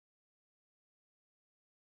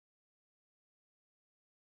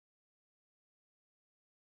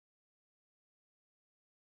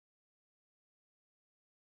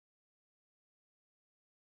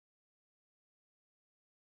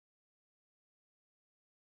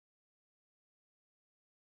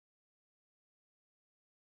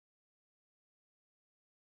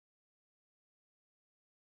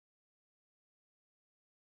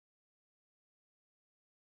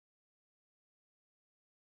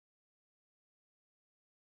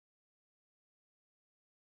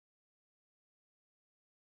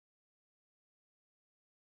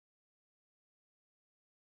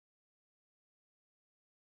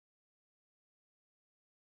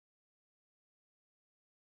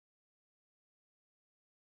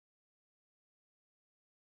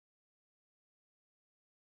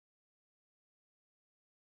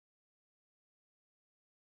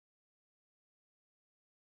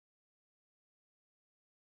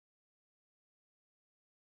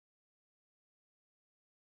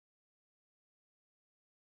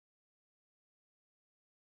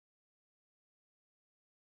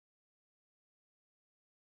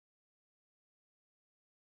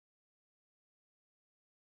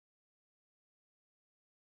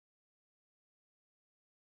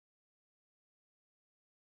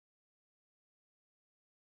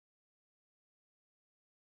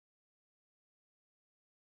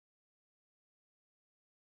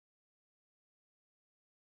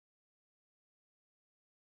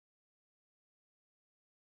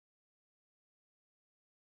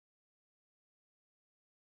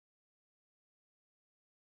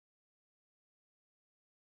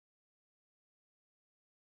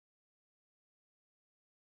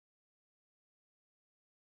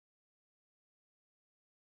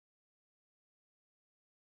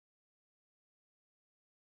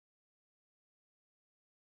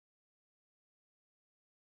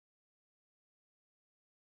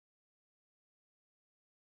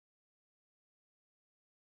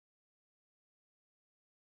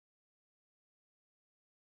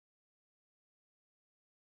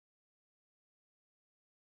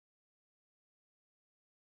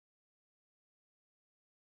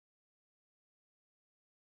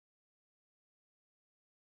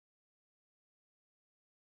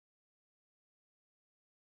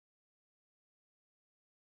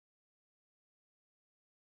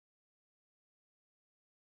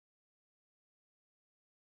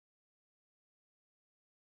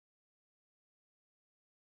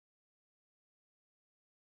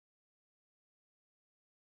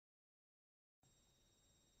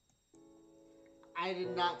I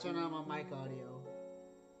did not turn on my mic audio.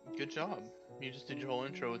 Good job. You just did your whole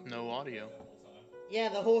intro with no audio. Yeah,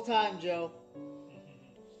 the whole time, Joe.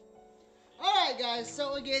 Alright, guys,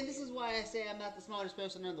 so again, this is why I say I'm not the smartest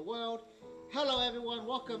person in the world. Hello, everyone.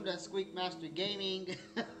 Welcome to Squeak-Master Gaming.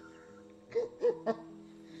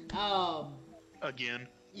 Again.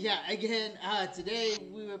 Yeah, again, today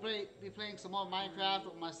we will be playing some more Minecraft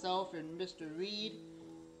with myself and Mr. Reed.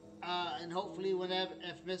 And hopefully, whenever,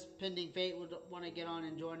 if Miss Pending Fate would want to get on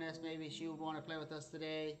and join us, maybe she would want to play with us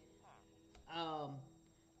today.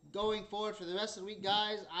 Going forward for the rest of the week,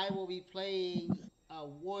 guys, I will be playing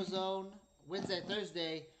Warzone Wednesday,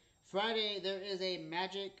 Thursday. Friday, there is a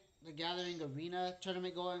Magic the Gathering Arena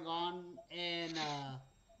tournament going on, and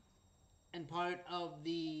part of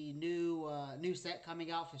the new set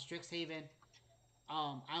coming out for Strixhaven.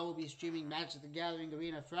 I will be streaming Magic the Gathering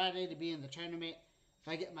Arena Friday to be in the tournament. If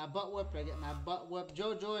I get my butt whooped, I get my butt whooped.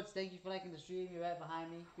 Joe George, thank you for liking the stream. You're right behind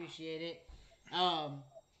me. Appreciate it.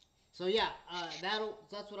 So yeah,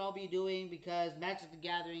 that's what I'll be doing because Magic the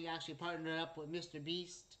Gathering actually partnered up with Mr.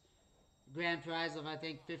 Beast. Grand prize of I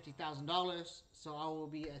think $50,000. So I will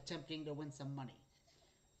be attempting to win some money.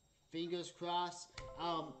 Fingers crossed.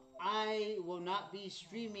 I will not be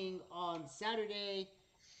streaming on Saturday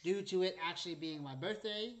due to it actually being my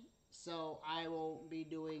birthday. So I won't be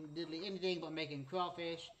doing diddly anything but making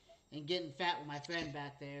crawfish and getting fat with my friend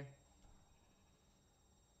back there.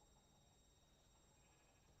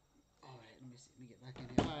 Alright, let me see. Let me get back in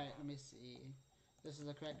here. Alright, let me see. This is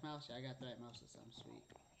the correct mouse? Yeah, I got the right mouse this time. Sweet.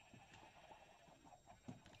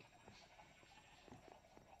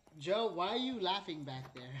 Joe, why are you laughing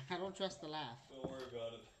back there? I don't trust the laugh. Don't worry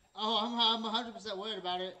about it. Oh, I'm 100% worried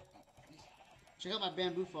about it. Check out my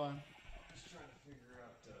bamboo farm. Just trying to figure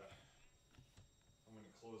out how many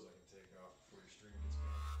clothes I can take off before your stream gets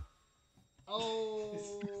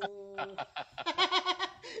Oh. going.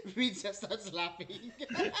 Reed just starts laughing.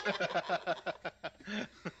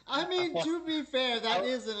 I mean, to be fair, that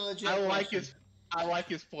is a legit question. I like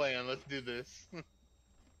his plan. Let's do this.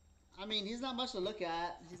 I mean, he's not much to look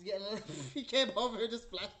at. He's getting. He came over and just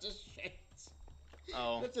flashed his shit.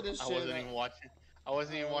 Oh, I wasn't even watching. I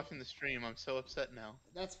wasn't even watching the stream. I'm so upset now.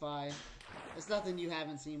 That's fine. It's nothing you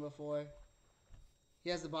haven't seen before. He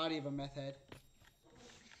has the body of a meth head.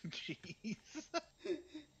 Jeez.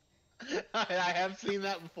 I have seen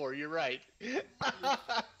that before. You're right.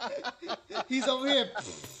 He's over here.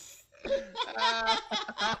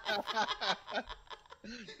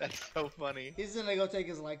 That's so funny. He's gonna go take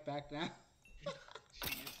his life back now.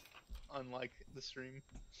 Jeez. Unlike the stream.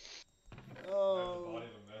 Oh. I have the body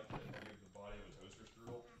of a meth head. You have the body of a toaster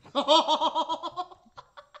strudel.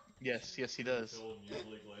 Yes, he does. Filled and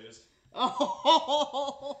usually glazed.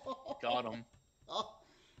 Oh. Got him.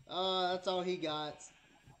 That's all he got.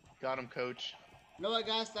 Got him, coach. You know what,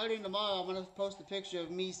 guys? Starting tomorrow, I'm gonna post a picture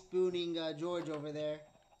of me spooning George over there.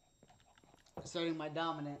 Starting my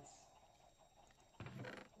dominance.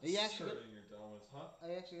 Are you actually Starting your dominance, huh? Are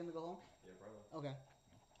you actually gonna go home? Yeah, probably. Okay.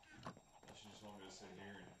 You should just want me to sit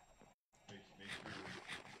here and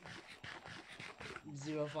make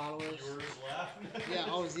Zero followers. viewers laugh.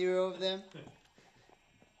 Yeah, all 0 of them.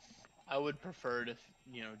 I would prefer it if,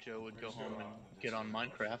 Joe would go home and get on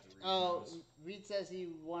Minecraft. Oh, Reed says he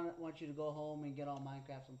wants you to go home and get on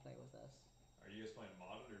Minecraft and play with us. Are you guys playing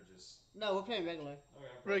modded or just? No, we're playing regular. Okay,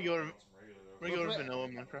 Regular. Regular. Regular vanilla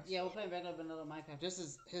Minecraft. Yeah, we're playing regular vanilla Minecraft. This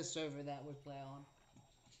is his server that we play on.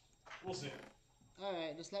 We'll see.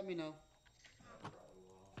 Alright, just let me know. Yeah, probably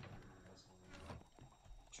will.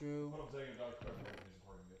 True. But I'm taking Dr. Pepper when he's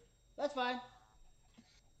recording it. That's fine.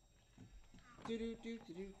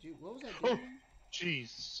 What was that Oh, doing?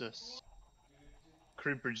 Jesus.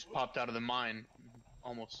 Creeper just popped out of the mine.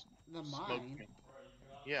 Almost The smoked mine? me.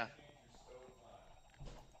 Yeah.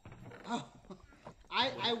 Oh,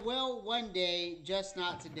 I will one day, just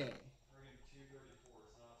not today.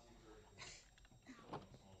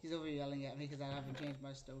 He's over yelling at me because I haven't changed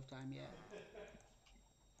my stove time yet.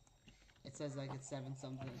 It says like it's 7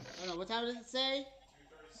 something. Oh no, what time does it say?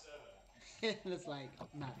 2:37. It's like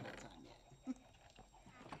not that time yet.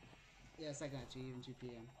 Yeah, it's like not 2, even 2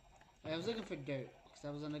 p.m. I was looking for dirt because I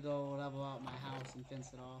was gonna go level out my house and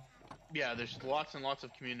fence it off. Yeah, there's lots and lots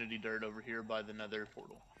of community dirt over here by the nether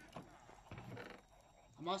portal.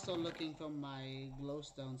 I'm also looking for my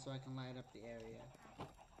glowstone so I can light up the area.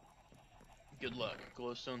 Good luck.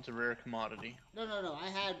 Glowstone's a rare commodity. No.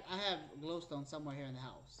 I have glowstone somewhere here in the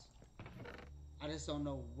house. I just don't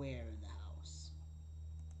know where in the house.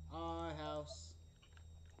 Our house.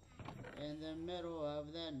 In the middle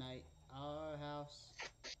of the night. Our house.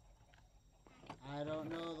 I don't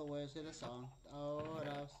know the words to the song. Old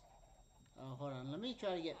house. Oh, hold on. Let me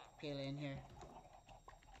try to get Kayla in here.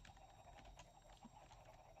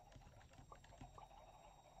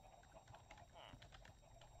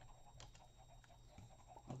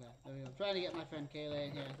 Okay, there we go. I'm trying to get my friend Kayla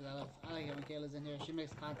in here because I like it when Kayla's in here. She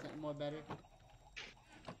makes content more better.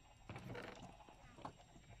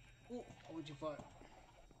 Ooh, I went too far.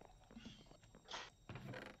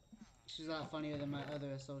 She's a lot funnier than my other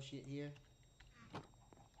associate here.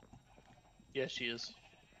 Yeah, she is.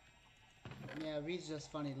 Yeah, Reed's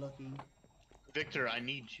just funny looking. Victor, I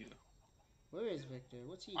need you. Where is Victor?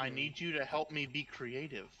 What's he doing? I need you to help me be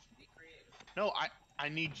creative. No, I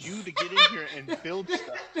need you to get in here and build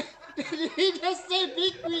stuff. Did he just say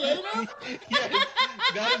be creative?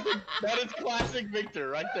 Yes, that is classic Victor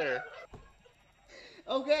right there.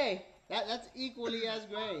 Okay, that's equally as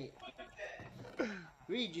great.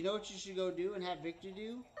 Reed, you know what you should go do and have Victor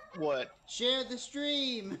do? What? Share the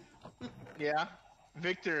stream. Yeah,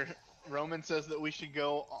 Victor. Roman says that we should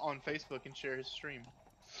go on Facebook and share his stream.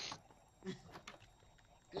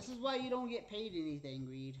 This is why you don't get paid anything,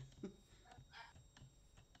 Reed.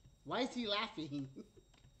 Why is he laughing?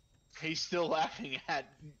 He's still laughing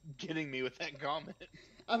at getting me with that comment.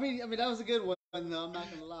 I mean that was a good one though. I'm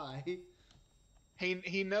not gonna lie.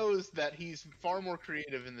 He knows that he's far more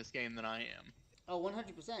creative in this game than I am. Oh,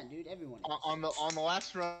 100%, dude. Everyone is. On the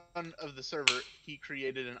last run of the server, he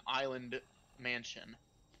created an island mansion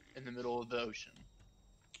in the middle of the ocean.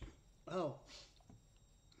 Oh.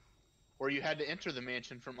 Where you had to enter the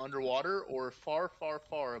mansion from underwater or far, far,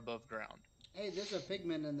 far above ground. Hey, there's a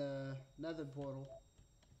pigman in the nether portal.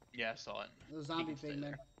 Yeah, I saw it. The zombie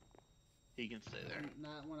pigman. He can stay there.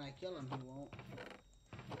 Not when I kill him, he won't.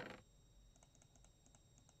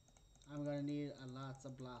 I'm gonna need lots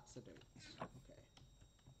of blocks of dirt. Okay.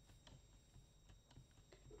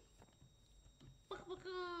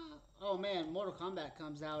 Oh man, Mortal Kombat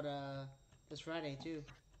comes out this Friday too.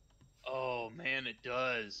 Oh man, it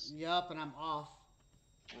does. Yup, and I'm off.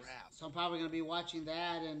 Crap. So I'm probably gonna be watching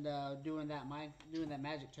that and doing that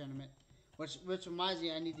magic tournament. Which reminds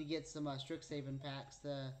me, I need to get some Strixhaven packs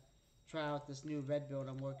to try out this new red build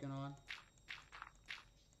I'm working on.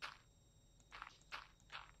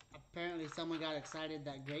 Apparently, someone got excited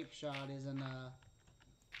that Grape Shot is in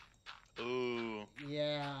Ooh.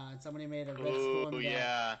 Yeah, and somebody made a red Storm deck.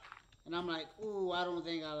 Yeah. And I'm like, ooh, I don't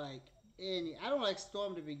think I like any. I don't like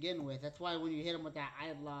Storm to begin with. That's why when you hit them with that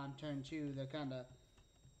Eidolon turn 2, they're kind of.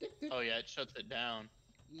 Oh yeah, it shuts it down.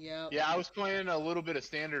 Yep. Yeah, I was playing a little bit of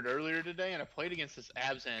Standard earlier today, and I played against this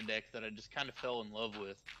Abzan deck that I just kind of fell in love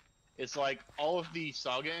with. It's like all of the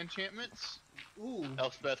Saga enchantments. Ooh.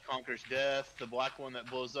 Elspeth Conquers Death, the black one that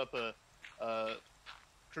blows up a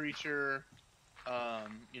creature,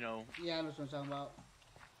 you know. Yeah, I know what I'm talking about.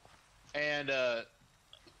 And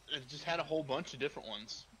it just had a whole bunch of different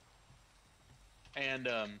ones. And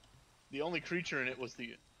the only creature in it was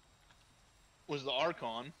the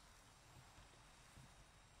Archon.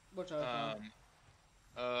 Which Archon?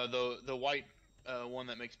 The white one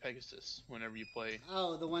that makes Pegasus whenever you play.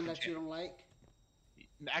 Oh, the one that you don't like?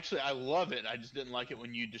 Actually, I love it. I just didn't like it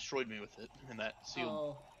when you destroyed me with it in that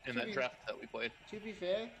that draft that we played. To be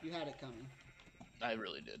fair, you had it coming. I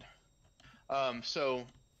really did. So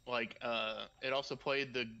like it also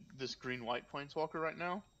played this green-white planeswalker right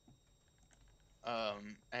now.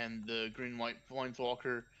 And the green-white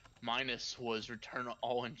planeswalker minus was return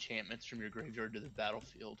all enchantments from your graveyard to the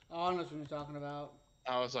battlefield. Oh, I know what you're talking about.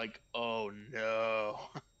 I was like, oh no.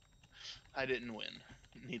 I didn't win,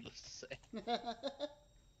 needless to say.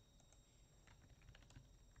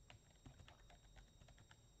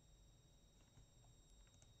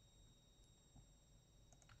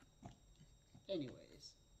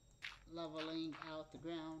 Anyways, leveling out the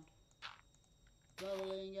ground.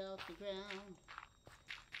 Leveling out the ground.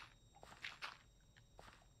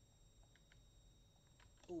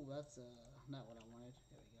 Ooh, that's not what I wanted.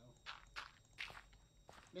 There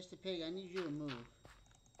we go. Mr. Pig, I need you to move.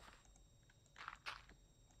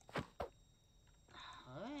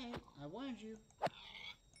 Alright, I warned you.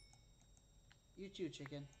 You too,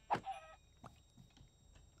 chicken.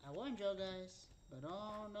 I warned y'all guys. But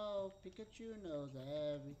oh no, Pikachu knows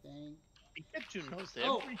everything. Pikachu knows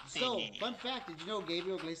everything. Oh, so, fun fact, did you know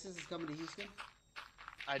Gabriel Iglesias is coming to Houston?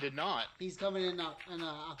 I did not. He's coming in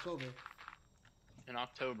October. In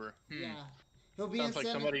October. Yeah. He'll be Sounds in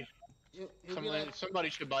like somebody, somebody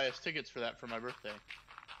should buy us tickets for that for my birthday.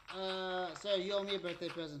 Sir, you owe me a birthday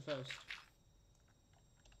present first.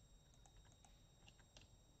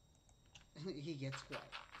 He gets quiet.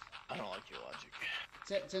 I don't like your logic.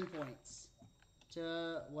 10 points.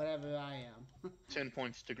 To whatever I am. 10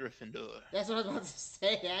 points to Gryffindor. That's what I was about to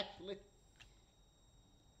say, actually.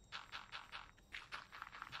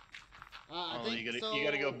 I Oh, think so. you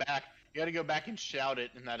gotta go back. You gotta go back and shout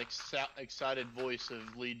it in that excited voice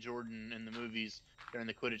of Lee Jordan in the movies during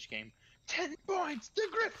the Quidditch game. 10 points to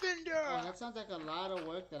Oh, Gryffindor. that sounds like a lot of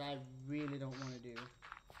work that I really don't want to do.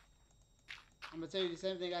 I'm gonna tell you the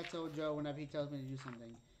same thing I told Joe whenever he tells me to do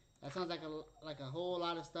something. That sounds like a whole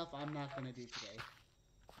lot of stuff I'm not gonna do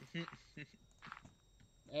today.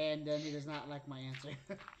 And then he does not like my answer.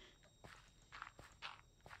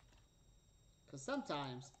 Because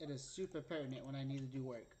sometimes it is super pertinent when I need to do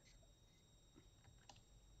work.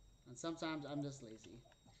 And sometimes I'm just lazy.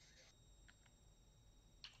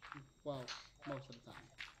 Well, most of the time.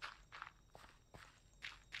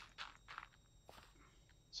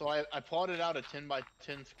 So I plotted out a 10 by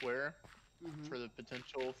 10 square Mm-hmm. for the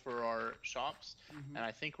potential for our shops, Mm-hmm. and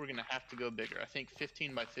I think we're gonna have to go bigger. I think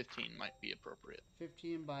 15 by 15 might be appropriate.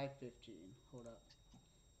 15 by 15. Hold up.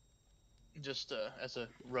 Just as a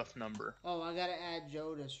rough number. Oh, I gotta add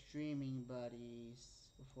Joe to streaming buddies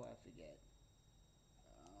before I forget.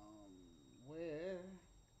 Where?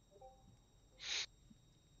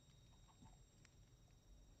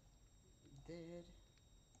 Did.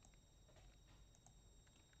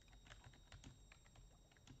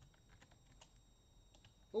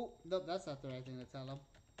 Oh, no, that's not the right thing to tell him.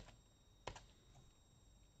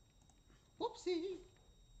 Whoopsie.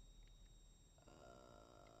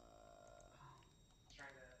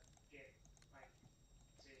 Trying to get like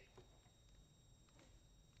see.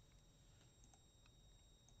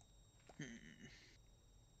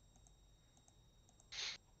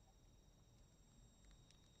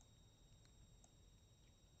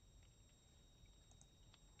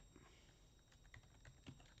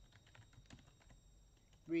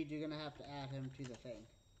 Reed, you're gonna have to add him to the thing.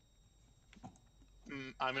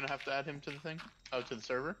 I'm gonna have to add him to the thing. Oh, to the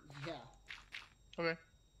server. Yeah. Okay.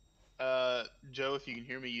 Joe, if you can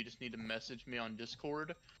hear me, you just need to message me on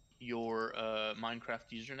Discord your Minecraft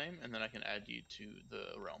username, and then I can add you to the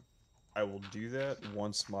realm. I will do that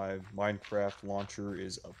once my Minecraft launcher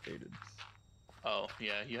is updated. Oh,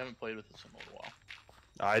 yeah, you haven't played with us in a little while.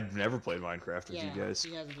 I've never played Minecraft with Yeah, you guys.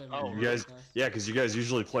 he hasn't played Oh, Minecraft You guys, with us. yeah, because you guys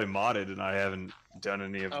usually play modded, and I haven't done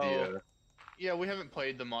any of the. Yeah, we haven't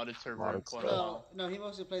played the modded server in Modded quite a stuff. while. No, he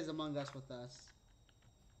mostly plays Among Us with us.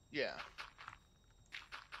 Yeah.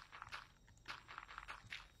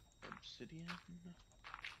 Obsidian.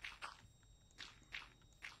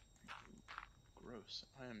 Gross.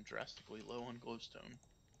 I am drastically low on glowstone.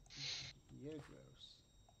 You're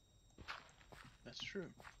gross. That's true.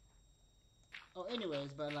 Oh, anyways,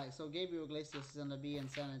 but like, so Gabriel Iglesias is gonna be in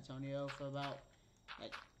San Antonio for about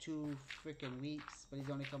like 2 freaking weeks, but he's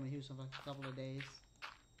only coming to Houston for like a couple of days.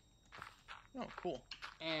 Oh, cool.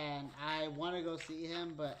 And I want to go see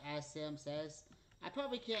him, but as Sam says, I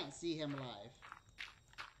probably can't see him live.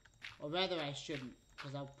 Or rather, I shouldn't,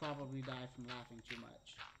 because I'll probably die from laughing too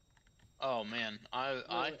much. Oh man, I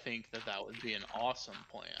Wait. think that would be an awesome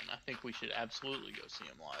plan. I think we should absolutely go see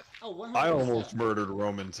him live. Oh, 100%. I almost murdered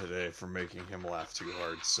Roman today for making him laugh too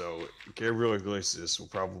hard, so Gabriel Iglesias will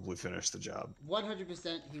probably finish the job.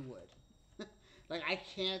 100% he would. Like, I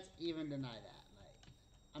can't even deny that. Like,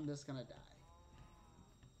 I'm just gonna die.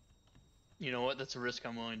 You know what? That's a risk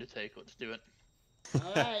I'm willing to take. Let's do it.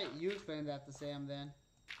 Alright, you explain that to Sam then.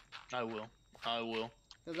 I will. I will.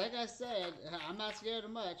 Because like I said, I'm not scared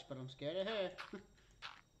of much, but I'm scared of her.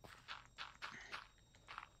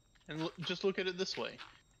 And just look at it this way.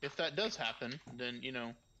 If that does happen, then, you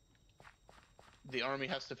know, the army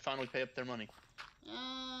has to finally pay up their money.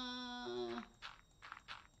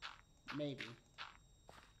 Maybe.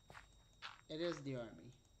 It is the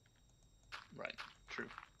army. Right. True.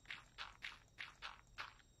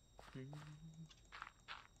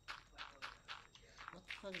 What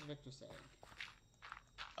the fuck is Victor saying?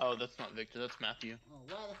 Oh, that's not Victor. That's Matthew. Oh,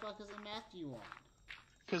 why the fuck isn't Matthew on?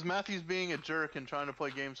 Because Matthew's being a jerk and trying to play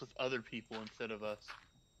games with other people instead of us.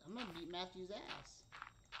 I'm gonna beat Matthew's ass.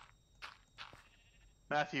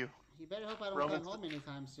 Matthew, He better hope I don't Roman's- come home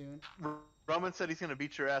anytime soon. Roman said he's going to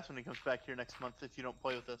beat your ass when he comes back here next month if you don't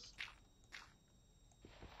play with us.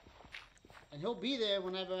 And he'll be there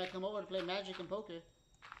whenever I come over to play Magic and poker.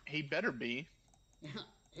 He better be.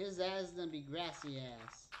 His ass is gonna be grassy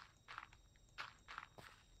ass.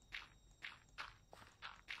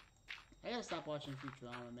 I gotta stop watching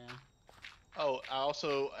Futurama, man. Oh, I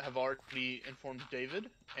also have already informed David,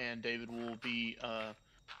 and David will be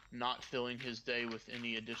not filling his day with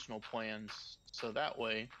any additional plans. So that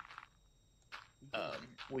way,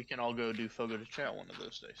 we can all go do Fogo de Chao one of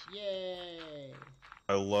those days. Yay!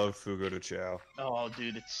 I love Fugo de Chao. Oh,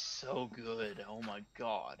 dude, it's so good. Oh my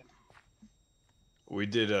god. We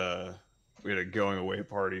had a going away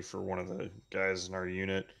party for one of the guys in our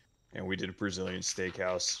unit, and we did a Brazilian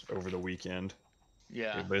steakhouse over the weekend.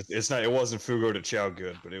 Yeah. But it's not. It wasn't Fugo de Chao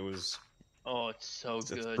good, but it was. Oh, it's so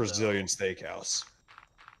It's good. Brazilian steakhouse.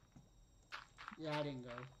 Yeah, I didn't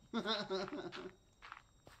go.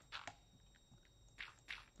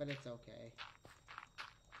 But it's okay.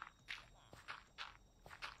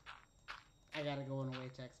 I gotta go on a way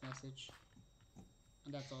text message.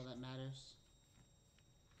 And that's all that matters.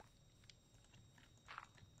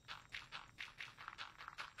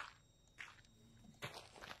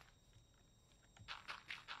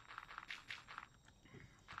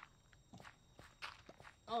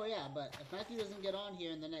 Oh yeah, but if Matthew doesn't get on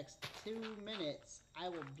here in the next 2 minutes, I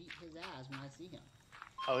will beat his ass when I see him.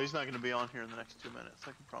 Oh, he's not going to be on here in the next 2 minutes.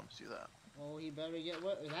 I can promise you that. Well, he better get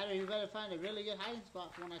what? That or he better find a really good hiding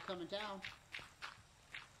spot for when I come in town.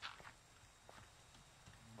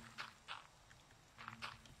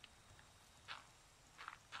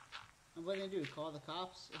 And what are they gonna do? Call the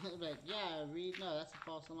cops? Like, yeah, Reed. No, that's a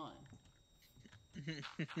false alarm.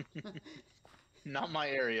 Not my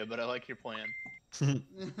area, but I like your plan.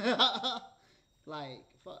 Like,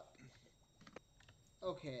 fuck.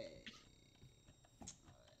 Okay.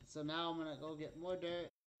 So now I'm gonna go get more dirt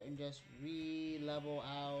and just re-level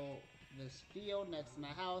out this field next to my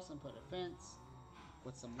house and put a fence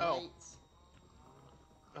with some lights.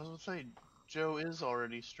 I was gonna say, Joe is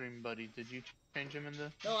already stream buddy. Did you change him in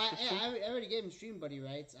the? No, I already gave him Stream Buddy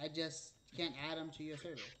rights. I just can't add him to your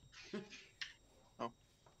server. Oh,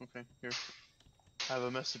 okay. Here, I have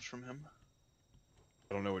a message from him.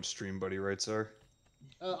 I don't know what Stream Buddy rights are.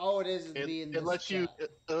 All it is being It this lets chat.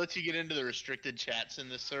 you get into the restricted chats in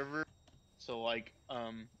this server. So like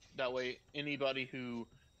that way anybody who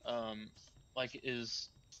like is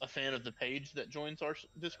a fan of the page that joins our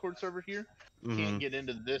Discord server here can't get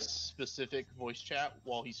into this specific voice chat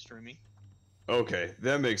while he's streaming. Okay,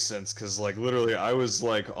 that makes sense. Cause like literally, I was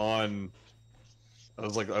like on. I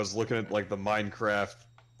was looking at like the Minecraft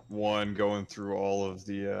one, going through all of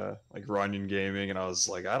the like Runyon Gaming, and I was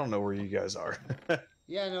like, I don't know where you guys are.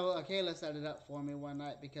 Yeah, no, Kayla set it up for me one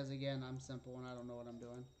night because, again, I'm simple and I don't know what I'm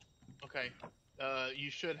doing. Okay.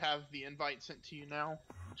 You should have the invite sent to you now,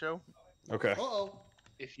 Joe. Okay. Uh-oh.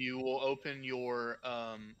 If you will open your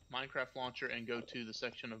Minecraft launcher and go to the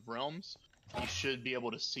section of Realms, you should be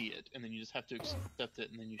able to see it, and then you just have to accept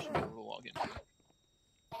it, and then you should be able to log in.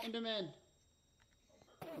 Enderman.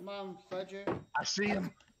 Come on, Fudger. I see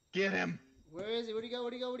him. Get him. Where is he? Where'd he go?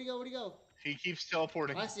 Where'd he go? Where'd he go? Where'd he go? He keeps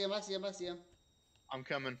teleporting. I see him. I see him. I see him. I'm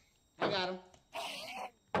coming. I got him.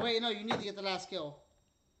 Wait, no, you need to get the last kill.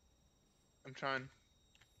 I'm trying.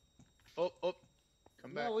 Oh,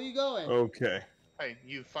 come back. No, where you going? Okay. Hey,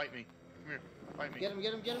 you fight me. Come here, fight me. Get him,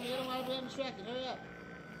 get him, get him, get him while I'm distracted. Hurry up.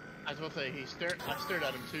 I was about to say, I stared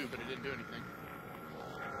at him too, but it didn't do anything.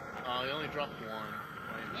 He only dropped one.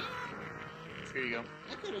 Wait. Here you go.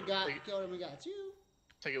 I could have killed him and got two.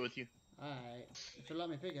 Take it with you. Alright. If you let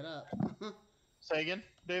me pick it up. Say again,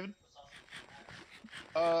 David?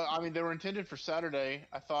 I mean, they were intended for Saturday.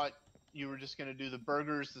 I thought you were just gonna do the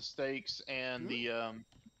burgers, the steaks, and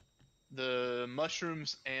the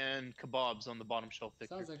mushrooms and kebabs on the bottom shelf.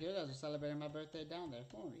 Victor. Sounds like you guys are celebrating my birthday down there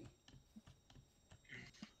for me.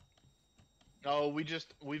 Oh,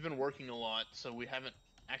 we've been working a lot, so we haven't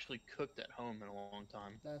actually cooked at home in a long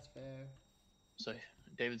time. That's fair. So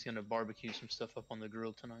David's gonna barbecue some stuff up on the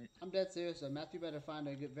grill tonight. I'm dead serious, so Matthew better find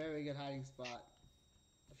a good, very good hiding spot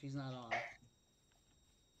if he's not on.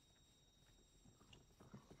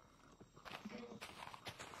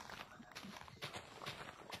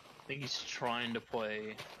 I think he's trying to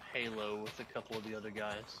play Halo with a couple of the other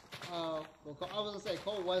guys. Oh, well, I was gonna say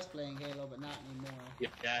Cole was playing Halo, but not anymore.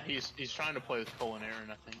 Yeah, he's trying to play with Cole and Aaron,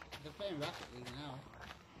 I think. They're playing Rocket League now.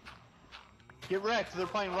 Get wrecked! They're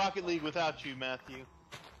playing Rocket League without you, Matthew.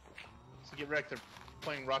 So get wrecked! They're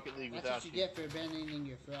playing Rocket League That's without what you get for abandoning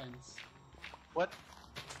your friends. What?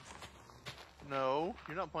 No,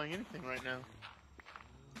 you're not playing anything right now.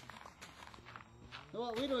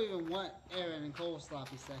 Well, we don't even want Aaron and Cole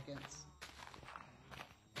sloppy seconds.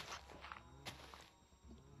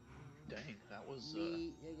 Dang, that was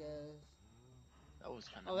Me, you guys. that was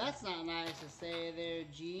kind of. Oh, that's not nice to say there,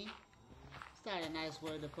 G. It's not a nice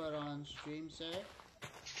word to put on stream, sir.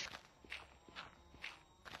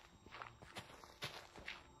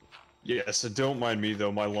 Yeah, so don't mind me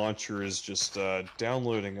though. My launcher is just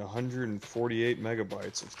downloading 148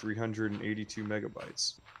 megabytes of 382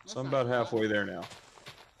 megabytes. That's So I'm not about halfway there now.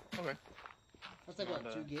 Okay. That's like, Not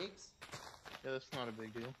what, 2 gigs? Yeah, that's not a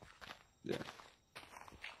big deal. Yeah.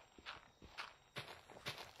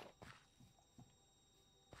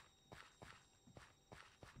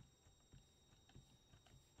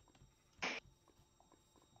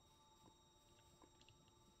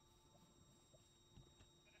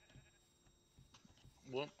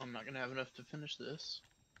 Well, I'm not gonna have enough to finish this.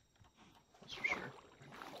 That's for sure.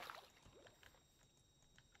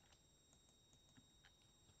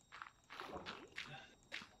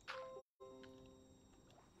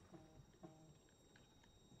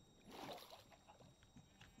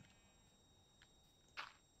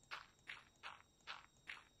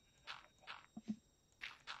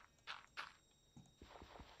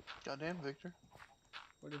 Goddamn, Victor.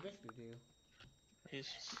 What did Victor do? He's.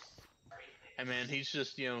 Hey man, he's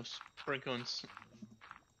just sprinkling,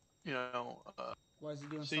 Why is he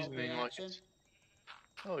doing salt seasoning like reaction?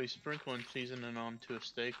 oh, he's sprinkling seasoning onto a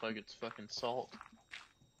steak like it's fucking salt.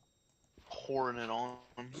 Pouring it on.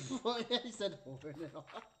 Well, yeah, he said pouring it on.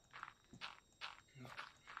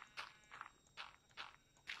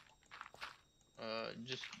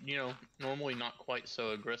 Just normally not quite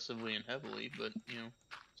so aggressively and heavily, but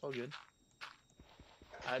it's all good.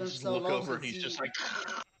 I Been just so look long over and since he's he- just like,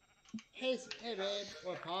 Hey, hey, babe,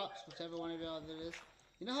 or pops, whichever one of y'all it is.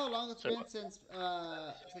 You know how long it's So been what? since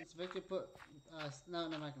Victor put no,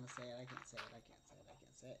 I'm not gonna say it. I can't say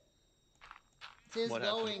it. Tis What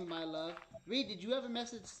going, happened? my love. Reed, did you ever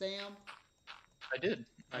message Sam? I did.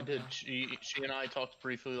 I did. Okay. She and I talked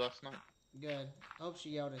briefly last night. Good. Hope she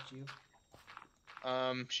yelled at you.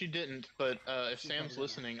 She didn't, but if She's Sam's probably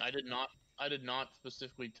listening, I did not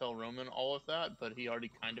specifically tell Roman all of that, but he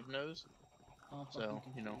already kind of knows. I'm So, fucking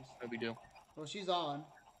confused. no big deal. Well, she's on.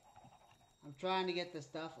 I'm trying to get the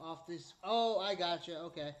stuff off this. Oh, I gotcha.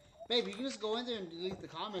 Okay. Babe, you can just go in there and delete the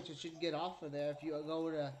comments. It should get off of there if you go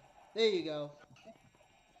to. There you go.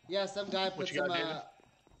 Yeah, some guy What put you got, David?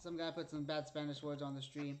 some guy put some bad Spanish words on the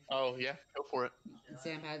stream, Oh yeah, go for it. and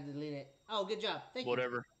Sam had to delete it. Oh, good job. Thank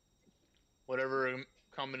Whatever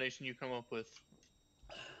combination you come up with,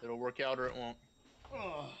 it'll work out or it won't. you.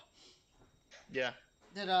 Ugh. Yeah,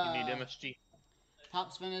 Did you need MSG.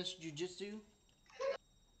 Pops finish jujitsu?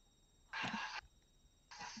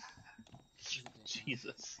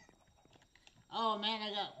 Jesus, Oh man, I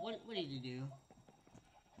got what did you do?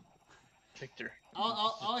 Victor.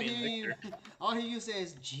 I'll Just hear being you. Victor. All hear you say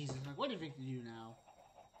is Jesus. I'm like, what did Victor do now?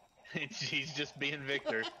 He's just being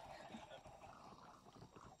Victor.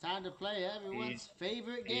 Time to play everyone's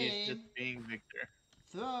favorite He's game. just being Victor.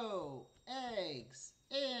 Throw eggs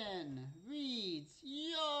in Reed's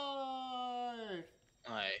yard.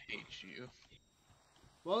 I hate you.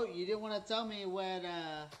 Well, you didn't want to tell me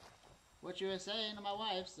what you were saying to my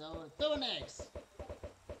wife, so throw an eggs.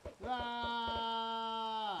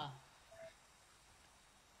 Rah!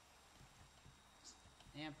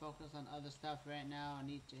 And focus on other stuff right now. I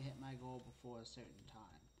need to hit my goal before a certain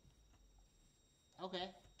time. Okay.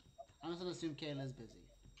 I'm just gonna assume Kayla's busy.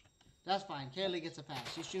 That's fine. Kayla gets a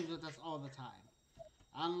pass. She streams with us all the time.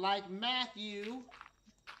 Unlike Matthew,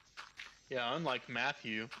 Yeah, unlike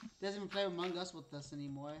Matthew. doesn't even play Among Us with us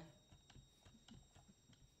anymore.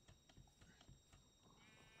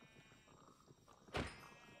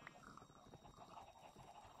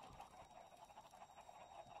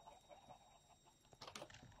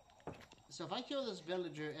 So if I kill this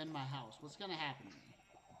villager in my house, what's gonna happen to me?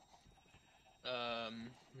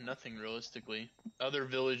 Nothing realistically. Other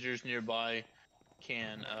villagers nearby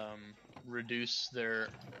can reduce their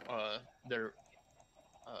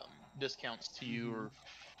discounts to you,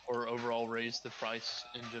 or overall raise the price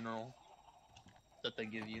in general that they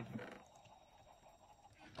give you.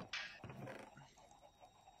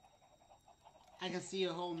 I can see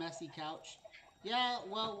a whole messy couch. Yeah,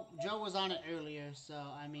 well, Joe was on it earlier, so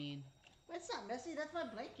I mean, but it's not messy. That's my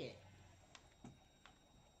blanket.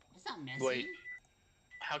 It's not messy. Wait.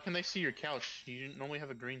 How can they see your couch? You normally have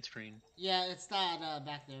a green screen. Yeah, it's not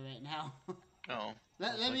back there right now. Oh.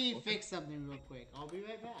 Let me fix something real quick. I'll be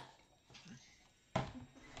right back.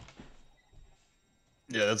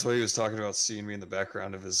 Yeah, that's why he was talking about seeing me in the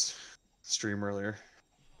background of his stream earlier.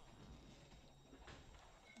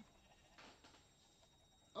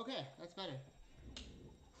 Okay, that's better.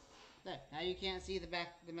 There, now you can't see the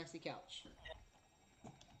messy couch.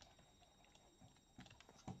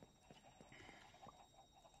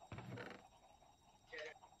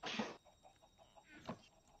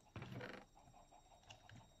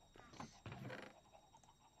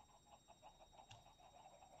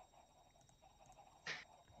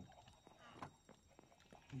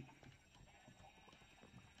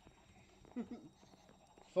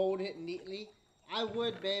 Fold it neatly. I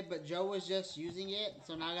would, babe, but Joe was just using it,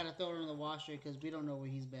 so now I gotta throw it in the washer because we don't know where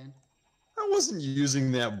he's been. I wasn't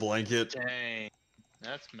using that blanket. Dang.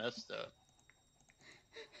 That's messed up.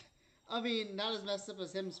 I mean, not as messed up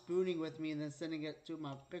as him spooning with me and then sending it to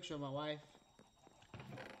my picture of my wife.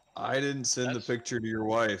 I didn't send That's- the picture to your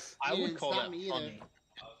wife. I You would didn't call stop that me either. funny.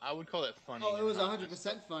 I would call that funny. Oh, it and was not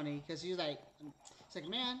 100% funny because he was like, it's like,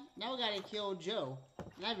 man, now we gotta kill Joe,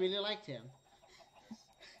 and I really liked him.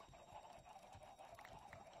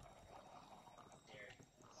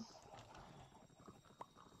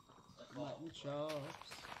 Mutton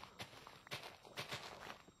chops.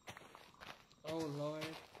 Oh Lord,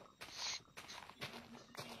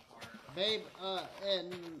 babe.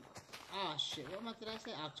 And shit. What month did I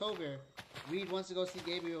say? October. Reed wants to go see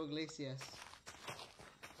Gabriel Iglesias.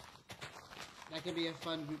 That could be a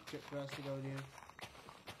fun group trip for us to go do.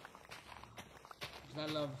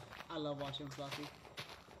 Cause I love watching Fluffy.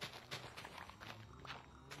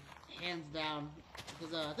 Hands down.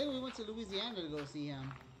 Because I think we went to Louisiana to go see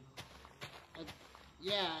him.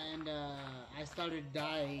 Yeah, and I started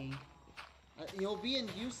dying. He'll be in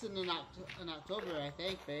Houston in October, I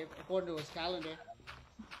think, babe, according to his calendar.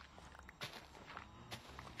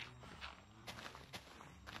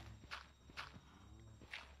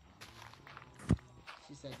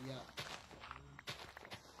 She said, yeah.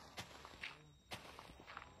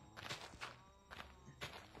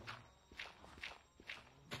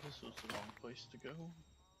 This was the wrong place to go.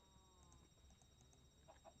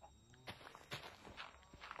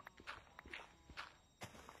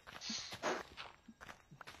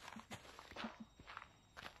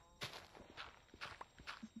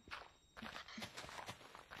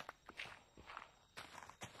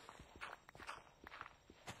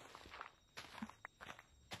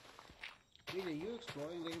 Reed, are you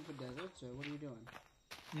exploring, looking for deserts, or what are you doing?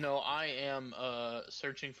 No, I am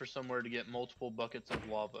searching for somewhere to get multiple buckets of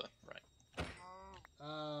lava. Right.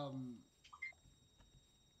 I'm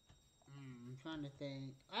trying to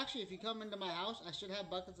think. Actually, if you come into my house, I should have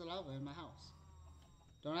buckets of lava in my house.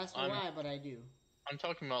 Don't ask me why, but I do. I'm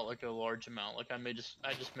talking about like a large amount. Like I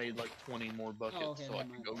just made like 20 more buckets okay, so I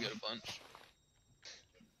can go get a bunch.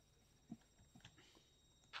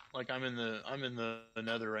 Like I'm in the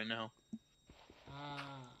Nether right now.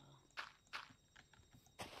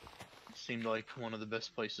 Seemed like one of the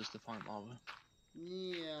best places to find lava.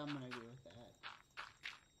 Yeah, I'm gonna agree with that.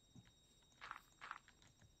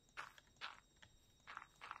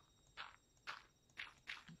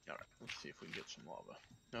 Alright, let's see if we can get some lava.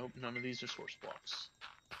 Nope, none of these are source blocks.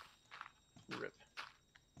 Rip.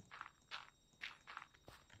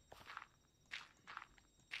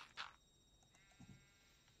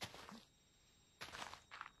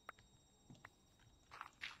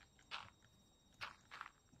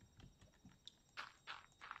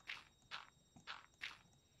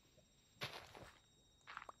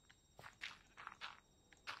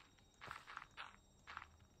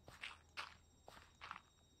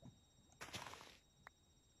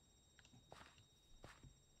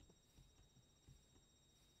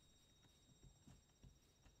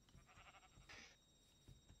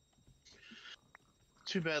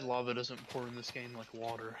 Too bad lava doesn't pour in this game like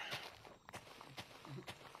water.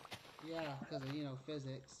 Yeah, because of,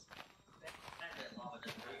 physics.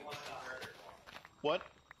 What?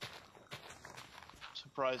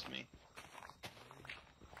 Surprised me.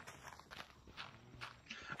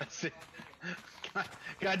 I see.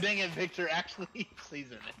 God dang it, Victor actually sees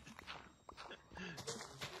in it.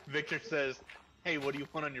 Victor says, hey, what do you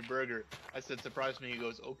want on your burger? I said, surprise me. He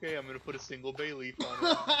goes, okay, I'm gonna put a single bay leaf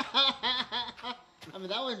on it. I mean,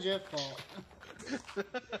 that was your fault.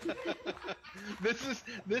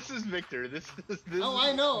 this is Victor. This oh, is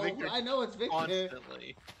I know. Victor I know it's Victor.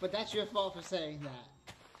 Constantly. But that's your fault for saying that.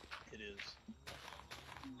 It is.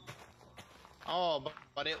 Oh,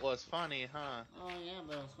 but it was funny, huh? Oh yeah,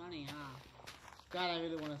 but it was funny, huh? God, I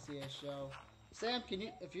really want to see a show. Sam, can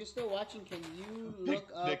you, if you're still watching, can you look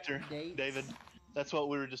up Victor, dates? David, that's what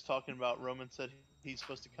we were just talking about. Roman said he's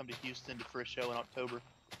supposed to come to Houston for a show in October.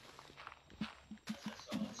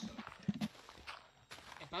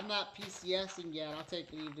 If I'm not PCSing yet, I'll take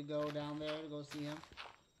leave to go down there to go see him.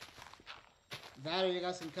 That or you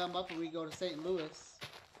guys can come up and we go to St. Louis.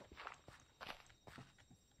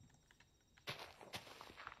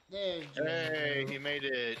 There's Joe. Hey, he made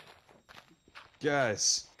it.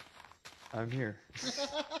 Guys, I'm here.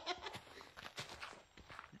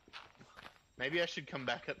 Maybe I should come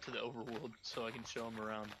back up to the overworld so I can show him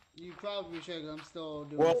around. You probably should, 'cause I'm still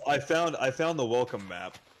doing. Well, I found the welcome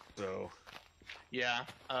map, so. Yeah,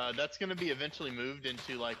 that's gonna be eventually moved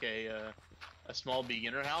into like a small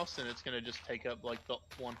beginner house, and it's gonna just take up like the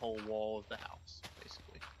one whole wall of the house,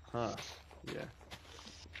 basically. Huh. Yeah.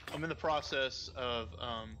 I'm in the process of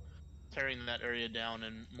tearing that area down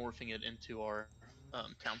and morphing it into our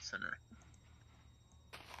town center.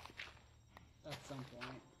 At some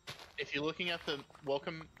point. If you're looking at the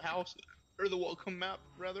welcome house, or the welcome map,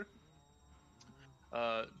 rather,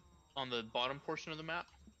 on the bottom portion of the map,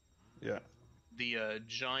 Yeah. The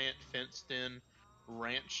giant fenced-in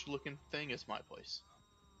ranch-looking thing is my place.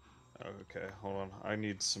 Okay, hold on. I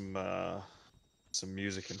need some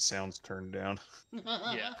music and sounds turned down.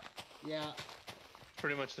 Yeah. Yeah,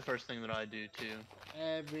 Pretty much the first thing that I do too.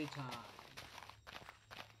 every time.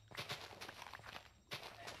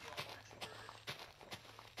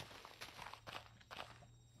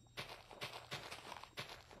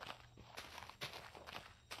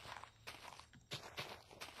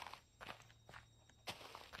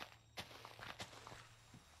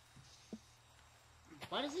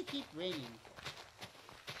 Why does it keep raining?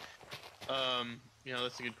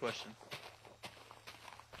 That's a good question.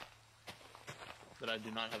 That I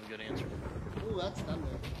do not have a good answer for. Ooh, that's thunder.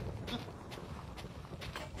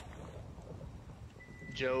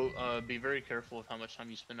 Joe, be very careful of how much time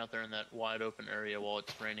you spend out there in that wide open area while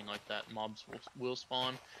it's raining like that. Mobs will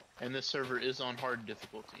spawn, and this server is on hard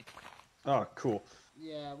difficulty. Oh, cool.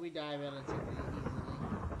 Yeah, we die relatively easily.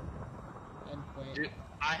 And quick. Dude,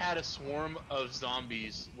 I had a swarm of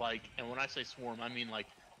zombies, and when I say swarm, I mean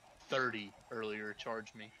 30 earlier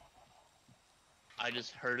charge me. I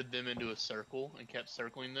just herded them into a circle and kept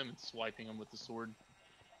circling them and swiping them with the sword.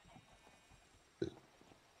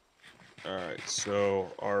 Alright,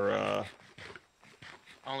 so our, I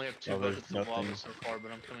only have 2 Oh, there's buckets of lava nothing- so far,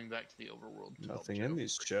 but I'm coming back to the overworld. to help nothing Joe. in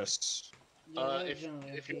these chests. Yeah,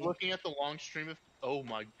 If you're looking at the long stream of... Oh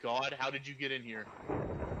my god, how did you get in here?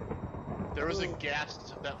 There was a Oh.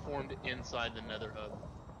 ghast that formed inside the nether hub.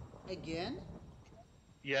 Again?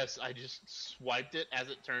 Yes, I just swiped it as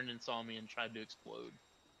it turned and saw me and tried to explode.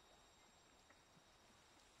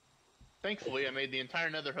 Thankfully, I made the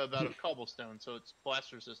entire nether hub out of cobblestone, so it's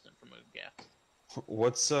blast resistant from a ghast.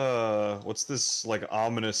 What's this, like,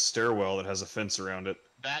 ominous stairwell that has a fence around it?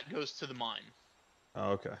 That goes to the mine.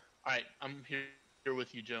 Oh, okay. Alright, I'm here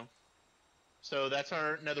with you, Joe. So that's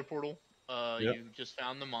our nether portal. Yep. You just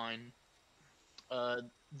found the mine.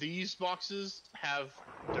 These boxes have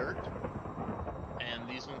dirt, and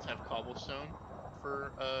these ones have cobblestone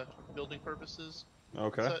for building purposes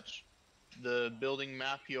Okay. and such. The building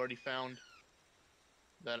map you already found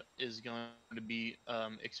that is going to be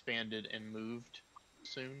expanded and moved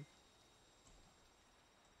soon.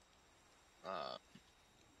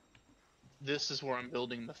 This is where I'm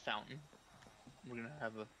building the fountain. We're gonna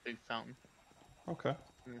have a big fountain Okay.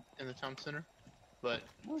 in the town center. But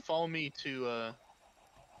follow me to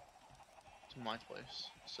my place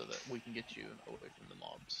so that we can get you away from the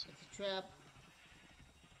mobs. It's a trap.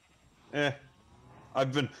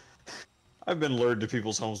 I've been lured to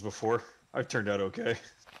people's homes before. I've turned out okay.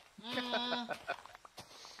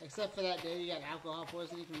 Except for that day you got alcohol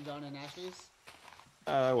poisoning from John and Ashley's.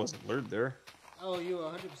 I wasn't lured there. Oh, you were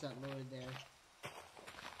 100% lured there.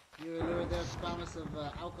 You were lured there with the promise of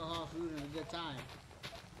alcohol, food, and a good time.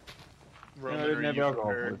 Roman, I didn't have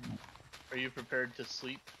alcohol poisoning. are you prepared to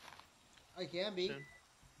sleep I can be. soon?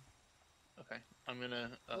 Okay, I'm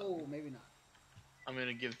gonna. Oh, maybe not. I'm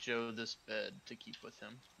gonna give Joe this bed to keep with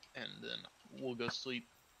him, and then we'll go sleep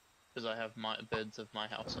because I have my beds of my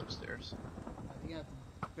house upstairs. You have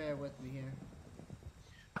to bear with me here.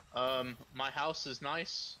 My house is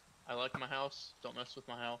nice. I like my house. Don't mess with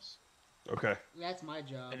my house. Okay. That's my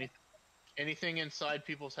job. Anything inside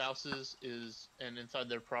people's houses and inside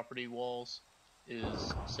their property walls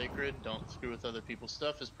is sacred. Don't screw with other people's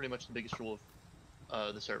stuff is pretty much the biggest rule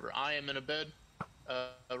of the server. I am in a bed,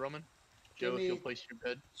 Roman. Joe, if you'll place your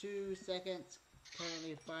bed. 2 seconds.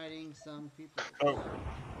 Currently fighting some people. Oh,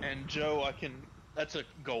 and Joe, that's a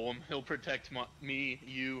golem. He'll protect me,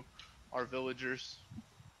 you, our villagers.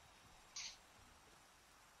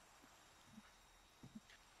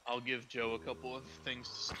 I'll give Joe a couple of things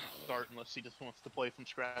to start unless he just wants to play from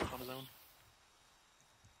scratch on his own.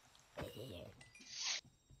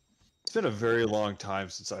 It's been a very long time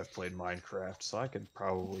since I've played Minecraft, so I could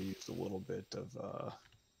probably use a little bit of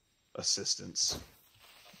assistance.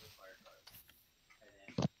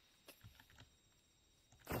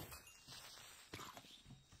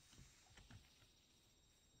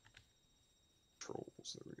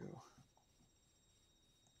 Trolls, there we go.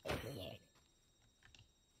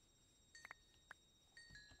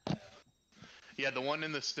 Yeah, the one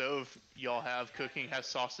in the stove y'all have cooking has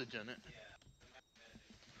sausage in it.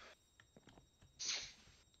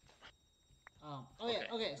 Oh yeah,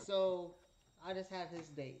 okay, so I just have his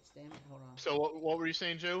dates. Damn it, hold on. So what were you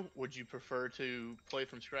saying, Joe? Would you prefer to play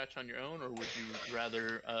from scratch on your own, or would you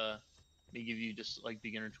rather me give you just like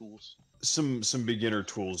beginner tools? Some beginner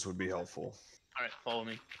tools would be helpful. All right, follow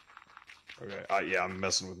me. Okay. Yeah, I'm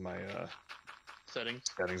messing with my Settings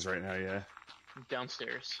settings right now. Yeah.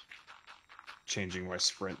 downstairs. changing my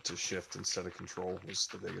sprint to shift instead of control was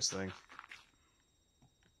the biggest thing.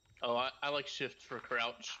 Oh, I like shift for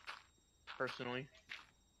crouch, personally.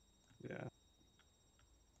 Yeah.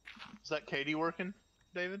 Is that Katie working,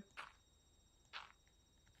 David?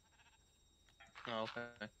 Oh,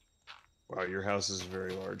 okay. Wow, your house is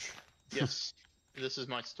very large. Yes, this is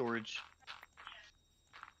my storage.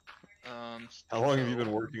 How long have you so,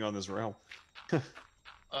 been working on this realm? I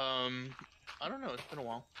don't know. It's been a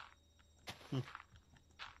while. Hmm.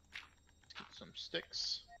 Let's get some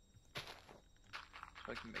sticks,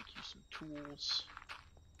 so I can make you some tools.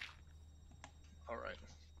 All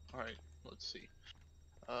right. Let's see.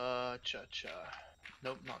 Cha-cha.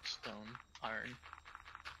 Nope, not stone. Iron.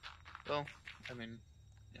 Well, I mean,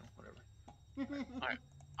 whatever.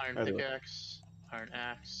 Iron Either way. pickaxe, iron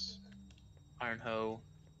axe, iron hoe,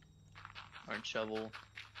 iron shovel,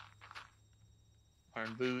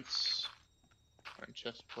 iron boots, iron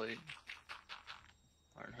chest plate,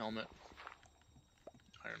 iron helmet,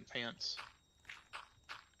 iron pants,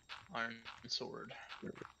 iron sword.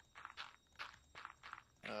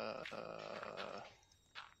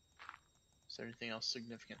 Is there anything else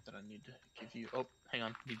significant that I need to give you? Oh, hang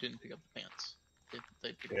on, you didn't pick up the pants.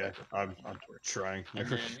 They picked Yeah, back up I'm in my inventory. trying. And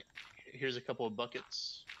then here's a couple of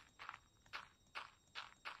buckets.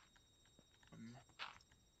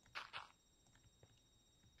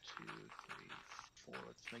 2, 3, 4.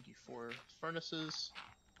 Let's make you 4 furnaces.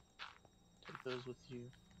 Take those with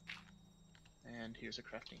you. And here's a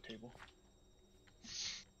crafting table.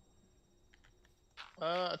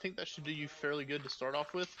 I think that should do you fairly good to start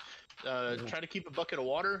off with. Try to keep a bucket of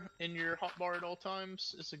water in your hotbar at all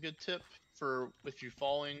times. It's a good tip for if you're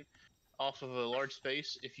falling off of a large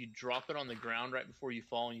space. If you drop it on the ground right before you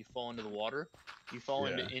fall and you fall into the water, you fall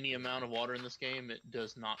into any amount of water in this game, it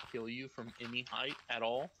does not kill you from any height at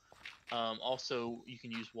all. Also, you can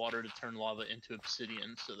use water to turn lava into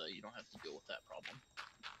obsidian so that you don't have to deal with that problem.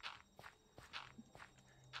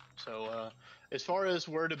 So, as far as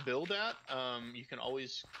where to build at, you can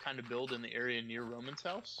always kind of build in the area near Roman's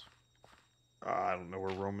house. I don't know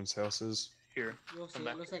where Roman's house is. Here, You'll see. come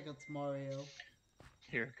back. It looks like it's Mario.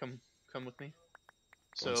 Here, come with me.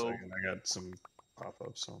 One So, second, I got some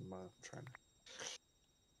pop-ups, so I'm trying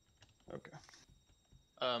to... Okay.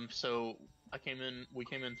 so we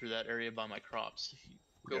came in through that area by my crops. If you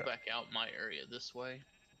go back out my area this way,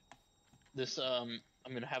 this I'm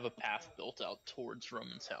gonna have a path built out towards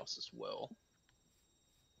Roman's house as well,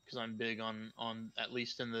 because I'm big on at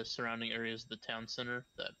least in the surrounding areas of the town center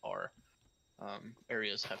that are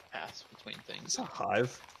areas have paths between things. It's a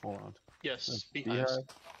hive? Hold on. Yes, Beehive? beehives.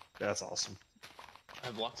 That's awesome. I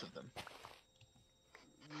have lots of them.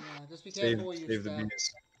 Yeah, just be careful with your Save the stuff.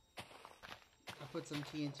 bees. I put some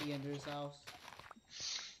TNT in his house.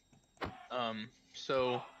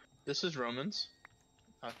 So this is Roman's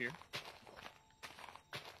out here.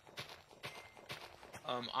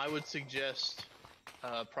 I would suggest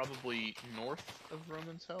probably north of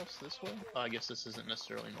Roman's house this way. I guess this isn't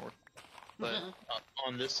necessarily north, but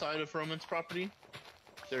on this side of Roman's property,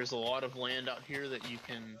 there's a lot of land out here that you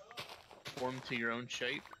can form to your own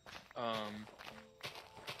shape.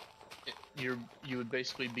 You would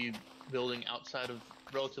basically be building outside of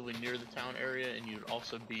relatively near the town area, and you'd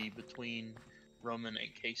also be between Roman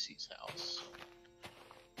and Casey's house.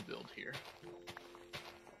 Build here.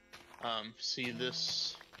 See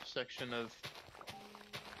this section of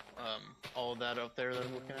all of that out there that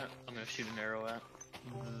I'm looking at? I'm gonna shoot an arrow at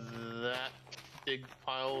that big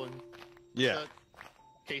pile, and Yeah.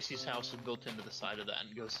 Casey's house is built into the side of that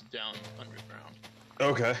and goes down underground.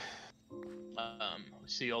 Okay.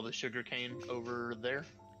 See all the sugar cane over there?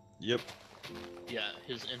 Yep. Yeah,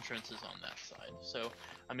 his entrance is on that side. So,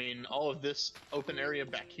 I mean, all of this open area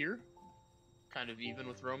back here, kind of even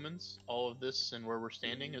with Romans, all of this and where we're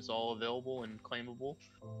standing is all available and claimable.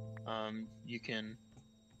 You can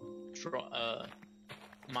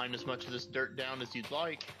mine as much of this dirt down as you'd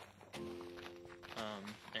like,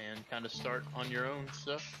 and kind of start on your own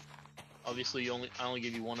stuff. Obviously, I only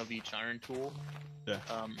give you one of each iron tool. Yeah.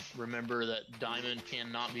 Remember that diamond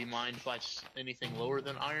cannot be mined by anything lower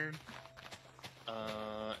than iron.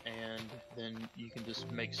 And then you can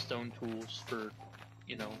just make stone tools for,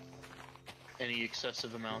 any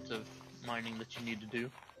excessive amount of mining that you need to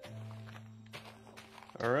do.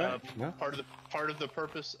 All right. Yeah. Part of the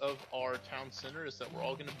purpose of our town center is that we're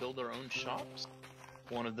all going to build our own shops.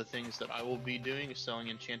 One of the things that I will be doing is selling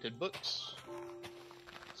enchanted books.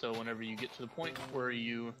 So whenever you get to the point where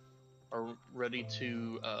you are ready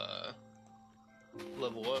to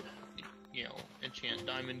level up, enchant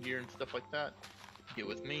diamond gear and stuff like that, get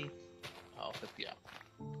with me. I'll help you out.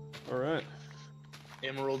 All right.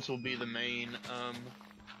 emeralds will be the main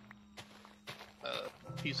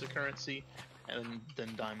piece of currency, and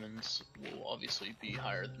then diamonds will obviously be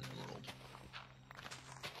higher than emerald.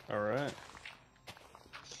 All right.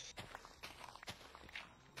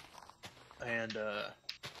 And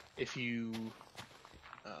if you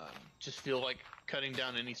just feel like cutting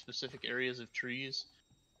down any specific areas of trees,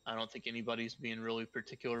 I don't think anybody's being really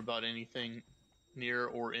particular about anything near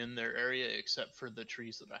or in their area except for the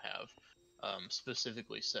trees that I have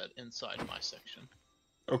specifically set inside my section.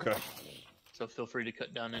 Okay. So feel free to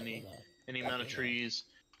cut down any amount of trees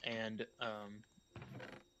and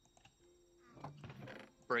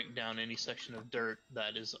break down any section of dirt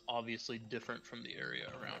that is obviously different from the area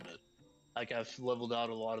around it. Like I've leveled out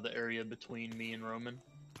a lot of the area between me and Roman,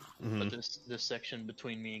 but this section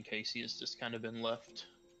between me and Casey has just kind of been left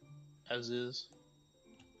as is.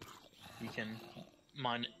 You can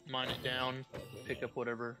mine it down, pick up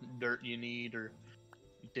whatever dirt you need, or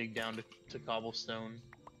dig down to cobblestone.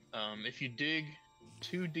 If you dig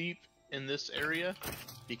too deep in this area,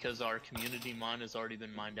 because our community mine has already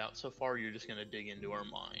been mined out so far, you're just gonna dig into our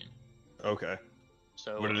mine. Okay.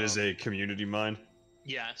 So, But it is a community mine?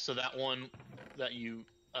 Yeah, so that one that you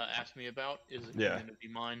asked me about is a Yeah. community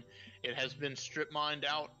mine. It has been strip mined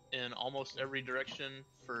out in almost every direction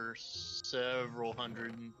for several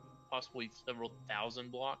hundred, possibly several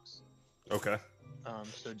thousand blocks. Okay.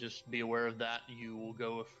 So just be aware of that. You will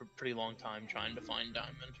go for a pretty long time trying to find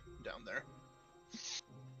diamond down there.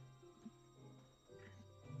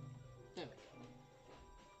 There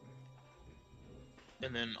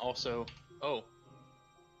And then also, oh,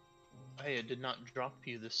 hey, I did not drop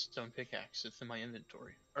you this stone pickaxe. It's in my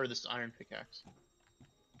inventory. Or this iron pickaxe.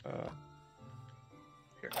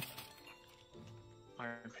 Here.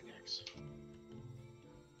 Iron pickaxe.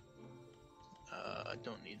 I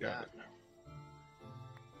don't need Got that.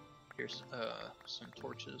 Here's some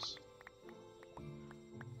torches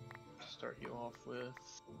to start you off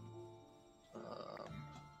with.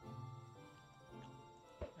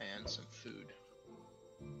 And some food.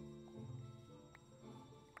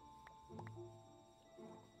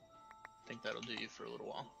 I think that'll do you for a little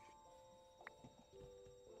while.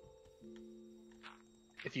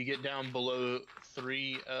 If you get down below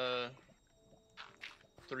three of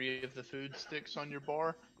the food sticks on your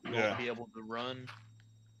bar, you won't be able to run,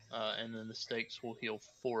 and then the steaks will heal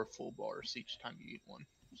 4 full bars each time you eat one.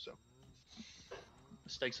 So the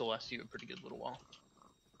steaks will last you a pretty good little while.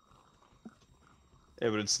 Yeah,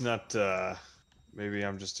 but it's not, maybe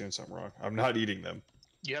I'm just doing something wrong. I'm not eating them.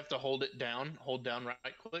 You have to hold down right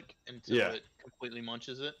click until it completely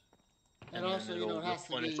munches it. And also, you know, it has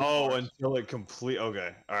to be... Oh, until it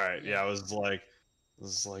okay. Alright, yeah, I was like,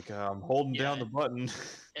 I'm holding down the button.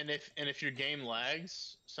 And if your game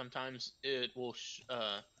lags, sometimes it will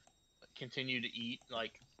continue to eat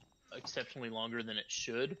like exceptionally longer than it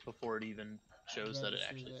should before it even shows that it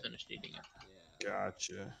actually finished eating it. Yeah.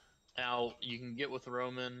 Gotcha. Now you can get with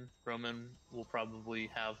Roman. Roman will probably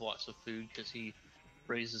have lots of food because he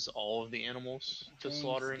raises all of the animals to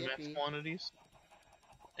slaughter in mass quantities,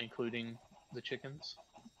 including the chickens.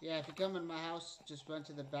 Yeah, if you come in my house, just run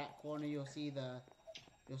to the back corner. You'll see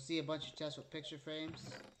a bunch of chests with picture frames.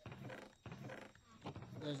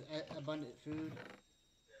 There's abundant food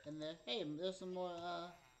in there. Hey, there's some more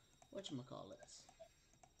whatchamacallits.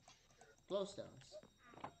 Glowstones.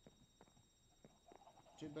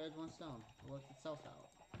 2 birds, 1 stone. It worked itself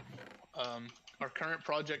out. Our current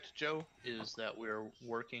project, Joe, is that we're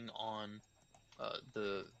working on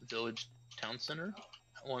the village town center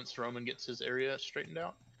once Roman gets his area straightened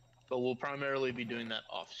out. But we'll primarily be doing that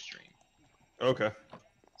off stream. Okay.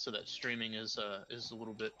 So that streaming is a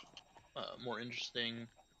little bit more interesting.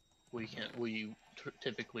 We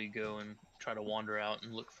typically go and try to wander out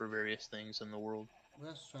and look for various things in the world. We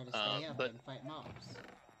also try to stay up and fight mobs.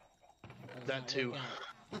 That too.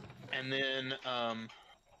 And then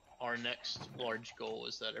our next large goal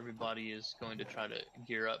is that everybody is going to try to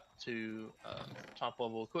gear up to top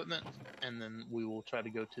level equipment, and then we will try to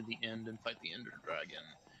go to the end and fight the Ender Dragon,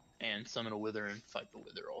 and summon a Wither and fight the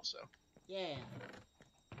Wither also. Yeah.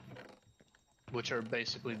 Which are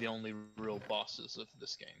basically the only real bosses of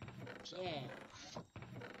this game. So. Yeah.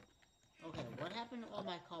 Okay, what happened to all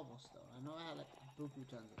my cobblestone? I know I had like buku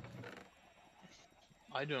tons of it.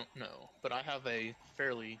 I don't know, but I have a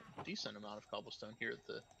fairly decent amount of cobblestone here at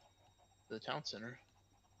the town center.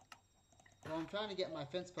 Well, I'm trying to get my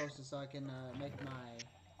fence posted so I can make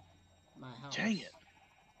my house. Dang it!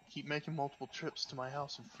 Keep making multiple trips to my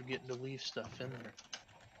house and forgetting to leave stuff in there.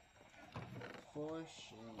 For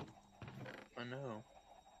shame. I know.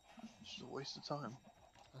 It's just a waste of time.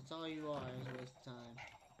 That's all you are, is a waste of time.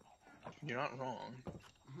 You're not wrong.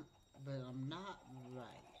 But I'm not right.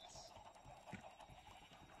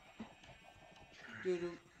 Doodle,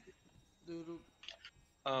 doodle.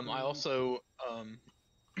 I also,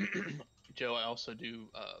 Joe, I also do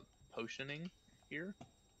potioning here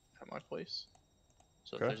at my place.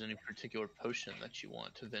 So if Okay. there's any particular potion that you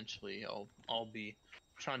want, eventually I'll be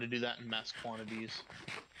trying to do that in mass quantities.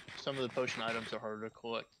 Some of the potion items are harder to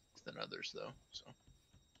collect than others, though. So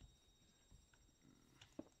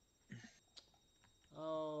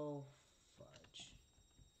Oh, fudge.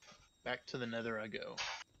 back to the Nether I go.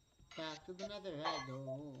 Back to the nether I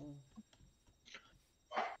go.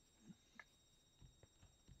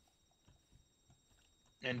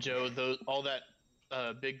 And Joe, all that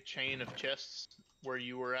big chain of chests where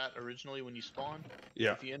you were at originally when you spawned,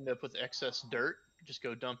 Yeah. if you end up with excess dirt, just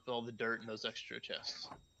go dump all the dirt in those extra chests.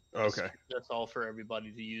 Okay. That's all for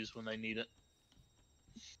everybody to use when they need it.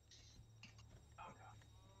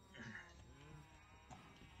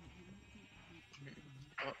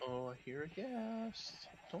 Uh-oh, I hear a ghast.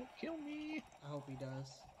 Don't kill me. I hope he does.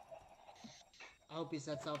 I hope he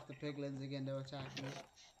sets off the piglins again to attack me.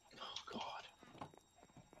 Oh, God.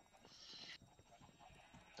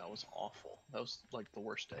 That was awful. That was like the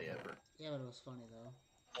worst day ever. Yeah, but it was funny though.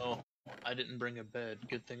 Oh, I didn't bring a bed.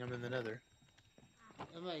 Good thing I'm in the Nether.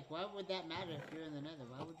 I'm like, why would that matter if you're in the nether?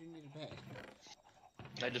 Why would you need a bed?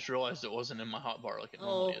 I just realized it wasn't in my hotbar like it Oh,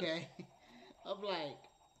 normally is. okay. I'm like,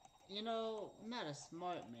 you know, I'm not a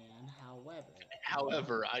smart man, however.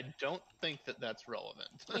 However, I don't think that that's relevant.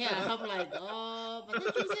 Yeah, I'm like, oh, but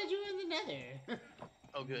then you said you were in the nether.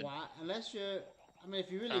 Oh, good. Why? Unless you're, I mean,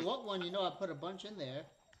 if you really Found- want one, you know I put a bunch in there.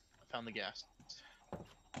 I found the gas.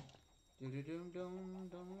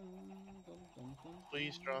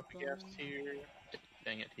 Please drop a gas tier.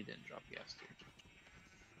 Dang it, he didn't drop a gas tier.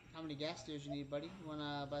 How many gas tiers you need, buddy? You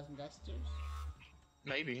wanna buy some gas tiers?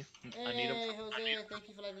 Maybe. Hey, I need them. Jose, thank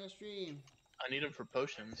you for liking the stream. I need them for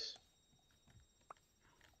potions.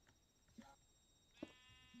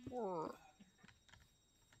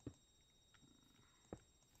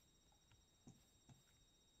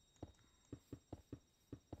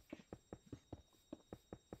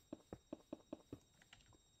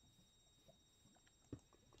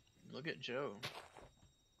 Look at Joe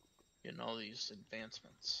getting all these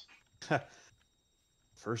advancements.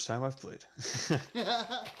 First time I've played.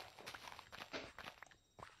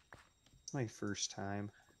 My first time.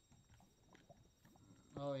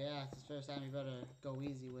 Oh yeah, it's his first time. You better go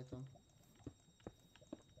easy with him.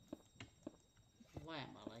 Why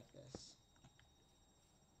am I like this?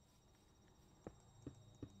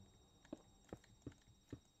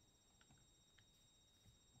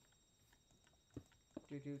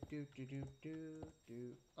 Do do do do do do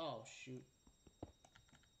do. Oh shoot.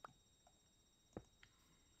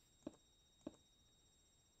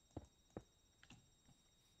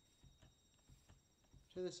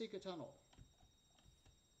 To the secret tunnel.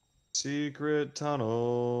 Secret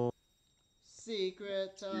tunnel.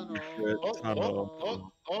 Secret tunnel. Secret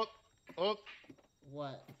tunnel. Oh!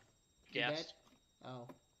 What? You Gas. dead? Oh.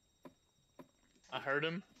 I heard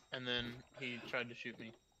him, and then he tried to shoot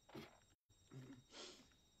me.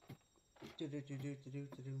 Do do do do do do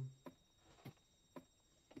do do.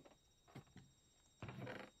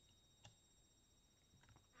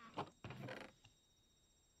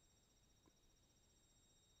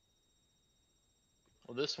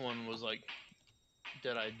 Well, this one was like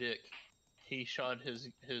Dead-Eye Dick. He shot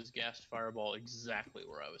his gas fireball exactly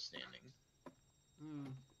where I was standing. Mm,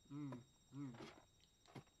 mm, mm.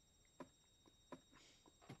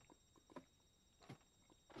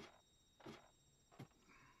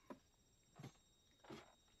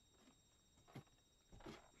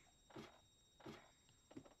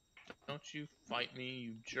 Don't you fight me,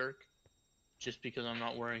 you jerk. Just because I'm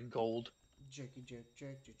not wearing gold. Jerky jerk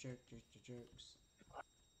jerk jerk jerk jerk jerk jerks.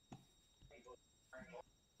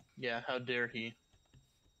 Yeah, how dare he?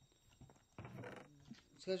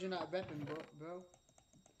 It's because you're not repping, bro.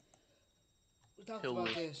 We talked He'll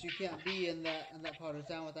about lose. this. You can't be in that part of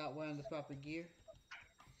town without wearing the proper gear.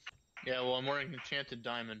 Yeah, well, I'm wearing enchanted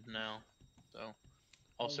diamond now, so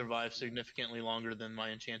I'll Oh, survive shit. significantly longer than my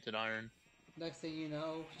enchanted iron. Next thing you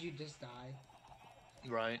know, you just die.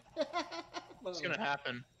 Right. Well, It's gonna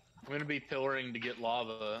happen. I'm gonna be pillaring to get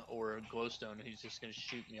lava or glowstone, and he's just gonna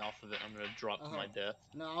shoot me off of it. I'm gonna drop to my death.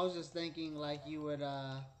 No, I was just thinking like you would.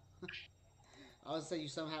 I would say you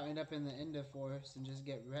somehow end up in the Ender Forest and just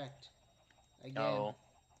get wrecked again. Oh,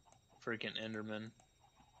 freaking Enderman.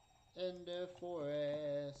 Ender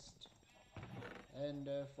Forest.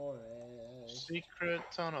 Ender Forest. Secret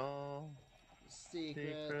tunnel.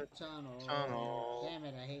 Secret tunnel. tunnel. Damn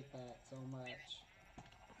it, I hate that so much.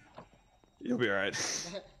 You'll be alright.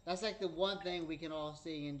 That's like the one thing we can all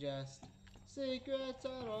sing and just Secret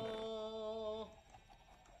Tunnel.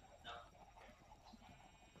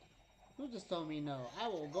 Who just told me no? I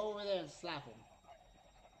will go over there and slap him.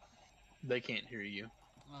 They can't hear you.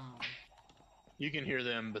 Um, You can hear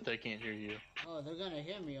them, but they can't hear you. oh, they're gonna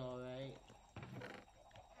hear me all right.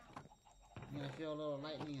 I'm gonna feel a little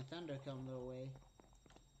lightning and thunder come their way.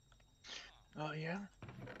 Oh yeah?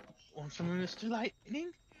 Want some of Mr.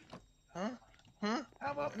 Lightning? Huh? Huh?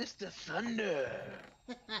 How about Mr. Thunder?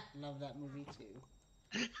 Love that movie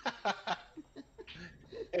too.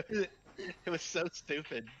 it was so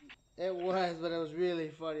stupid. It was, but it was really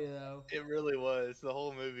funny though. It really was. The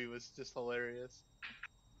whole movie was just hilarious.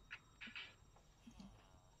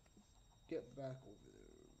 Get back over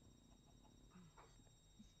there.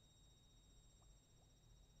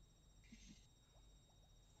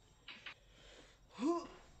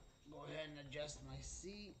 Go ahead and adjust my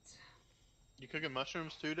seat. You cooking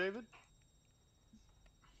mushrooms too, David?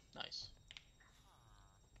 Nice.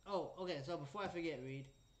 Oh, okay. So before I forget, Reed.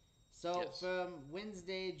 So Yes. from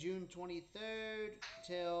Wednesday, June 23rd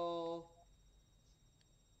till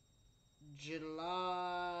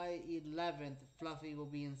July 11th, Fluffy will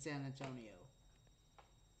be in San Antonio.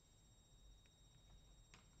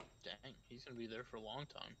 Dang, he's gonna be there for a long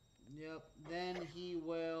time. Yep. Then he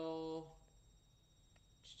will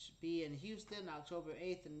be in Houston October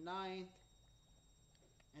 8th and 9th.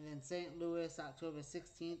 And then St. Louis October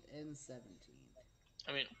 16th and 17th.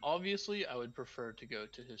 I mean, obviously, I would prefer to go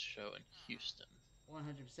to his show in Houston.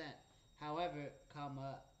 100%. However,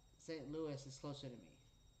 St. Louis is closer to me.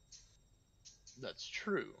 That's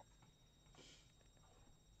true.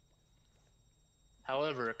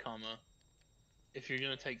 However, if you're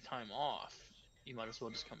gonna take time off, you might as well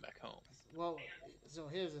just come back home. Well, so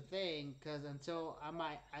here's the thing, because until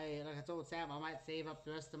like I told Sam, I might save up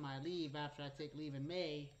the rest of my leave after I take leave in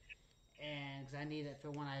May, and because I need it for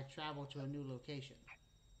when I travel to a new location.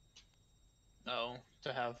 Oh,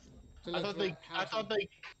 to have. To I look thought for they. I housing.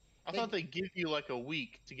 thought they give you like a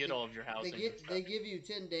week to get all of your housing. They give you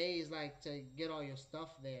 10 days like to get all your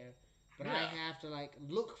stuff there, but I Yeah. have to like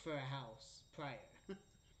look for a house prior.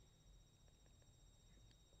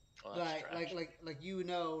 Oh, that's trash. like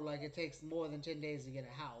like it takes more than 10 days to get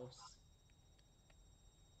a house.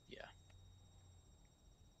 Yeah.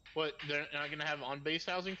 What? They're not gonna have on-base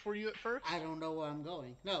housing for you at first? I don't know where I'm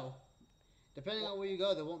going. No. Depending on where you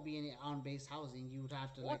go, there won't be any on-base housing. You would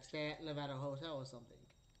have to like live at a hotel or something.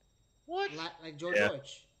 What? Like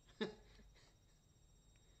George.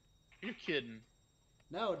 You're kidding.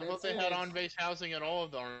 No, I that's thought they had on-base housing at all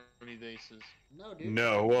of the army bases. No, dude.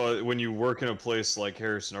 No, well, when you work in a place like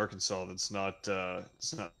Harrison, Arkansas, that's not.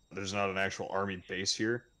 There's not an actual army base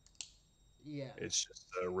here. Yeah. It's just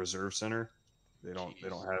a reserve center. They don't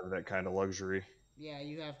Jeez. have that kind of luxury. Yeah,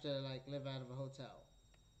 you have to like live out of a hotel,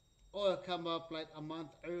 or come up like a month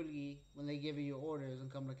early when they give you your orders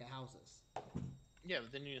and come look at houses. Yeah,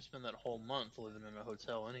 but then you spend that whole month living in a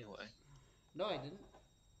hotel anyway. No, I didn't.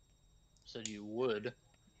 Said you would.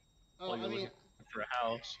 Oh, While you're looking for a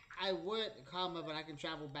house. I would, but I can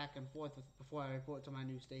travel back and forth before I report to my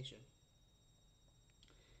new station.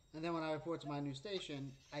 And then when I report to my new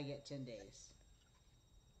station, I get 10 days.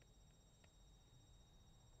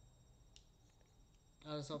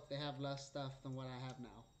 I just hope they have less stuff than what I have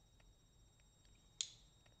now.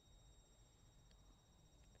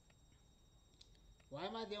 Why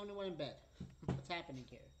am I the only one in bed? What's happening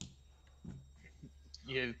here?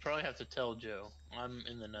 You probably have to tell Joe. I'm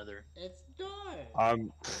in the nether. It's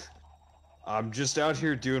dark. I'm just out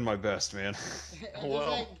here doing my best, man. And there's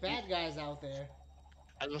like bad guys out there.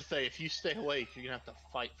 I was gonna say, if you stay awake, you're gonna have to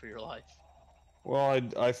fight for your life. Well,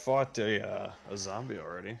 I fought a zombie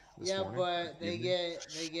already. This morning. But they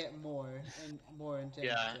get more and more intense.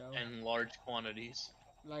 Yeah, Joe. in large quantities.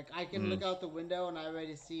 Like I can look out the window and I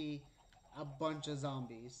already see a bunch of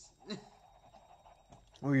zombies.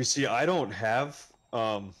 Well, you see, I don't have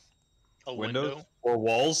A windows window? or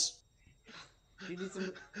walls. You need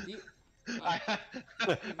some.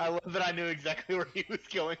 I love that I knew exactly where he was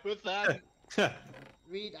going with that.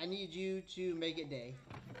 Reed, I need you to make it day.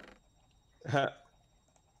 I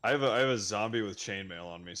have a zombie with chainmail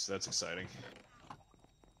on me, so that's exciting.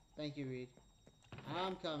 Thank you, Reed.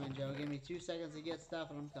 I'm coming, Joe. Give me 2 seconds to get stuff,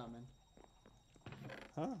 and I'm coming.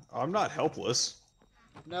 Huh? I'm not helpless.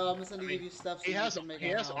 No, I'm just gonna give you stuff so He you has can make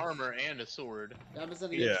a house. armor and a sword. I'm just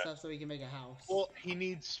gonna give you stuff so we can make a house. Well, he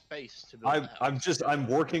needs space to build a house. I'm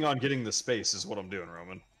working on getting the space is what I'm doing,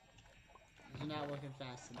 Roman. You're not working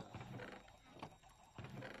fast enough.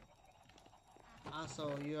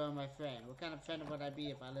 Also, you are my friend. What kind of friend would I be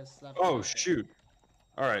if I just slept? Oh shoot!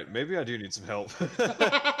 All right, maybe I do need some help.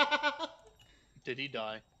 Did he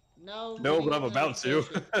die? No, No, he but I'm was about to.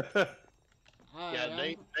 station. Alright, Yeah,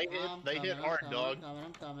 they hit hard, dog.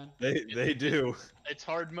 I'm coming. They do. It's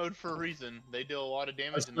hard mode for a reason. They deal a lot of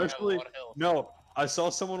damage and they have a Especially lot of health. no, I saw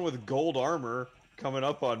someone with gold armor coming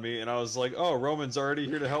up on me, and I was like, "Oh, Roman's already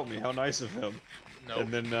here to help me. How nice of him." No,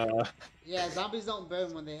 And then Yeah, zombies don't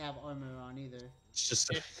burn when they have armor on either. it's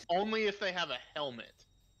just only if they have a helmet.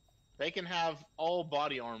 They can have all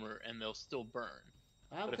body armor and they'll still burn.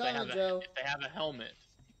 I'm But coming, Joe. if they have a helmet,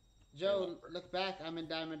 Joe, look back. I'm in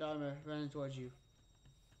diamond armor, running towards you.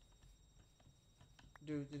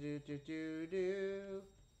 Do do do do do do.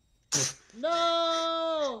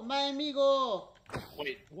 No, my amigo.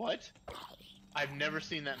 wait, what? I've never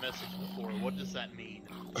seen that message before. What does that mean?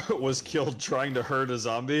 was killed trying to hurt a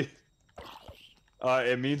zombie.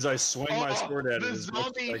 It means I swing my sword at it as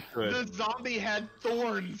much as I could. The zombie had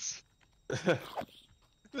thorns.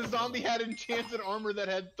 The zombie had enchanted armor that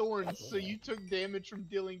had thorns, so you took damage from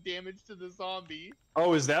dealing damage to the zombie.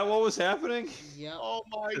 Oh, is that what was happening? Yep. Oh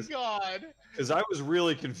my god. Because I was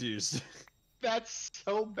really confused. That's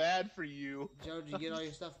so bad for you. Joe, did you get all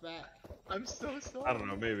your stuff back? I'm so sorry. I don't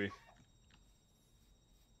know, maybe.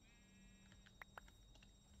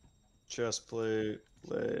 Chest plate,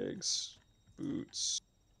 legs, boots,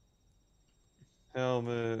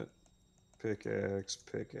 helmet,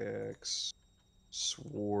 pickaxe,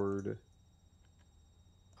 sword,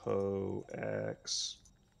 hoe, axe,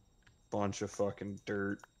 bunch of fucking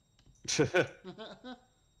dirt. Sounds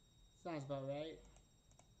about right.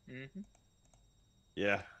 Mm-hmm.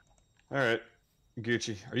 Yeah. Alright.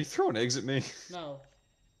 Gucci, are you throwing eggs at me? No.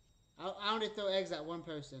 I only throw eggs at one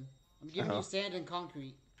person. I'm giving you sand and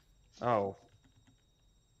concrete. Oh.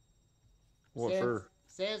 What Sand, for?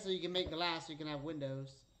 sand so you can make glass so you can have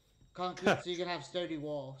windows. Concrete so you can have sturdy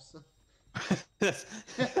walls. Because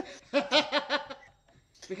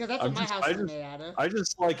that's what my house is made out of. I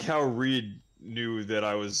just like how Reed knew that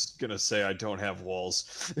I was gonna say I don't have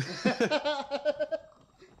walls.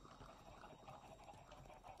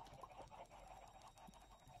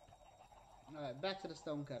 Alright, back to the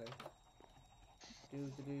stone cutter. So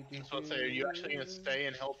I'll say, are you actually gonna stay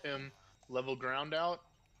and help him level ground out,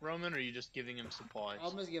 Roman, or are you just giving him supplies?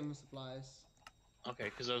 I'll just give him supplies. Okay,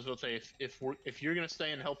 because I was going to say, if you're gonna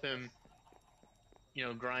stay and help him, you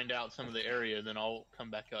know, grind out some of the area, then I'll come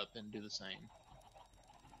back up and do the same.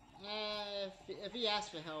 If he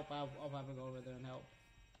asks for help, I'll probably go over there and help.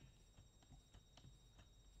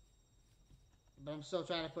 But I'm still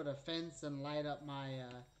trying to put a fence and light up my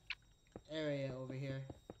area over here.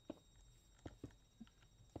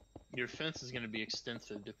 Your fence is going to be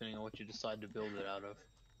extensive, depending on what you decide to build it out of.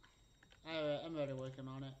 I'm already working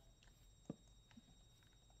on it.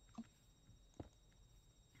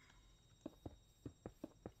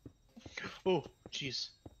 Oh, jeez.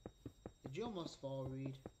 Did you almost fall,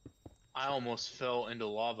 Reed? I almost fell into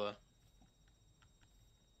lava.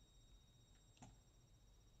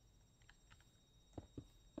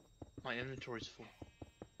 My inventory's full.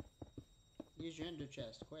 Use your ender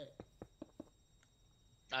chest, quick.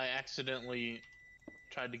 I accidentally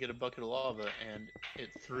tried to get a bucket of lava, and it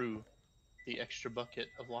threw the extra bucket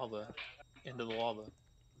of lava into the lava.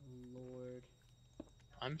 Lord.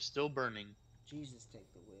 I'm still burning. Jesus,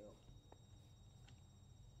 take the wheel.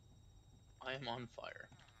 I am on fire.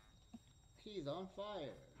 He's on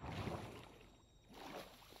fire.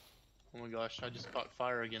 Oh my gosh, I just caught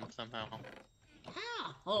fire again somehow.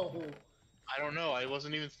 How? Oh. I don't know, I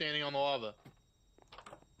wasn't even standing on the lava.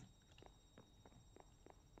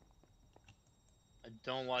 I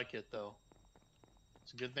don't like it though.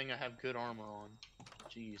 It's a good thing I have good armor on.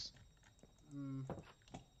 Jeez. Mm.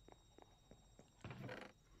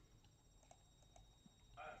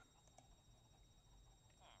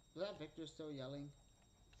 Is that Victor still yelling?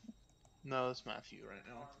 No, it's Matthew right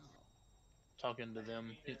now. Talking to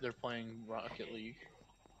them. They're playing Rocket League.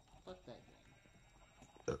 Fuck that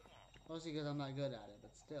game. Mostly because I'm not good at it,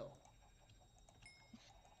 but still.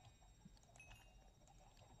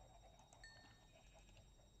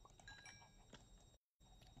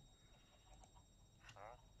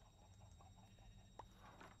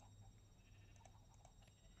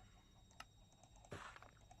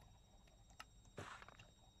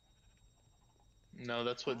 No,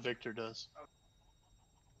 that's what Victor does.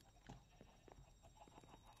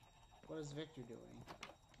 What is Victor doing?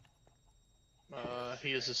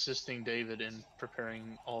 He is assisting David in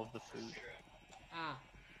preparing all of the food. Ah.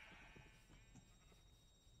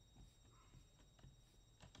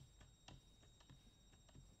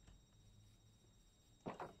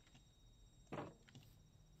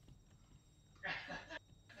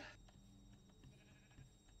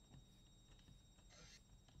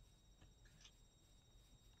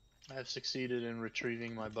 I have succeeded in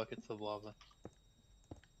retrieving my buckets of lava.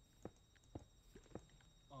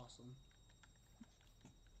 Awesome.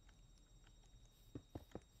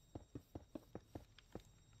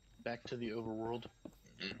 Back to the overworld.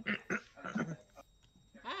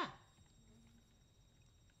 Ah!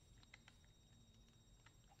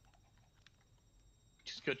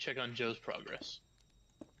 Just go check on Joe's progress.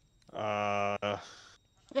 Not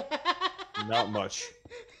much.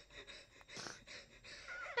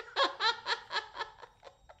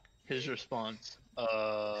 His response.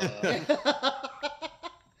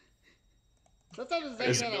 Sometimes it's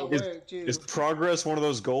Is- like that at is- work, too. Is progress one of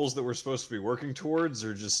those goals that we're supposed to be working towards,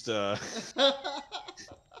 or just Yeah,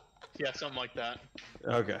 something like that.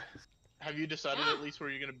 Okay. Have you decided at least where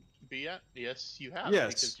you're gonna be at? Yes, you have.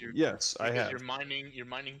 Yes, Because you're, yes, I because have. you're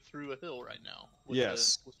mining through a hill right now. With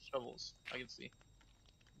Yes. with shovels. I can see.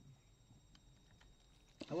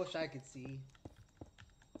 I wish I could see.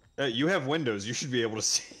 You have windows. You should be able to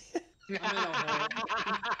see. I'm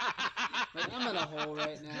in a hole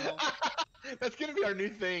right now. That's gonna be our new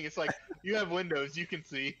thing. It's like you have windows, you can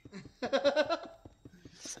see. I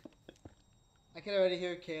can already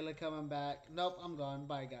hear Kayla coming back. Nope, I'm gone.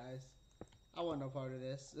 Bye, guys. I want no part of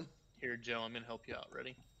this. Here, Joe, I'm gonna help you out.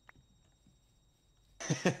 Ready?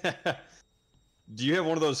 Do you have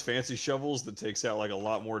one of those fancy shovels that takes out like a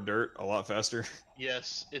lot more dirt a lot faster?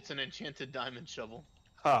 Yes, it's an enchanted diamond shovel.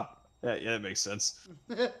 Ha! Yeah, that makes sense.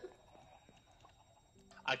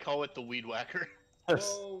 I call it the weed whacker.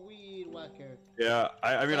 Oh, weed whacker. Yeah,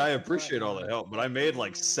 I mean, I That's appreciate all the help, but I made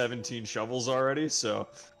like 17 shovels already, so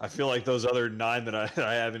I feel like those other 9 that I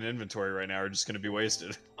have in inventory right now are just going to be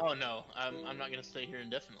wasted. Oh no, I'm not gonna stay here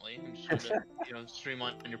indefinitely. I'm just trying to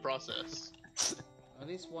streamline your process. At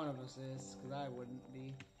least one of us is, because I wouldn't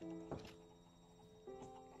be.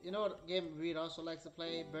 You know what game Reed also likes to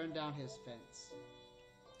play? Burn down his fence.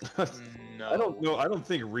 No, I don't know. I don't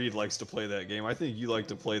think Reed likes to play that game. I think you like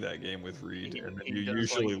to play that game with Reed, and then you does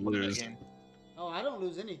usually like to play that lose. game. Oh, I don't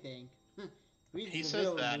lose anything. Reed's He the says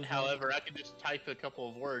real that. loser. However, I could just type a couple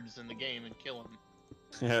of words in the game and kill him.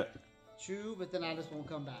 Yeah. True, but then I just won't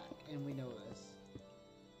come back, and we know this.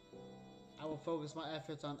 I will focus my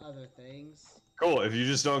efforts on other things. Cool. If you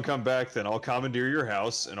just don't come back, then I'll commandeer your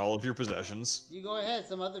house and all of your possessions. You go ahead.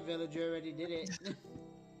 Some other villager already did it.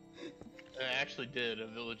 I actually did. A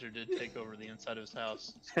villager did take over the inside of his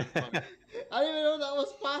house. It's kind of fun. I didn't even know that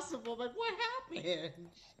was possible. Like, what happened?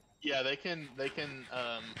 Yeah, they can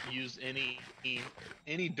use any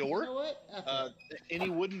door. You know what? F it. Any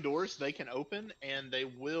wooden doors they can open, and they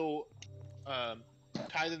will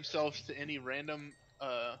tie themselves to any random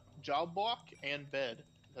job block and bed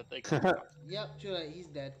that they can. Yep, too late. He's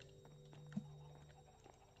dead.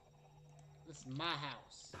 This is my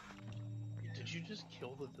house. Did you just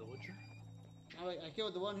kill the villager? I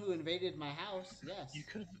killed the one who invaded my house. Yes. You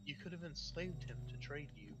could have enslaved him to trade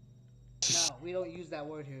you. No, we don't use that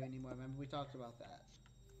word here anymore. Remember, we talked about that.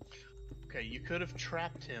 Okay, you could have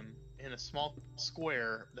trapped him in a small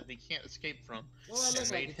square that he can't escape from, Well, I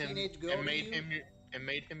look like a teenage girl. and to you?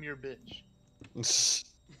 made him your bitch. Was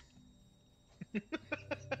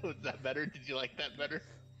that better? Did you like that better?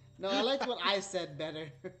 No, I liked what I said better.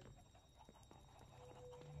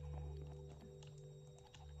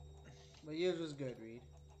 But yours was good, Reed.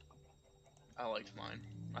 I liked mine.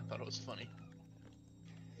 I thought it was funny.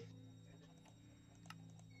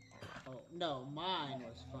 Oh, no, mine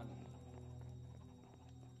was funny.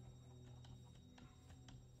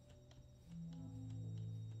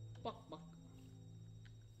 Buck, buck.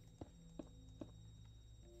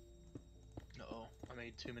 Uh-oh, I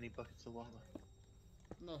made too many buckets of lava.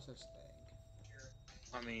 No such thing.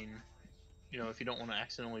 I mean, if you don't want to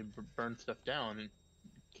accidentally burn stuff down, it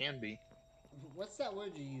can be. What's that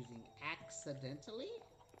word you're using? Accidentally?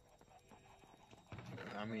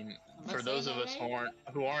 I mean, Am I for those saying of that us right?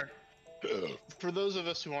 who aren't for those of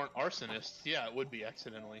us who aren't arsonists, yeah, it would be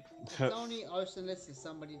accidentally. It's only arsonist if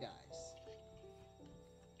somebody dies.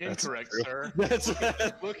 That's Incorrect, true. sir. That's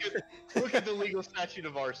Look at the legal statute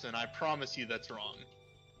of arson. I promise you that's wrong.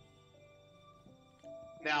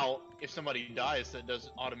 Now, if somebody dies, that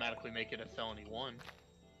doesn't automatically make it a felony 1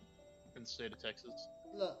 in the state of Texas.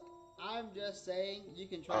 Look, I'm just saying, you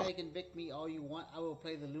can try to convict me all you want. I will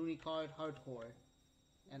play the loony card hardcore.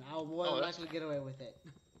 And I'll more than that's likely get away with it.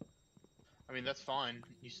 I mean, that's fine.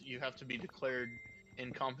 You have to be declared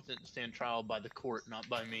incompetent to stand trial by the court, not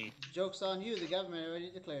by me. Joke's on you, the government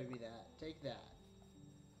already declared me that. Take that.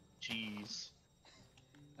 Jeez.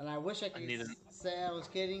 And I wish I could say I was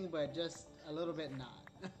kidding, but just a little bit not.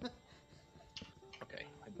 Okay,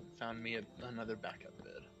 I found me another backup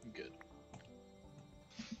bed. I'm good.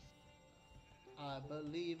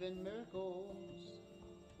 believe in miracles.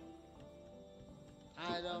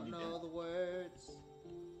 I don't know the words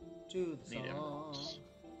to the Need song.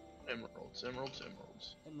 emeralds. Emeralds.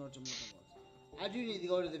 Emeralds. I do need to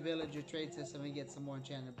go to the villager trade system and get some more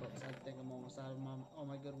enchanted books. I think I'm almost out of all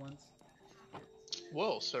my good ones.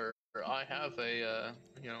 Well, sir, I have a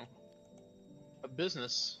a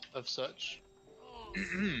business of such. Oh,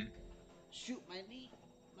 shoot, my knee,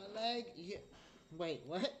 my leg. Yeah. Wait,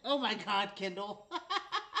 what? Oh my God, Kindle.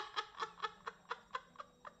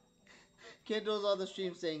 Kindle's on the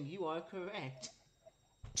stream saying you are correct.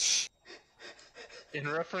 In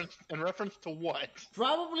reference to what?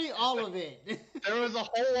 Probably all of it. There was a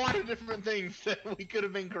whole lot of different things that we could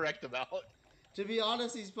have been correct about. To be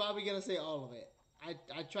honest, he's probably gonna say all of it. I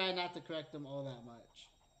try not to correct him all that much.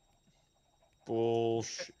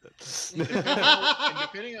 Bullshit.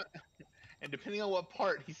 And depending on what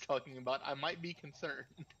part he's talking about, I might be concerned.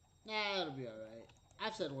 Nah, it'll be alright.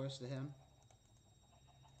 I've said worse to him.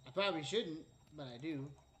 I probably shouldn't, but I do.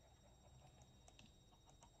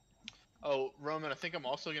 Oh, Roman, I think I'm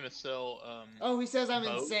also gonna sell. Oh, he says I'm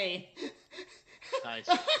bows. insane. Nice.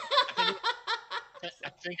 I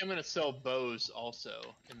think I'm gonna sell bows also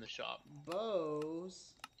in the shop.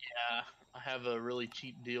 Bows. Yeah, I have a really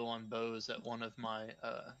cheap deal on bows at one of my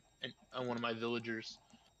villagers,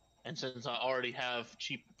 and since I already have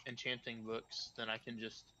cheap enchanting books, then I can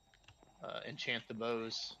just enchant the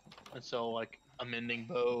bows and sell like a mending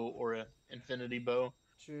bow or an infinity bow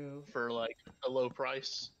True. for like a low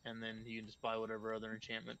price, and then you can just buy whatever other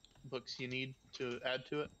enchantment books you need to add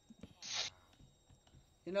to it.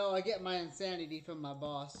 You know, I get my insanity from my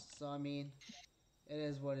boss, so I mean, it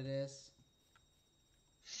is what it is.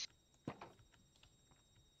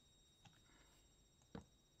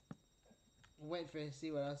 I'm waiting for him to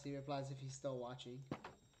see what else he replies if he's still watching.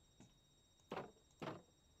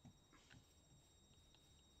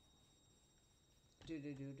 Do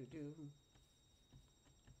do do do do.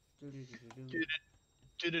 Do do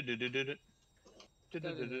do do do.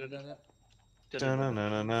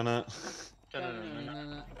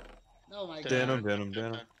 Oh my God. Denim.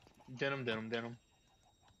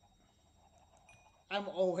 I'm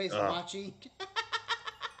always watching.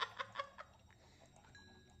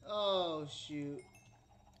 Oh shoot.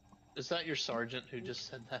 Is that your sergeant who just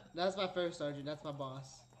said that? That's my first sergeant. That's my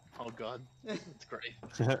boss. Oh God, that's great.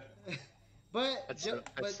 But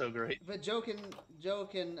That's so great. But Joe can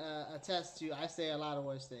attest to I say a lot of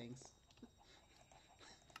worse things.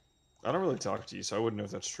 I don't really talk to you, so I wouldn't know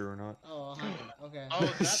if that's true or not. Oh, okay.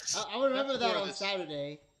 Oh, that's I would remember that's that where on this-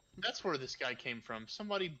 Saturday. that's where this guy came from.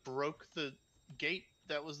 Somebody broke the gate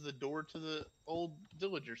that was the door to the old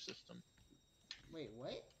villager system. Wait,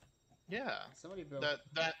 what? Yeah, Somebody broke.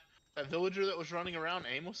 that villager that was running around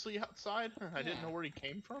aimlessly outside. I didn't Yeah. know where he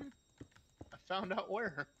came from. I found out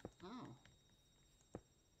where. Oh.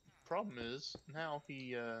 Problem is now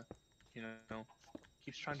he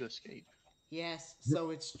keeps trying to escape. Yes. So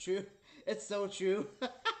it's true. It's so true.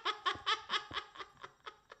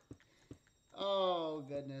 Oh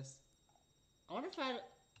goodness. I wonder if I.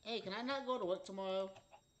 Hey, can I not go to work tomorrow?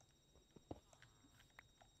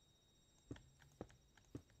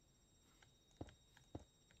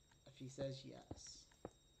 If he says yes.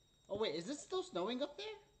 Oh wait, is it still snowing up there?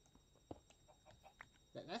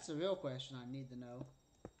 That's a real question I need to know.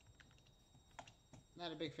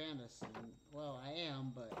 Not a big fan of this. Well, I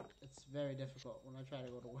am, but it's very difficult when I try to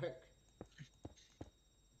go to work.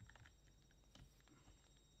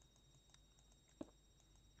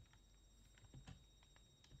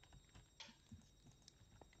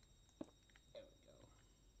 There we go.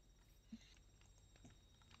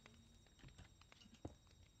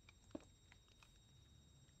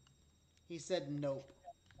 He said nope.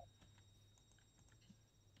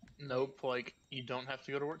 Nope. Like you don't have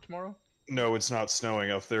to go to work tomorrow. No, it's not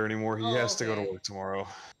snowing up there anymore. He Oh, has to go to okay. work tomorrow.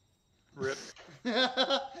 Rip. We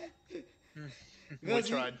Because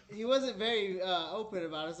tried. he wasn't very open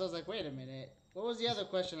about it, so I was like, wait a minute. What was the other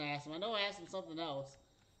question I asked him? I know I asked him something else.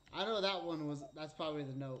 I know that one that's probably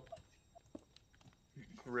the note.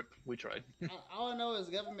 Rip. We tried. All I know is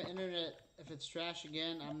government internet, if it's trash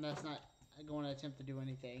again, that's not going to attempt to do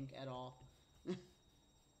anything at all.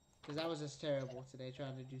 Because that was just terrible today,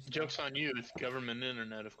 trying to do stuff. Joke's on you. It's government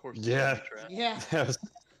internet, of course. Yeah. It's gonna be trash. Yeah. Yes.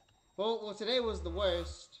 Well, today was the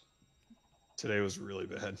worst. Today was really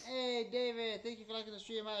bad. Hey, David, thank you for liking the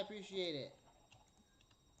stream. I appreciate it.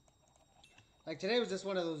 Like, today was just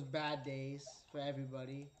one of those bad days for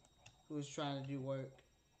everybody who was trying to do work.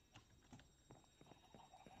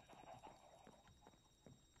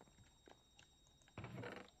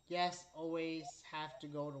 Yes, always have to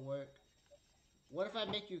go to work. What if I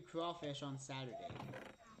make you crawfish on Saturday?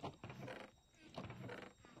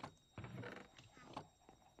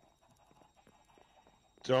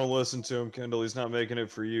 Don't listen to him, Kendall. He's not making it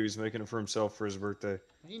for you. He's making it for himself for his birthday.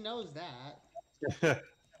 He knows that.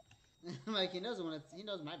 Like, he knows he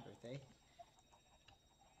knows my birthday.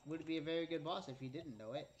 Would be a very good boss if he didn't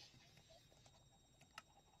know it.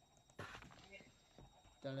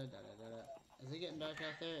 Is it getting dark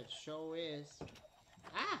out there? It sure is.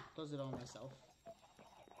 Ah! Close it on myself.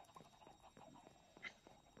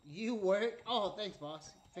 You work? Oh, thanks,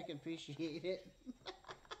 boss. Freaking appreciate it.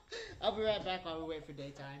 I'll be right back while we wait for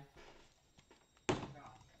daytime.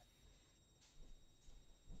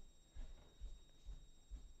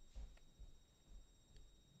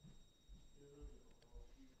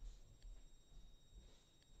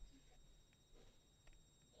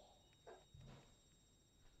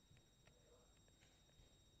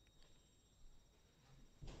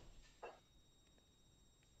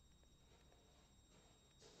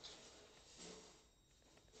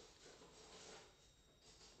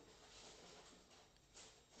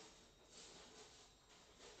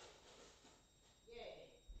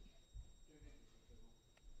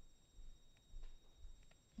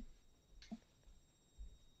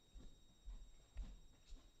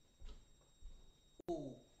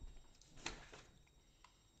 Ooh.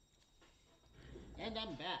 And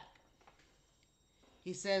I'm back.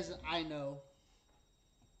 He says, I know.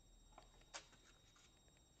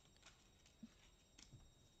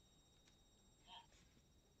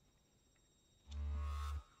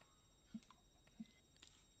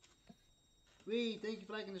 Reed, thank you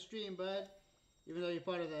for liking the stream, bud. Even though you're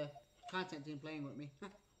part of the content team playing with me.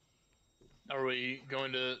 Are we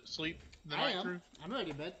going to sleep the I night am. through? I'm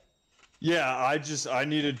ready, bud. Yeah, I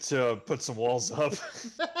needed to put some walls up.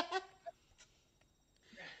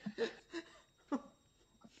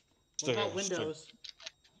 What about Windows?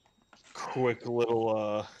 Quick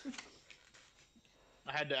little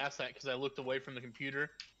I had to ask that because I looked away from the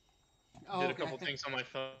computer, Oh, did a okay. couple things on my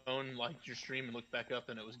phone, liked your stream, and looked back up,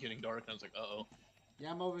 and it was getting dark. And I was like, uh-oh.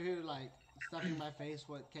 Yeah, I'm over here like stuffing my face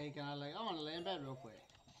with cake, and I want to lay in bed real quick.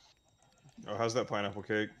 Oh, how's that pineapple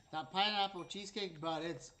cake? That pineapple cheesecake, but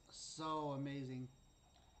it's so amazing.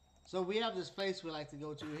 So we have this place we like to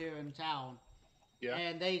go to here in town. Yeah.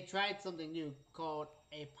 And they tried something new called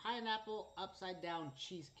a pineapple upside down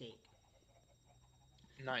cheesecake.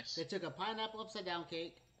 Nice. They took a pineapple upside down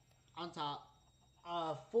cake on top,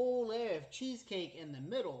 a full layer of cheesecake in the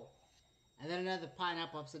middle, and then another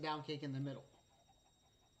pineapple upside down cake in the middle.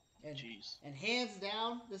 And, Jeez. and hands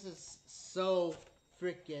down, this is so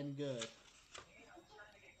freaking good.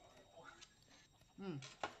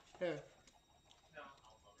 Here.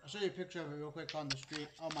 I'll show you a picture of it real quick on the stream,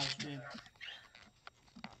 on my stream.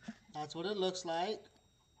 That's what it looks like.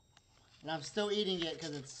 And I'm still eating it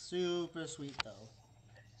because it's super sweet though.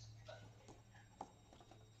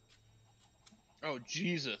 Oh,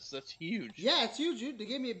 Jesus. That's huge. Yeah, it's huge, dude. They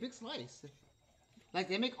gave me a big slice. Like,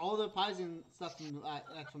 they make all their pies and stuff from,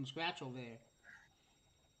 like from scratch over there.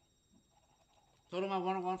 Told them I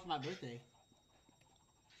wanted one for my birthday.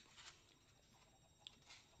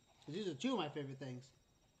 Because these are two of my favorite things.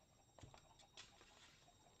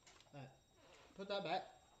 Alright. Put that back.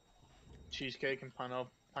 Cheesecake and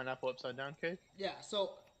pineapple upside down cake? Yeah,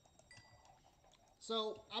 so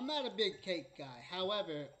I'm not a big cake guy.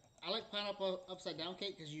 However, I like pineapple upside down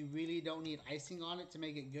cake because you really don't need icing on it to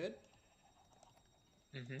make it good.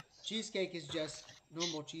 Mm-hmm. Cheesecake is just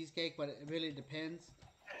normal cheesecake, but it really depends.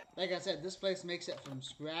 Like I said, this place makes it from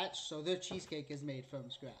scratch, so their cheesecake is made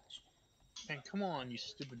from scratch. Man, come on, you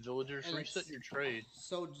stupid villagers. And Reset it's your trade.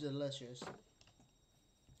 So delicious.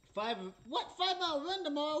 5 mile run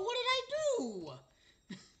tomorrow? What did I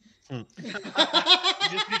do?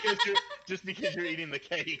 just because you're eating the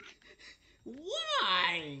cake.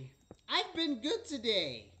 Why? I've been good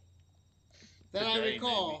today. That I Today,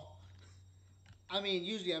 recall. Maybe. I mean,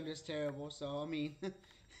 usually I'm just terrible, so I mean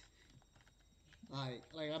like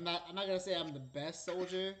I'm not gonna say I'm the best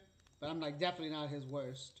soldier, but I'm like definitely not his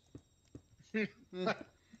worst.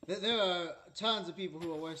 There are tons of people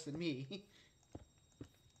who are worse than me.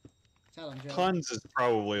 Tell them, Joe. Tons is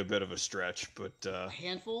probably a bit of a stretch, but A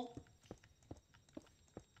handful?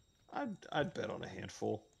 I'd bet on a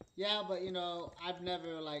handful. Yeah, but you know, I've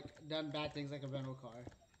never like done bad things like a rental car.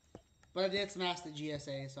 But I did smash the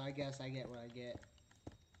GSA, so I guess I get what I get.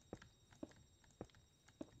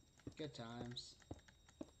 Good times.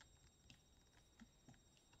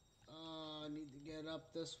 I need to get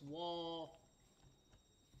up this wall.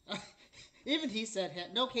 Even he said,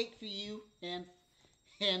 no cake for you, and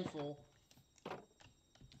handful.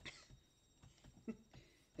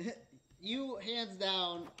 You hands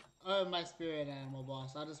down are my spirit animal,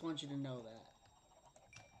 boss. I just want you to know that.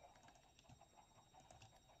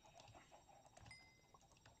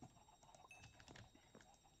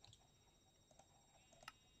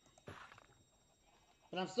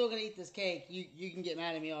 But I'm still gonna eat this cake. You can get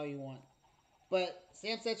mad at me all you want. But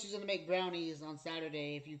Sam said she's gonna make brownies on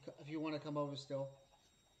Saturday if you want to come over still.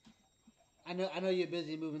 I know you're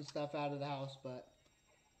busy moving stuff out of the house, but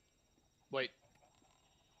Wait,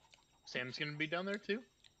 Sam's gonna be down there too?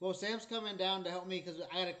 well, Sam's coming down to help me because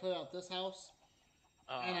I gotta clear out this house,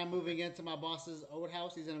 and I'm moving into my boss's old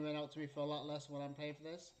house. He's gonna rent out to me for a lot less when I'm paying for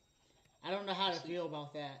this. I don't know how to feel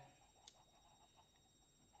about that.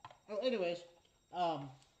 Oh, anyways,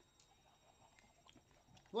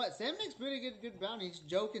 what Sam makes pretty good brownies.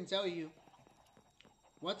 Joe can tell you.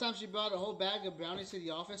 One time she brought a whole bag of brownies to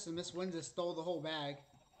the office, and Miss Windsor stole the whole bag.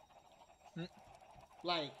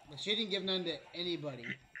 Like she didn't give none to anybody.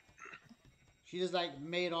 She just like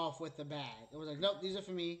made off with the bag. It was like, nope, these are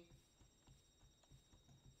for me.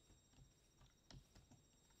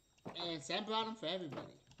 And Sam brought them for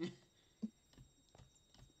everybody.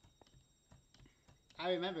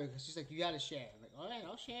 I remember because she's like, you gotta share. I'm like, all right,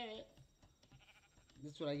 I'll share it.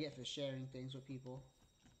 That's what I get for sharing things with people.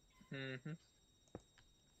 Mm-hmm.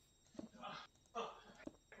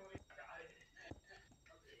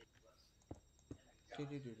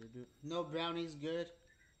 No brownies, good.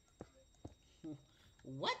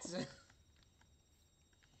 What?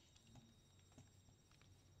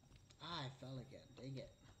 I fell again. Dang it.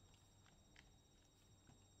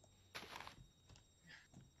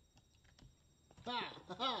 Ha!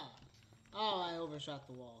 Ha! Oh, I overshot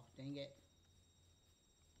the wall. Dang it.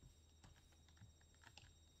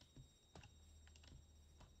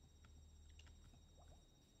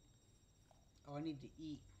 Oh, I need to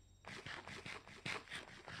eat.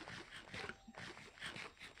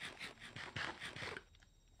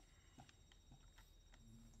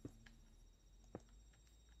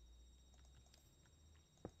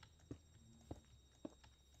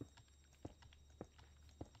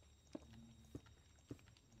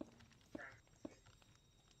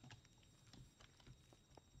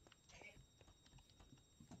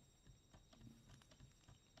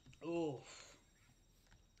 Oof.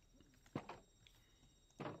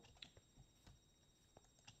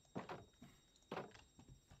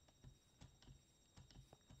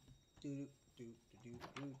 Do.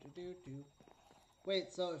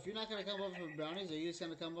 Wait, so if you're not gonna come over for brownies, are you just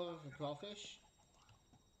gonna come over for crawfish?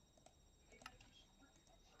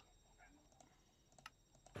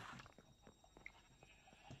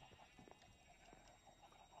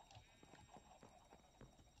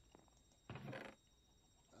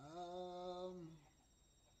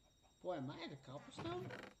 Boy, am I at a cobblestone?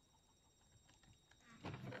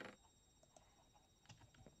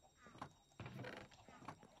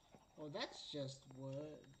 Oh, that's just wood.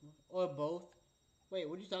 Or both. Wait,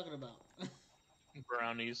 what are you talking about?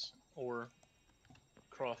 Brownies or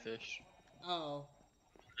crawfish. Oh.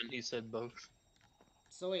 And he said both.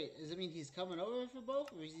 So wait, does it mean he's coming over for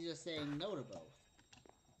both, or is he just saying no to both?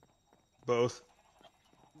 Both.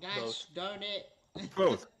 Gosh Both. darn it.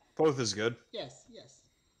 Both. Both is good. Yes, yes.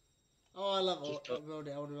 Oh, I love Just Road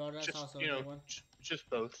to Eldorado. That's Just, also a you know, good one. just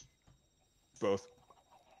both. Both.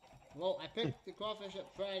 Well, I picked the crawfish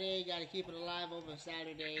up Friday. Got to keep it alive over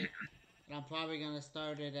Saturday. And I'm probably going to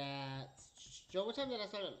start it at... Joe, what time did I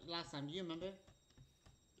start it last time? Do you remember?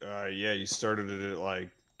 Yeah, you started it at like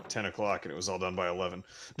 10 o'clock and it was all done by 11.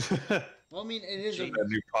 Well, I mean, it is So a... that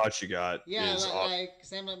new pot you got Yeah, is like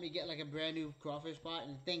Sam let me get like a brand new crawfish pot,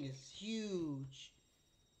 and the thing is huge.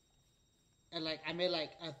 And like, I made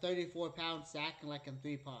like a 34-pound sack and like in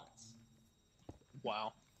 3 pots.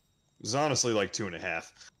 Wow. It was honestly like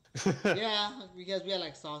 2.5. Yeah, because we had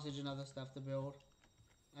like sausage and other stuff to build.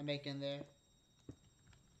 I make in there.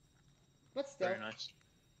 But still, Very nice.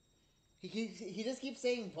 he just keeps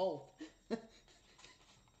saying both.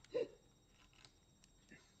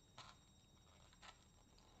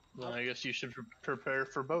 Well, I guess you should prepare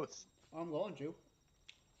for both, I'm going to.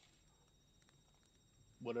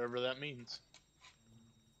 whatever that means.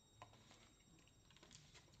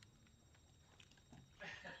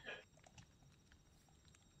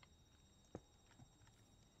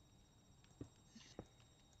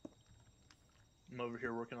 I'm over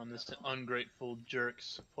here working on this ungrateful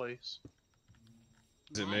jerk's place.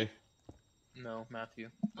 Is it me? No, Matthew.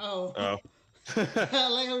 Oh. Oh.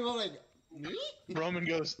 Like everyone like, me? Roman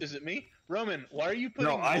goes, "Is it me?" Roman, why are you putting?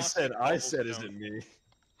 No, I mossy said, is cobblestone? it me?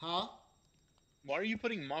 Huh? Why are you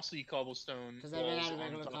putting mossy cobblestone? Because I ran walls out of on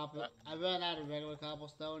regular top of that? I ran out of regular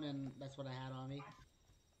cobblestone, and that's what I had on me.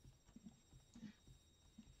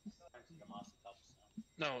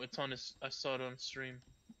 No, it's on his. I saw it on stream.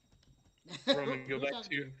 Roman, Who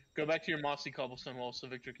talking go back to your mossy cobblestone wall so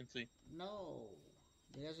Victor can see. No.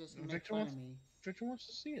 You guys just gonna make Victor fun wants- of me. Victor wants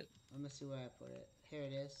to see it. Let me see where I put it. Here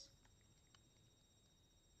it is.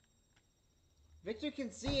 Victor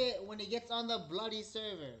can see it when he gets on the bloody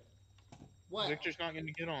server. What? Victor's not going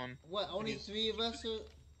to get on. What? Only He's- 3 of us are.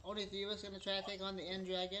 Only 3 of us gonna try to take on the End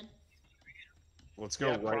Dragon. Let's go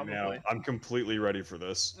Yeah, right now. probably. I'm completely ready for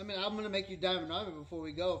this. I mean, I'm gonna make you diamond armor before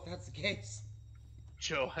we go, if that's the case.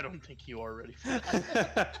 Joe, I don't think you are ready for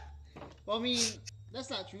that. Well, I mean, that's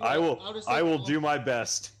not true. I will. I'll just I take will all- do my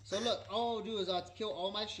best. So look, all I'll do is I'll kill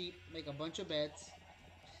all my sheep, make a bunch of beds,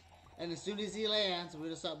 and as soon as he lands, we're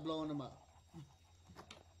gonna start blowing them up.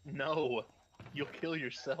 No, you'll kill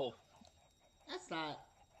yourself. That's not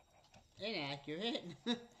inaccurate.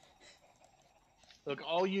 Look,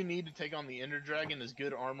 all you need to take on the Ender Dragon is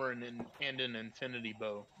good armor and an infinity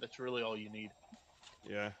bow. That's really all you need.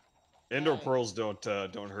 Yeah. Ender Alright. pearls don't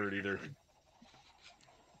hurt either.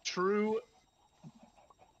 True.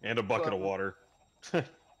 And a bucket of water.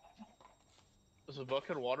 Is a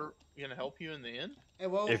bucket of water gonna help you in the end?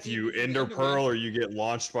 And well, If you the ender Enderman- pearl or you get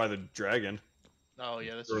launched by the dragon, Oh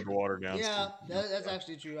yeah, that's throw the true. water down. Yeah, that's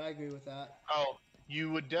actually true. I agree with that. Oh,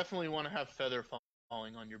 you would definitely want to have feather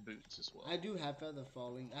falling on your boots as well. I do have feather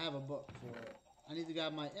falling. I have a book for it. I need to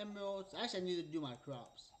grab my emeralds. Actually, I need to do my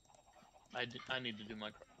crops. I need to do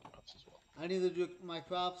my crops as well. I need to do my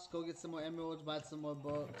crops, go get some more emeralds, buy some more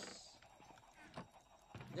books.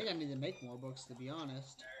 I think I need to make more books, to be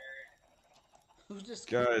honest. Who's this?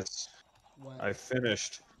 Guys, What? I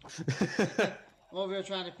finished. I'm over here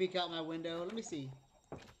trying to peek out my window. Let me see.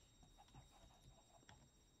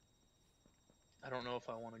 I don't know if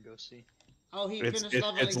I want to go see. Oh, he it's finished it,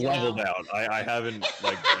 leveling it's it leveled out. out. I haven't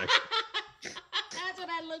like. That's what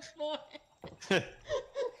I looked for.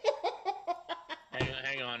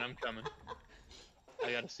 Hang on, I'm coming.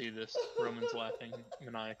 I gotta see this. Roman's laughing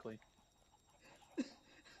maniacally.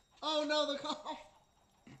 Oh no, the call.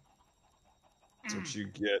 That's what you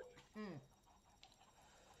get.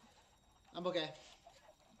 I'm okay.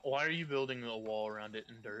 Why are you building a wall around it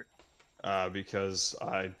in dirt? Because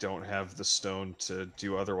I don't have the stone to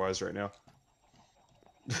do otherwise right now.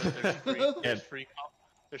 But And-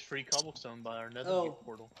 there's free cobblestone by our nether Oh.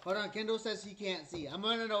 portal. Hold on, Kendall says he can't see. I'm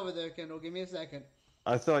running over there, Kendall. Give me a second.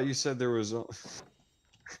 I thought you said there was.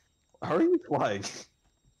 How are you flying?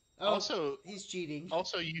 Oh, Also, he's cheating.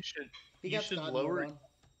 you should he you got should God lower mode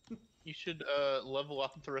on. you should level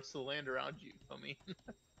out the rest of the land around you. I mean,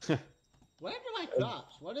 What happened to my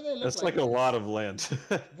crops? What do they look That's like? like a lot of land.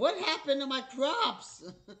 What happened to my crops?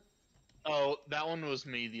 oh, that one was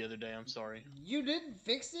me the other day. I'm sorry. You didn't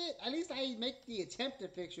fix it? At least I make the attempt to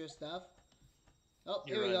fix your stuff. Oh,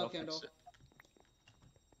 You're here we right, go, I'll fix Kendall. it.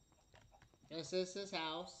 This is his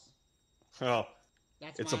house. Oh,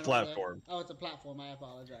 That's It's a mine over there. platform. Oh, it's a platform. I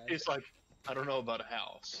apologize. It's like I don't know about a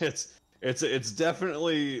house. it's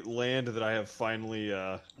definitely land that I have finally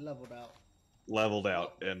Leveled out. leveled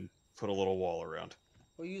out and put a little wall around.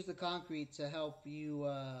 We'll use the concrete to help you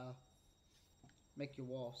make your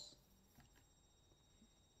walls.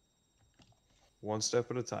 One step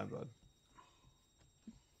at a time, bud.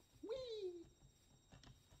 Whee!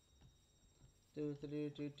 Do do do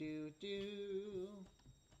do do do.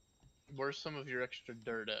 Where's some of your extra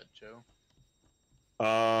dirt at, Joe?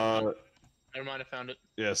 Never mind, I found it.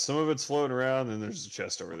 Yeah, some of it's floating around, and there's a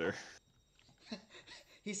chest over there.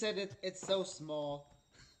 He said it's so small.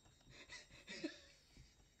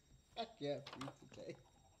 I can't breathe today.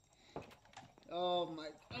 Oh my!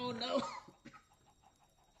 Oh no!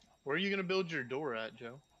 Where are you gonna build your door at,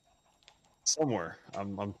 Joe? Somewhere.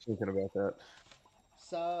 I'm thinking about that.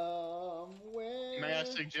 Somewhere. May I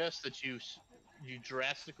suggest that you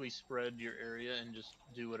drastically spread your area and just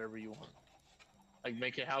do whatever you want? Like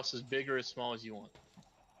make a house as big or as small as you want.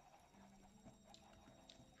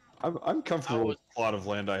 I'm comfortable with the plot of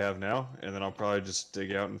land I have now, and then I'll probably just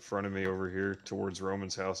dig out in front of me over here towards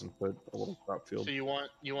Roman's house and put a little crop field. So you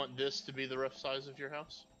want this to be the rough size of your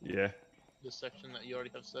house? Yeah, This section that you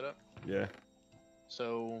already have set up? yeah.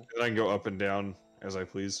 So And I can go up and down as I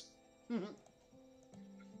please.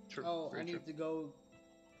 true, Oh, very I need true. to go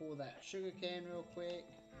pull that sugar cane real quick.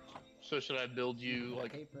 So should I build you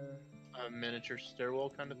like Paper. a miniature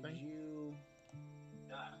stairwell kind of thing? You.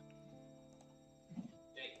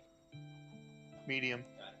 Medium.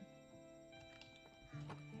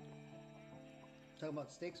 Talking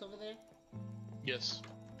about stakes over there? Yes.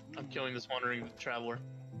 I'm killing this wandering traveler.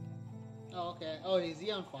 Oh, okay. Oh, is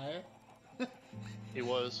he on fire? He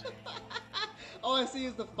was. All I see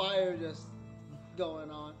is the fire just going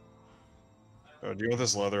on. Oh, do you want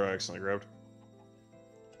this leather I accidentally grabbed?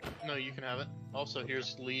 No, you can have it. Also,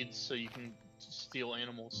 here's leads so you can steal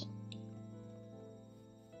animals.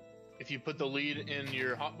 If you put the lead in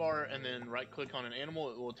your hotbar and then right-click on an animal,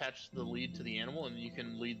 it will attach the lead to the animal, and you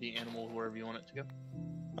can lead the animal wherever you want it to go.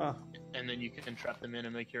 Ah, And then you can trap them in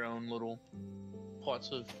and make your own little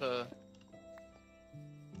plots of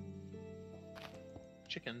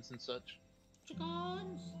chickens and such.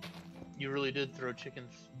 Chickens. You really did throw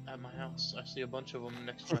chickens at my house. I see a bunch of them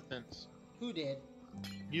next to my fence. Who did?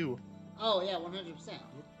 You. Oh yeah, 100%, dude.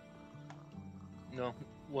 No.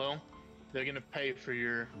 Well, they're gonna pay for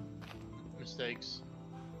your mistakes.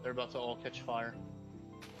 They're about to all catch fire.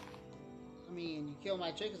 I mean, you kill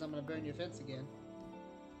my chickens, I'm gonna burn your fence again.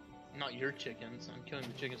 Not your chickens. I'm killing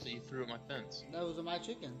the chickens that you threw at my fence. Those are my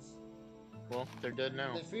chickens. Well, they're dead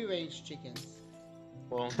now. They're free-range chickens.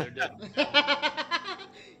 Well, they're dead.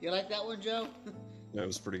 You like that one, Joe? that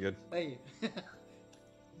was pretty good. Hey. That's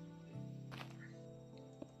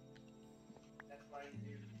why you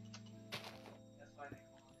do. That's why they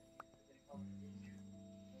call it YouTube.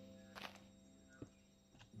 For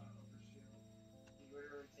shield. You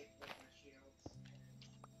literally take like my shields.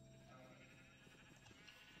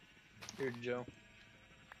 Here, Joe.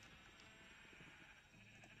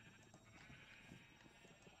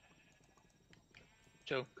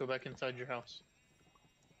 Joe, go back inside your house.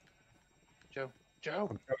 Joe.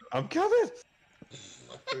 Joe! I'm coming.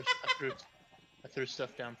 I threw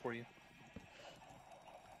stuff down for you.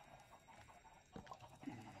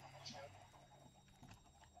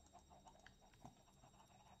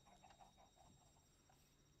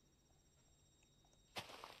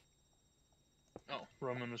 Oh,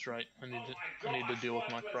 Roman was right. I need to deal with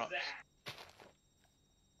my crops.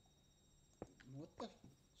 What the?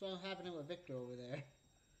 What's happening with Victor over there?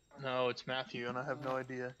 No, it's Matthew, and I have no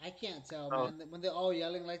idea. I can't tell, Oh. man. When they're all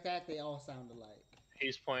yelling like that, they all sound alike.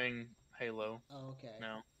 He's playing Halo Oh, okay.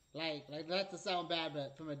 now. Like not to sound bad,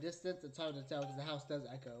 but from a distance, it's hard to tell because the house does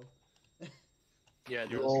echo. Yeah,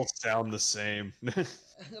 it You does. all sound the same.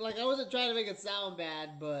 Like I wasn't trying to make it sound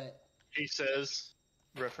bad, but He says,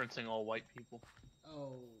 referencing all white people.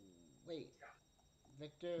 oh wait,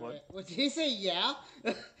 Victor. What? Did he say? Yeah.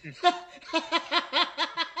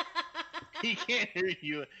 He can't hear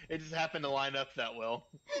you. It just happened to line up that well.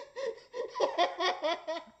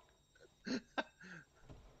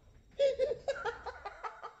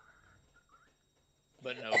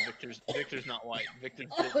 But no, Victor's not white. Victor's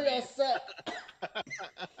Oh, Disney. y'all suck.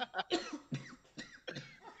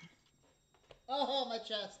 Oh, my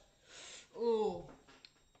chest. Ooh,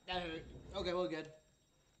 that hurt. Okay, we're good.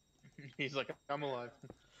 He's like, I'm alive.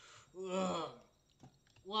 Ugh.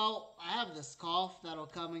 Well, I have this cough that'll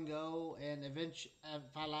come and go, and eventually, if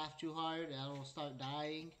I laugh too hard, I'll start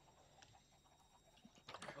dying.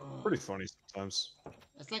 Ugh. Pretty funny sometimes.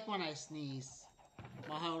 It's like when I sneeze.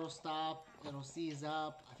 My heart will stop, it'll seize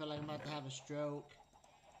up, I feel like I'm about to have a stroke.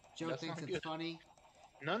 Joe That's thinks not it's good. funny.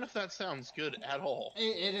 None of that sounds good at all.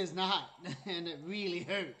 It is not, and it really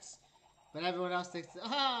hurts. But everyone else thinks,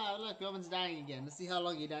 look, Roman's dying again. Let's see how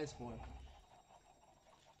long he dies for.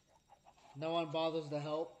 No one bothers to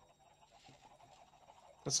help.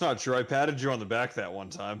 That's not true. I patted you on the back that one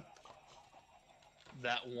time.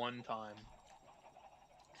 That one time.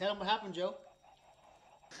 Tell him what happened, Joe.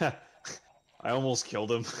 I almost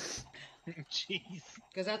killed him. Jeez.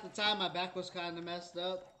 Because at the time, my back was kind of messed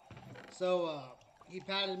up. So, he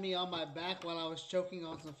patted me on my back while I was choking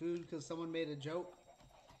on some food because someone made a joke.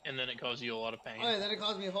 And then it caused you a lot of pain. Oh, yeah, then it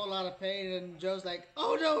caused me a whole lot of pain, and Joe's like,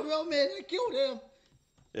 oh no, Roman, I killed him.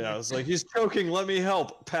 Yeah, I was like, he's choking, let me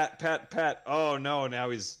help. Pat, pat, pat. Oh no, now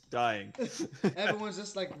he's dying. Everyone's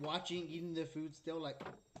just like watching, eating their food still, like,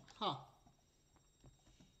 huh.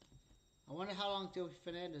 I wonder how long till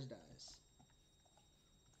Fernandez dies.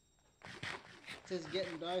 It's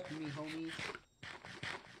getting dark for me, homies.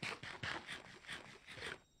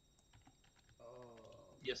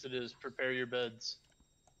 Yes, it is. Prepare your beds.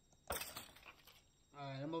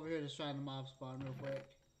 Alright, I'm over here just trying to mob spawn real quick.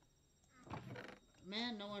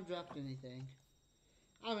 Man, no one dropped anything.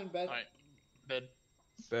 I'm in bed. Alright. Bed.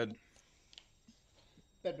 Bed.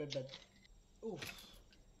 Bed. Ooh.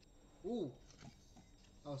 Ooh.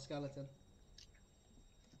 Oh, skeleton.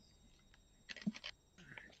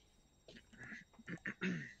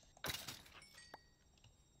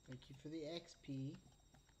 Thank you for the XP.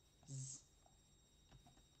 Zzz.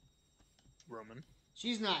 Roman.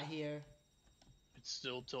 She's not here. It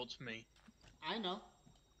still tilts me. I know.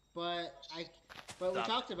 But we Stop.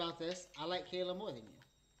 talked about this. I like Kayla more than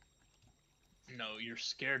you. No, you're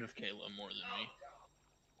scared of Kayla more than me.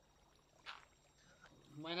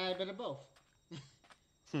 Why not a bit of both?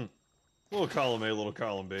 Little column A, little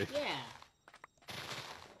column B. Yeah.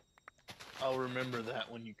 I'll remember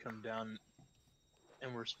that when you come down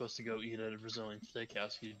and we're supposed to go eat at a Brazilian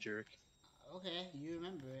steakhouse, you jerk. Okay, you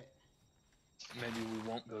remember it. Maybe we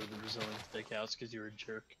won't go to the Brazilian steakhouse because you're a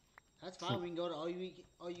jerk. That's fine. We can go to all you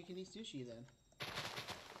can eat sushi then.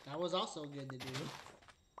 That was also good to do.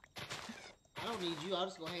 I don't need you. I'll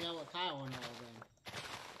just go hang out with Kyle and all then.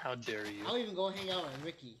 How dare you? I'll even go hang out with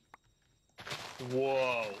Ricky.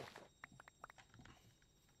 Whoa.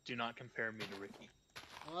 Do not compare me to Ricky.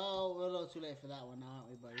 Oh, we're a little too late for that one now, aren't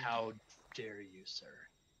we, buddy? How dare you, sir?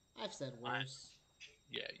 I've said worse.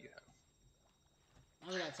 Yeah, you have.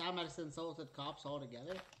 Remember that time I just insulted cops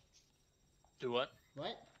altogether? Do what?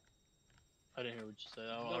 What? I didn't hear what you said.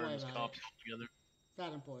 Don't I worry heard about cops it. together. It's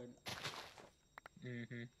not important.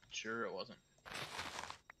 Mm-hmm. Sure it wasn't.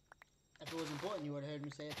 If it was important, you would have heard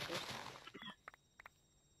me say it the first time.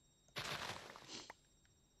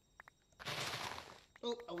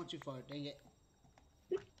 Oh, I went too far. Dang it.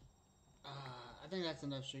 I think that's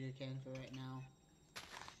enough sugar cane for right now.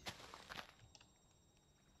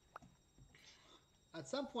 At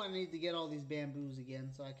some point, I need to get all these bamboos again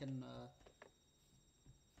so I can,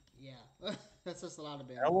 yeah. That's just a lot of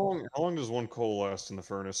bamboo. How long does one coal last in the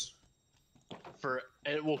furnace?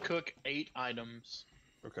 It will cook 8 items.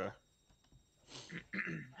 Okay.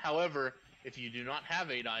 However, if you do not have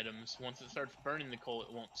 8 items, once it starts burning the coal,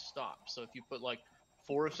 it won't stop. So if you put like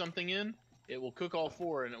 4 of something in, it will cook all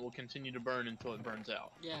 4 and it will continue to burn until it burns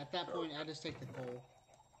out. Yeah, at that point, I just take the coal.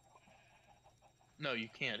 No, you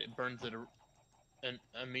can't. It burns it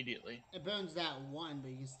immediately. It burns that one,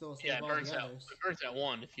 but you can still save Yeah, it all burns the out. others. It burns that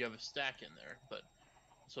one if you have a stack in there. But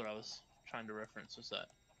that's what I was trying to reference. Was that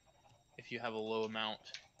if you have a low amount,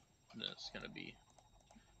 then it's gonna be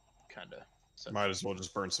kind of. Might as well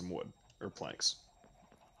just burn some wood or planks.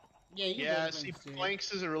 Yeah, you can Yeah, burn see, planks, too.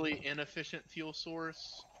 planks is a really inefficient fuel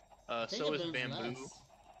source. I think So it is burns bamboo. less.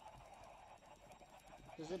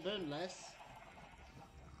 Does it burn less?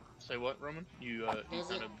 Say what, Roman? You Does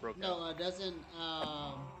kind it? of broke No, out. doesn't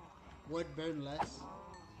wood burn less?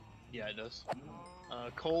 Yeah, it does.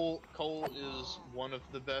 Coal is one of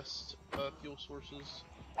the best fuel sources.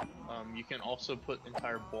 You can also put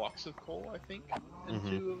entire blocks of coal, I think,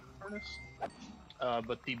 into a furnace.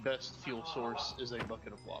 But the best fuel source is a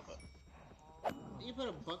bucket of lava. You put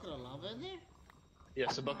a bucket of lava in there?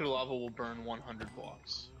 Yes, a bucket of lava will burn 100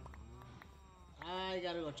 blocks. I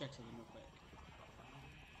gotta go check something real quick.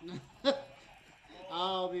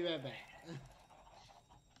 I'll be right back.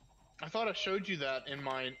 I thought I showed you that in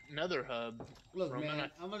my nether hub. Look, Roman,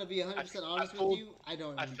 man, I'm gonna be 100% honest filled- with you. I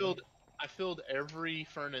don't remember. I filled every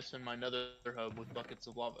furnace in my nether hub with buckets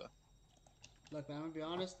of lava. Look, man, I'm gonna be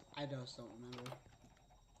honest. I just don't remember.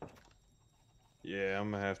 Yeah,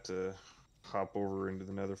 I'm gonna have to hop over into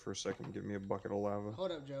the nether for a second and get me a bucket of lava.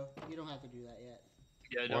 Hold up, Joe. You don't have to do that yet.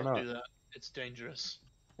 Yeah, Why don't not? do that. It's dangerous.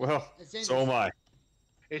 Well, It's dangerous. so am I.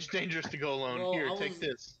 It's dangerous to go alone. Well, Here, I take was-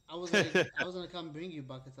 this. I was gonna come bring you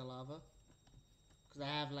buckets of lava, cause I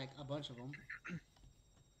have like a bunch of them.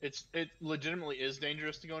 It legitimately is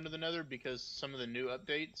dangerous to go into the nether because some of the new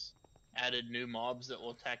updates added new mobs that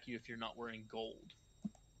will attack you if you're not wearing gold.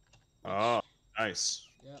 Oh, nice.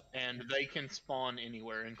 Yep, And they can spawn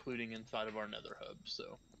anywhere, including inside of our nether hub,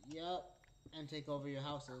 so yep, and take over your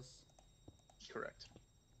houses. correct.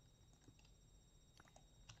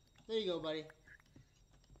 There you go, buddy.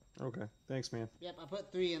 Okay, thanks, man. Yep, I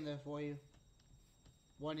put 3 in there for you.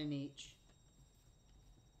 1 in each.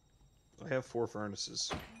 I have 4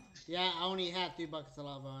 furnaces. Yeah, I only had 3 buckets of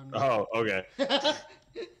lava on me. Oh, okay.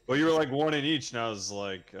 Well, you were like 1 in each, and I was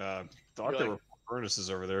like, thought You're there like- were 4 furnaces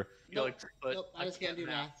over there. You're like, but Nope, I just can't do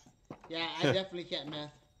math. Yeah, I definitely can't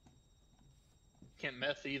meth. Can't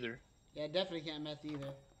meth either. Yeah, I definitely can't meth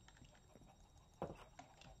either.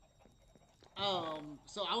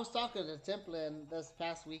 So I was talking to Templin this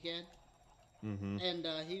past weekend, Mm-hmm. and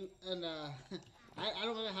I don't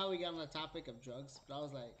remember how we got on the topic of drugs, but I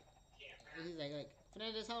was like, he's like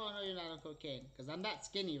Fernandez, how do I know you're not on cocaine? Because I'm not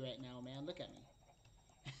skinny right now, man. Look at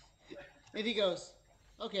me. And he goes,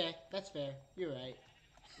 okay, that's fair. You're right.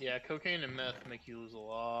 Yeah, cocaine and meth make you lose a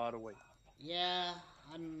lot of weight. Yeah,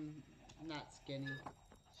 I'm not skinny.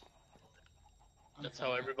 I'm That's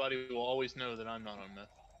how fat. everybody will always know that I'm not on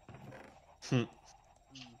meth.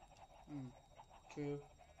 True.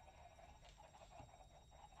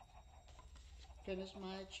 Finish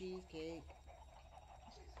my cheesecake.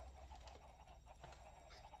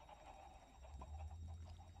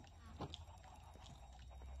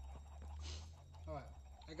 Alright,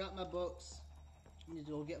 I got my books. I need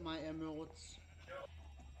to go get my emeralds.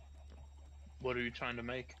 What are you trying to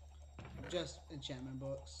make? Just enchantment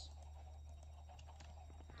books.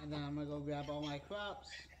 And then I'm gonna go grab all my crops.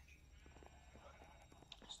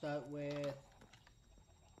 start with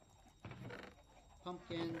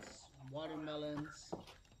pumpkins, watermelons.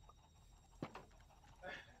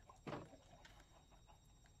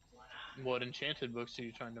 What enchanted books are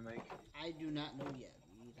you trying to make? I do not know yet.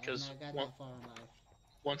 Reed. I've 'Cause not got one- that far in life.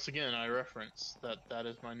 Once again, I reference that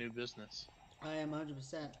is my new business. I am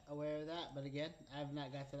 100% aware of that, but again, I have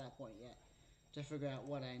not got to that point yet to figure out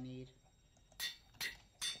what I need.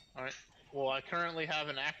 All right. Well, I currently have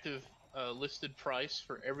an active listed price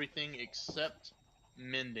for everything except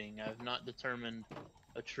mending. I've not determined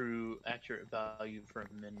a true accurate value for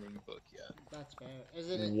a mending book yet. That's fair. Is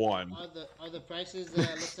it? One. Are the prices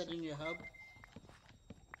listed in your hub?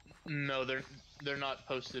 No, they're not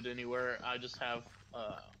posted anywhere. I just have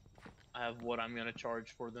I have what I'm gonna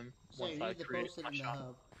charge for them So once you I need to create post it my in the shop.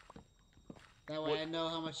 hub. That way What- I know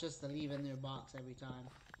how much just to leave in your box every time.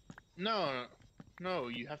 No,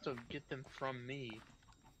 you have to get them from me.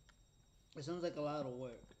 It sounds like a lot of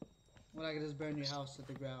work. When I could just burn your house to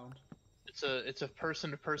the ground. It's a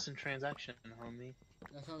person-to-person transaction, homie.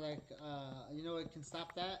 That sounds like, you know what can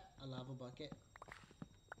stop that? A lava bucket.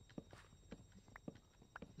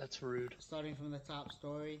 That's rude. Starting from the top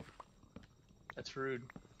story. That's rude.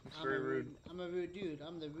 It's I'm very a rude. I'm a rude dude.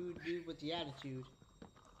 I'm the rude dude with the attitude.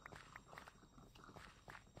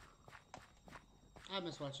 I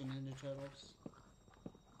miss watching Ninja Turtles.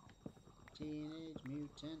 Teenage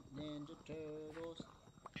Mutant Ninja Turtles.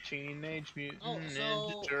 Teenage Mutant Oh, so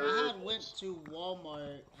Ninja I Turtles. had went to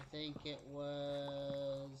Walmart. I think it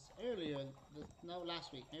was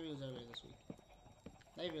last week. Maybe it was earlier this week.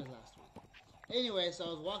 Maybe it was last week. Anyway, so I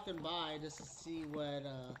was walking by just to see what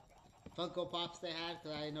Funko Pops they had,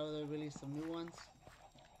 because I know they released some new ones.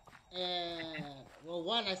 And well,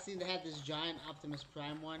 one I seen they had this giant Optimus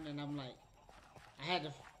Prime one, and I'm like, I had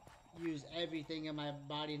to use everything in my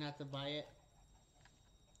body not to buy it,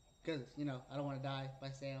 because you know I don't want to die by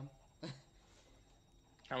Sam.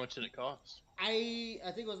 How much did it cost? I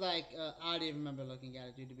think it was like I don't even remember looking at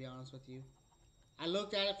it, dude. To be honest with you, I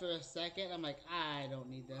looked at it for a second. I'm like, I don't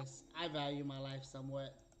need this. I value my life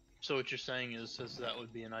somewhat. So what you're saying is that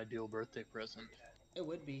would be an ideal birthday present. It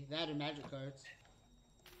would be that or magic cards.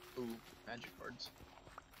 Ooh, magic cards.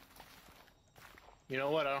 You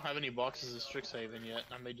know what? I don't have any boxes of Strixhaven yet.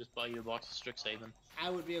 I may just buy you a box of Strixhaven. I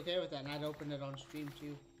would be okay with that, and I'd open it on stream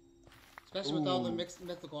too. Especially with all the Ooh. mixed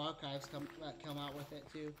mythical archives that come out with it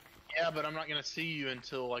too. Yeah, but I'm not gonna see you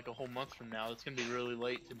until like a whole month from now. It's gonna be really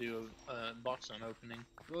late to do a box opening.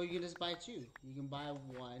 Well, you can just buy two. You can buy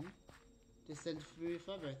one to send for your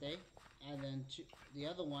birthday, and then the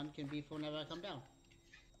other one can be for whenever I come down.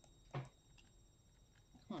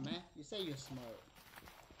 Come on, man. You say you're smart.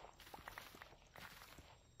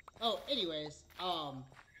 Oh, anyways,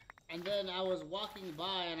 and then I was walking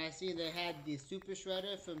by and I see they had the Super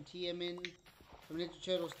Shredder from from Ninja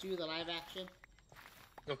Turtles 2, the live action.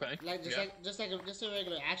 Okay. Like just a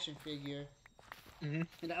regular action figure. Mhm.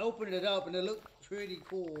 And I opened it up and it looked pretty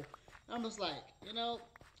cool. I'm just like, you know,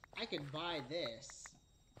 I could buy this,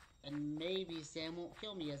 and maybe Sam won't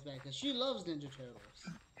kill me as bad because she loves Ninja Turtles.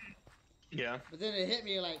 Yeah. But then it hit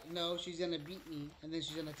me like, no, she's gonna beat me, and then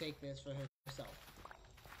she's gonna take this for herself.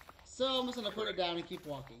 So I'm just gonna put it down and keep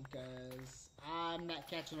walking because I'm not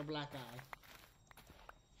catching a black eye.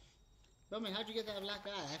 Roman, how'd you get that black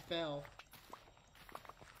eye? I fell.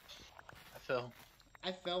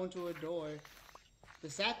 I fell into a door. The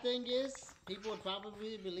sad thing is, people would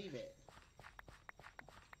probably believe it.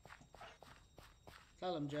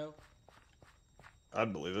 Tell him, Joe.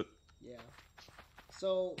 I'd believe it. Yeah.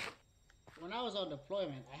 So, when I was on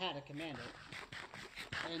deployment, I had a commander.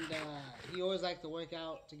 And he always liked to work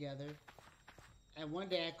out together. And one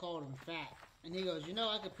day I called him fat. And he goes, you know,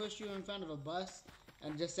 I could push you in front of a bus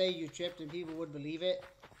and just say you tripped and people would believe it.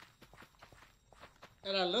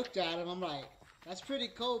 And I looked at him, I'm like, that's pretty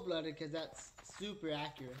cold-blooded because that's super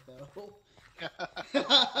accurate, though.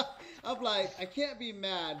 I'm like, I can't be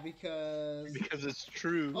mad because it's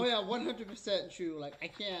true. oh yeah, 100% true. Like I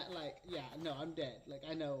can't, like, yeah, no, I'm dead. Like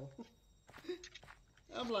I know.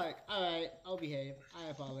 I'm like, all right, I'll behave. I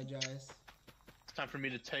apologize. It's time for me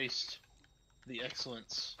to taste the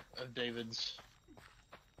excellence of David's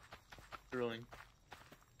drilling.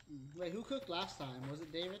 Wait, who cooked last time? Was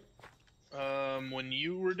it David? When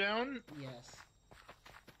you were down, Yes.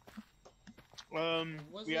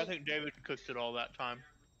 Was yeah, I it- think David cooked it all that time.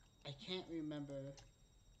 I can't remember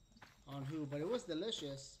on who, but it was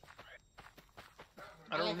delicious.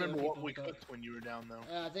 I don't like it remember when what people we cook. cooked when you were down though.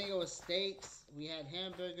 I think it was steaks. We had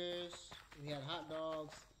hamburgers. We had hot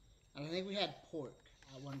dogs, and I think we had pork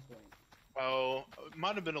at one point. Oh, it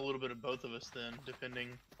might have been a little bit of both of us then, depending.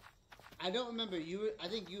 I don't remember. I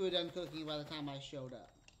think you were done cooking by the time I showed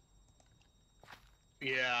up.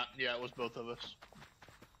 Yeah, yeah, it was both of us.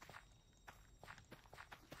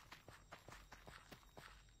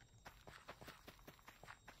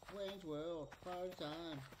 Wayne's World, all the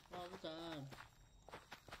time, all the time.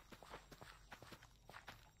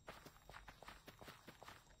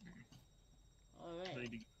 I Alright,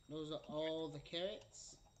 need to, those are all the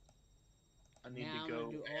carrots. I need Now to I'm go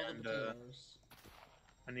gonna do all the and potatoes.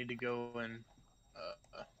 I need to go and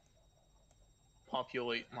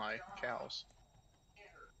populate my cows.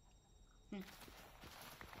 I'm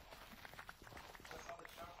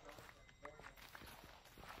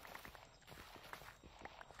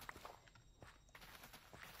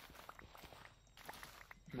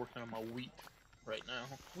working on my wheat right now.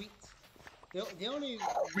 Wheat. The only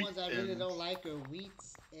Wheat ones I really thins. don't like are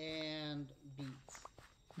wheats and beets.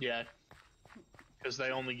 Yeah, because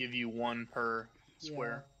they only give you one per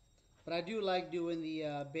square. But I do like doing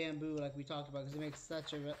the bamboo like we talked about because it makes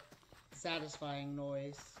such a satisfying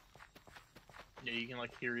noise. Yeah, you can like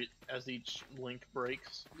hear it as each link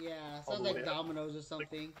breaks. Yeah, All sounds the like way up. dominoes or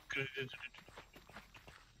something. You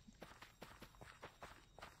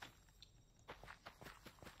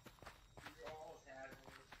almost had it.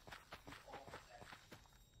 You almost had it.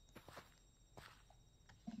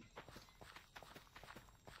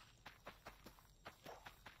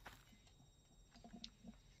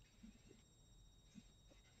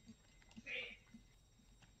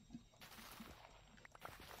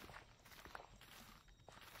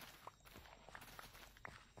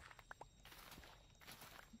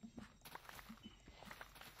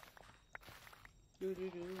 Do do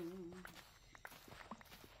do.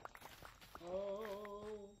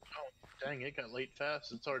 Oh. Dang, it got late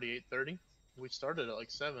fast. It's already 8:30. We started at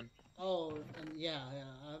like 7. Oh, and yeah.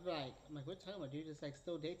 I'm like, what time? Dude, it's like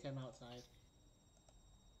still daytime outside.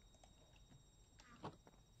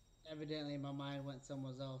 Evidently, my mind went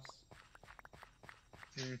somewhere else.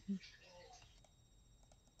 Mm-hmm.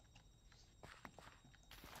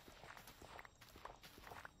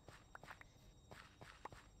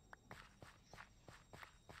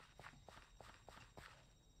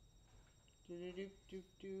 Do do do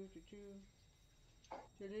do do do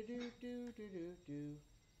do do do do do do do.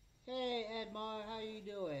 Hey, Edmar, how you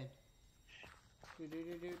doing? Do do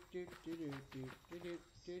do do do do do do do do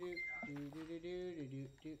do do do do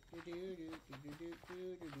do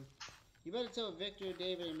do do do. You better tell Victor,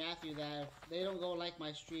 David, and Matthew that if they don't go like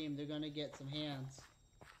my stream, they're gonna get some hands.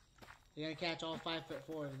 They're gonna catch all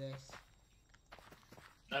 5'4" of this.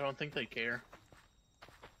 I don't think they care.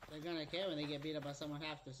 They're gonna care when they get beat up by someone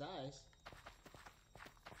half their size.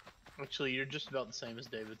 Actually, you're just about the same as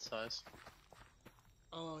David's size.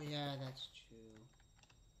 Oh yeah, that's true.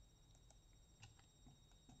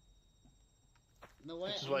 No way.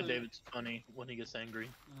 Which is why David's funny when he gets angry.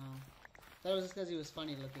 Oh, that was just because he was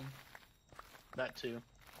funny looking. That too.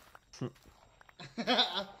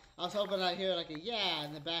 I was hoping I'd hear like a yeah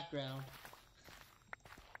in the background.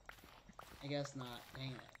 I guess not.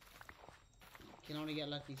 Dang it. You can only get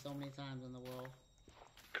lucky so many times in the world.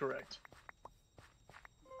 Correct.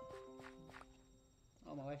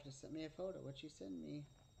 Oh, my wife just sent me a photo. What'd she send me?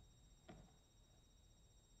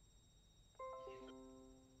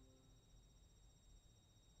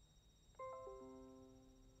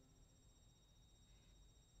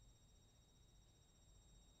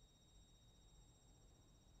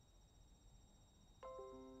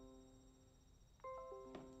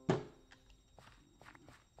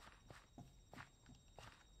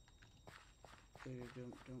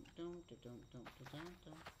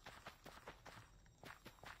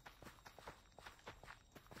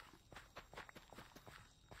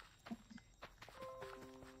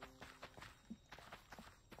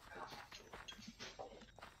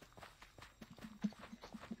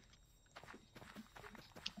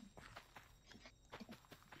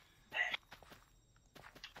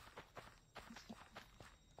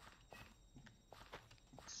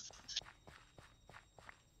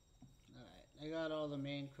 Alright, I got all the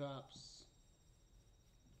main crops.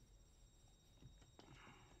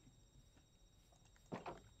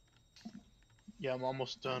 Yeah, I'm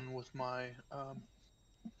almost done with my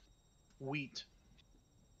wheat.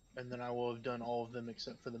 And then I will have done all of them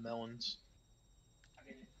except for the melons. I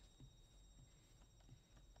mean,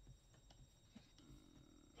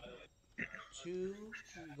 To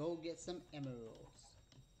go get some emeralds.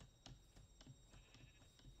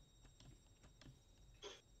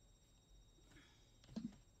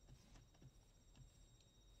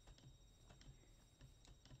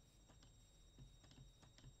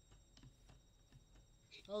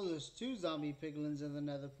 Oh, there's 2 zombie piglins in the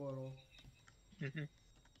nether portal. Mhm.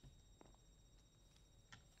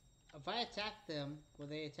 If I attack them, will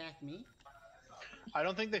they attack me? I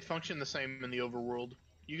don't think they function the same in the overworld.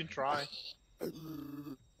 You can try.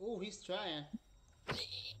 Oh, he's trying. Is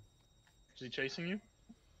he chasing you?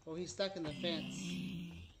 Oh, he's stuck in the fence.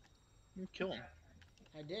 You kill him.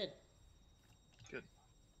 I did. Good.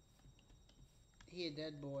 He a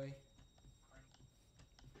dead boy.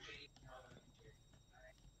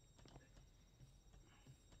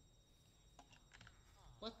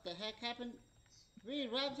 What the heck happened?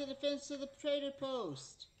 Reed, what happened to the fence to the trader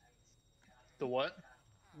post? The what?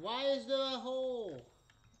 Why is there a hole?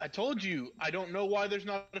 I told you, I don't know why there's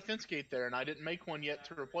not a fence gate there, and I didn't make one yet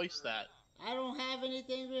to replace that. I don't have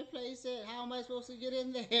anything to replace it. How am I supposed to get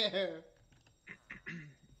in there?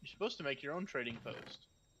 You're supposed to make your own trading post.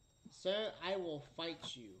 Sir, I will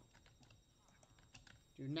fight you.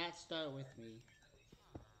 Do not start with me.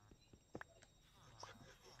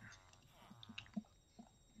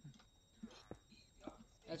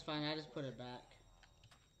 That's fine, I just put it back.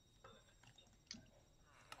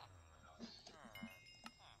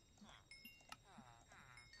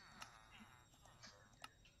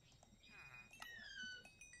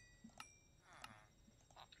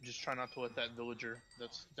 Just try not to let that villager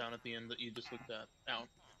that's down at the end that you just looked at out.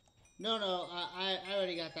 No, I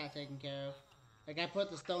already got that taken care of. Like, I put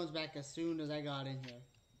the stones back as soon as I got in here.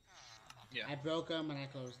 Yeah. I broke them and I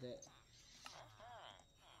closed it.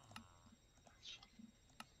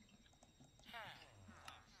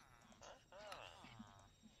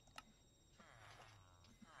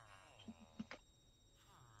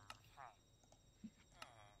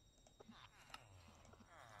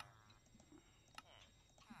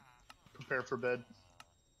 Prepare for bed.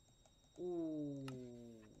 Ooh.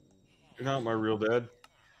 You're not my real dad.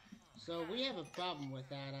 So we have a problem with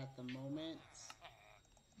that at the moment.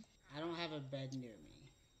 I don't have a bed near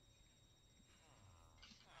me.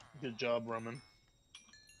 Good job, Roman.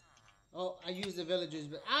 Oh, I used the villagers,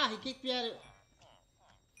 but he kicked me out of.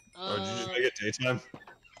 Oh, did you just make it daytime?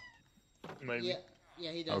 Maybe.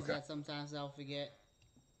 Yeah, he does Okay. that sometimes. I'll forget.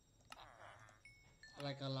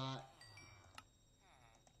 Like a lot.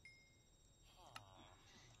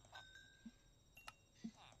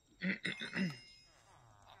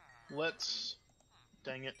 Let's.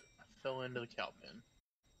 Dang it! I fell into the cow pen.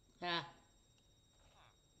 Ha.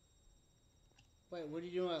 Wait, what are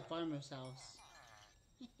you doing at Farmer's house?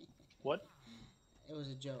 What? It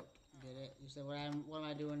was a joke. Get it? You said, what am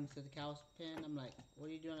I doing to the cow's pen? I'm like, what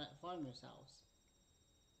are you doing at Farmer's house?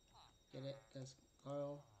 Get it? Because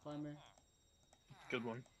Carl, Farmer. Good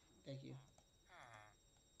one. Thank you.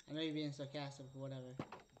 I know you're being sarcastic, but whatever.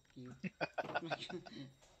 Cute.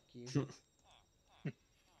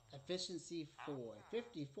 Efficiency 4.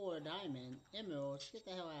 54 diamond. Emeralds. Get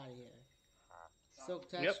the hell out of here. Silk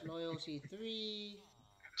touch. Yep. Loyalty 3.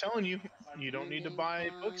 I'm telling you, you don't need to Mending buy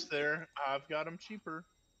books punch. there. I've got them cheaper.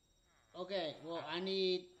 Okay, well, I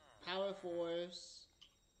need power 4s.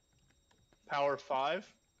 Power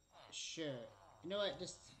 5. Sure. You know what?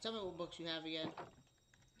 Just tell me what books you have again.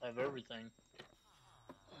 I have everything.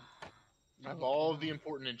 You I have get all of one. the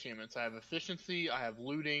important enchantments. I have efficiency. I have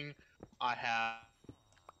looting. I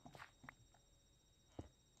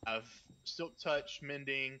have silk touch,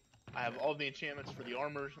 mending. I have all the enchantments for the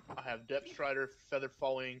armor. I have depth strider, feather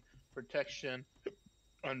falling, protection,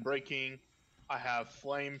 unbreaking. I have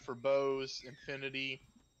flame for bows, infinity.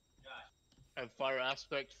 I have fire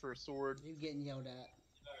aspect for a sword. You're getting yelled at.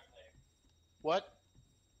 What?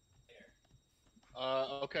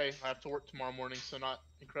 Okay, I have to work tomorrow morning, so not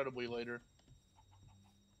incredibly later.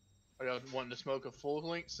 Are you wanting to smoke a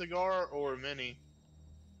full-length cigar or a mini?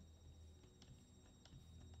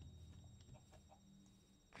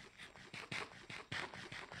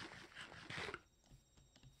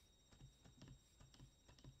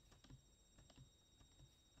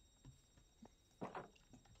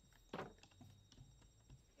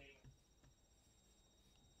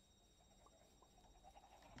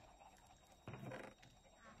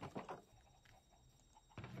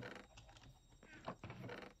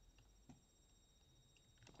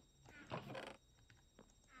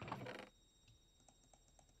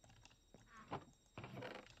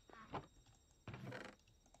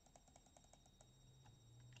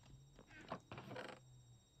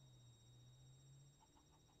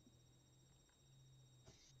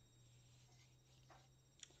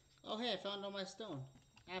 Oh, hey, I found all my stone.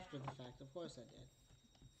 After the fact, of course I did.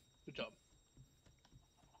 Good job.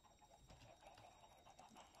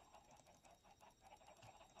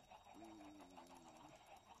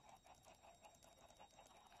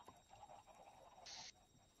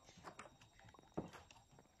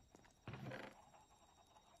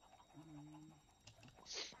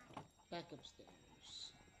 Back upstairs.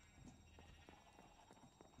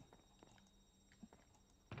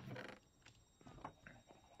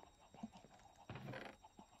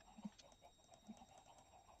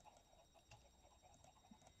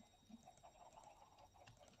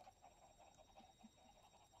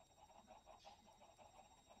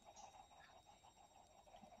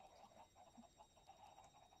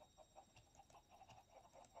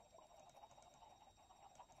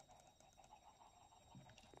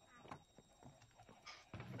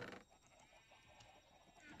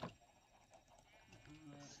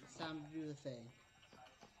 time to do the thing.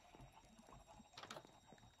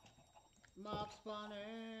 Mob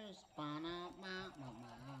spawners, spawn out,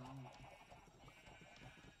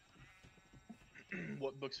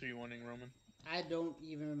 What books are you wanting, Roman? I don't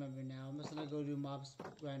even remember now. I'm just gonna go do mob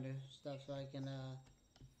grinder stuff so I can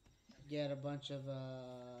get a bunch of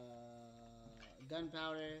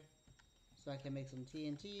gunpowder, so I can make some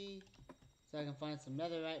TNT, so I can find some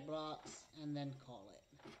netherite blocks, and then call it.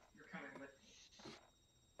 You're coming with me.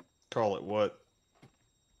 Call it what?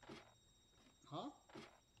 Huh?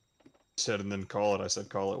 Said and then call it. I said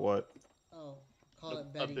call it what? Oh, call it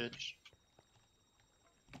A Betty. bitch.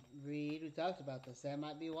 Reed, we talked about this. Sam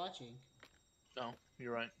might be watching. No,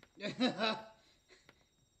 you're right.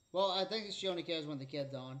 Well, I think she only cares when the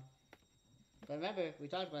kid's on. But remember, we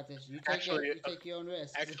talked about this. You take Actually, you take your own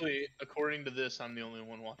risks. Actually, according to this, I'm the only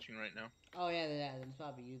one watching right now. Oh yeah, then it's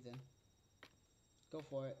probably you then. Go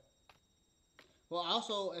for it. Well,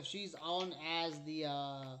 also, if she's on as the,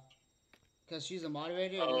 because she's a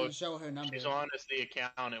moderator, it won't show her number. She's on as the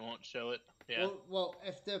account, it won't show it. Yeah. Well,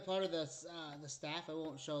 if they're part of the staff, it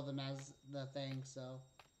won't show them as the thing. So,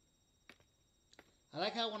 I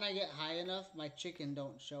like how when I get high enough, my chicken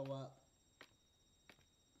don't show up.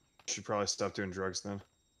 Should probably stop doing drugs then.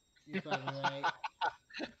 You're probably right.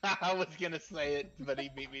 I was gonna say it, but he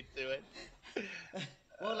beat me to it.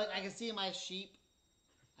 Well, like I can see my sheep,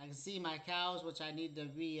 I can see my cows, which I need to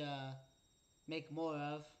make more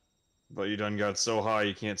of. But you done got so high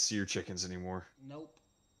you can't see your chickens anymore. Nope.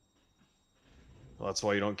 Well, that's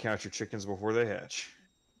why you don't count your chickens before they hatch.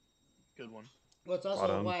 Good one. Well, it's also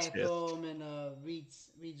Bottom why I tip. throw them in Reed's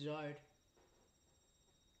yard.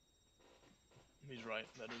 He's right.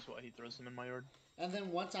 That is why he throws them in my yard. And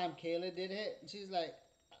then one time Kayla did it, and she's like,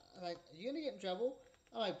 are you gonna get in trouble?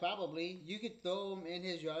 I'm like, probably. You could throw him in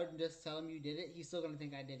his yard and just tell him you did it. He's still gonna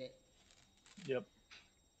think I did it. Yep.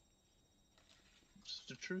 It's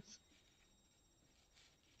the truth.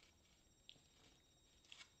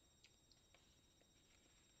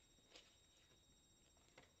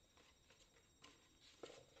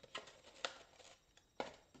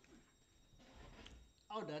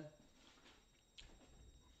 All done.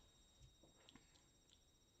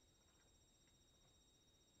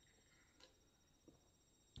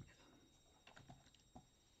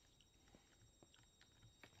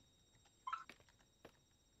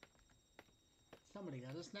 Somebody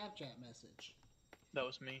got a Snapchat message. That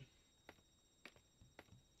was me.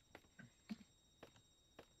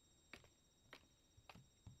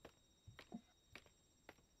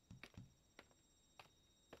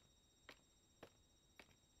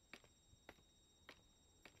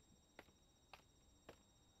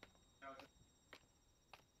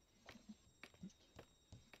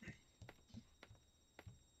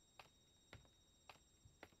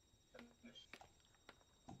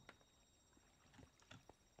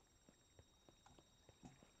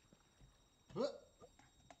 Huh?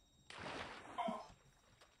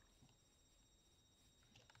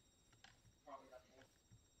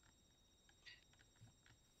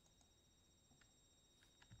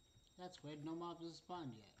 That's weird. No mobs have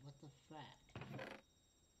spawned yet. What the frack?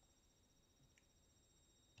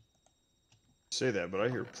 Say that, but I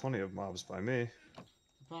hear plenty of mobs by me. They're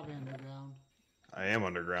probably underground. I am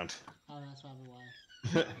underground. Oh, that's probably why.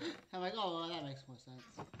 I'm like, oh, well, that makes more sense.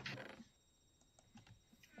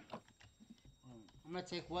 I'm gonna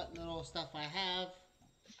take what little stuff I have,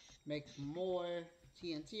 make more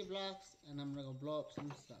TNT blocks, and I'm gonna go blow up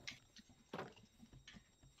some stuff.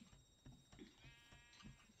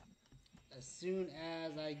 As soon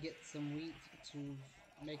as I get some wheat to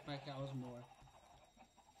make my cows more.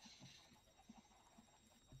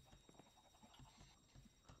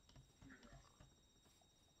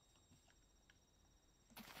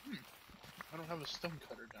 I don't have a stone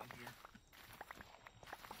cutter down here.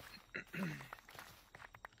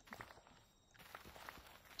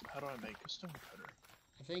 How do I make a stone cutter?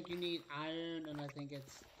 I think you need iron, and I think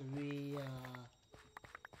it's three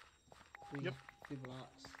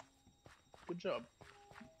blocks. Good job.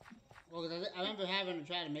 Well, 'cause I remember having to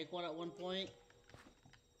try to make one at one point.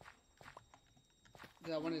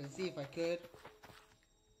 Because I wanted to see if I could.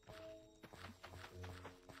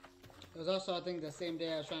 It was also, I think, the same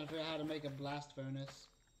day I was trying to figure out how to make a blast furnace.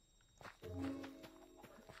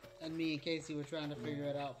 And me and Casey were trying to figure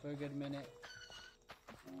it out for a good minute.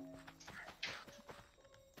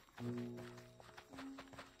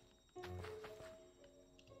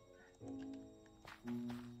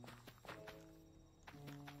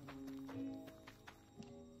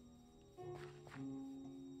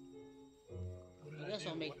 I guess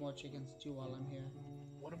I'll make more chickens too while I'm here.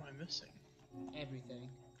 What am I missing? Everything.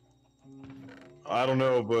 I don't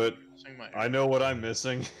know, but Sing my I know what I'm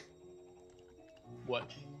missing.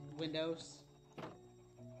 What? Windows.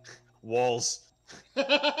 Walls.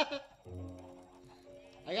 I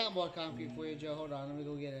got more concrete for you, Joe. Hold on, let me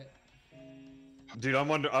go get it. Dude,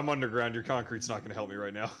 I'm underground. Your concrete's not gonna help me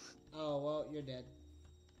right now. Oh, well, you're dead.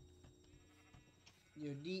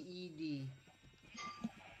 You're DED.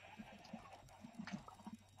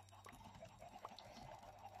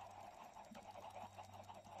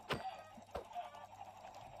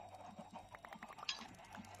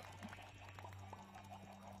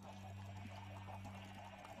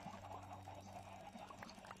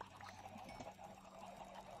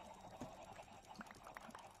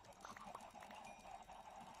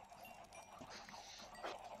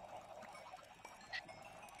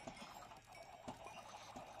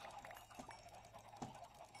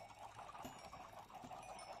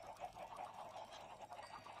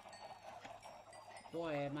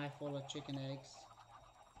 Boy, am I full of chicken eggs.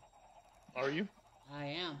 Are you? I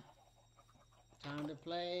am. Time to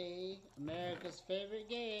play America's favorite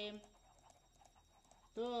game.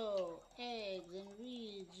 Throw eggs in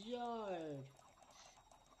Reed's yard.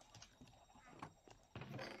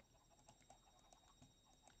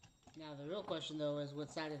 Now the real question though is what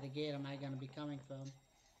side of the gate am I going to be coming from?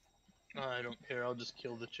 I don't care. I'll just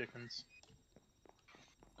kill the chickens.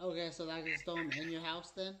 Okay, so I can throw them in your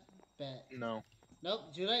house then? Bet. No.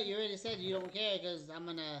 Nope, Juliet, you already said you don't care because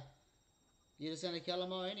you're just gonna kill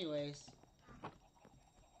them all anyways.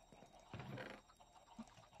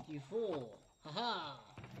 You fool. Haha.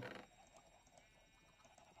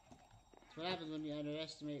 That's what happens when you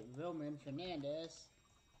underestimate Roman Fernandez.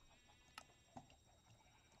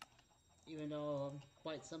 Even though I'm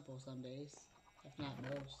quite simple some days, if not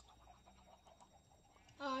most.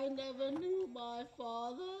 I never knew my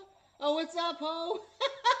father. Oh, what's up, ho?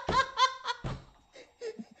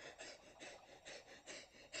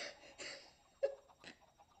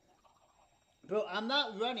 Bro, I'm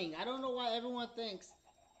not running. I don't know why everyone thinks.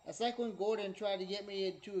 It's like when Gordon tried to get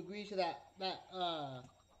me to agree to that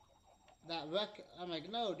rec. I'm like,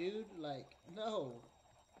 no, dude. Like, no.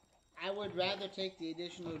 I would rather take the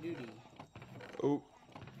additional duty. Oh.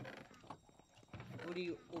 What are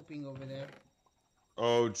you opening over there?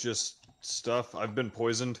 Oh, just stuff. I've been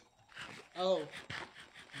poisoned. Oh,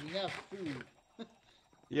 you have food.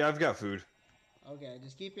 Yeah, I've got food. Okay,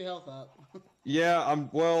 just keep your health up. Yeah,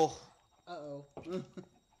 well... Uh-oh.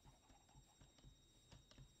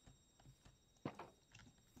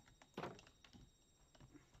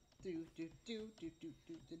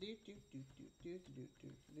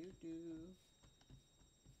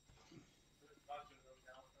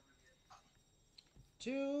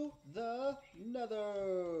 To the nether.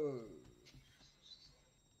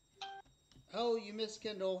 Oh, you missed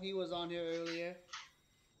Kendall. He was on here earlier.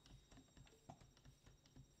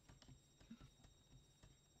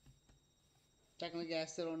 Technically, I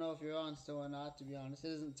still don't know if you're on still or not, to be honest.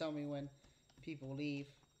 It doesn't tell me when people leave.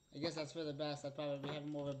 I guess that's for the best. I'd probably have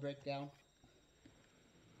more of a breakdown.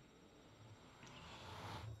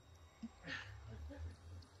 I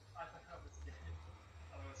thought I was dead.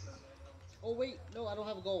 I would have said that. Oh, wait. No, I don't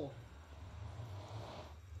have a goal.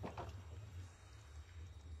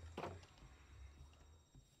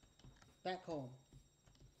 Back home.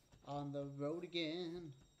 On the road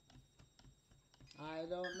again. I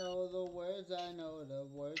don't know the words, I know the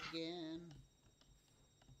words again.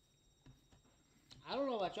 I don't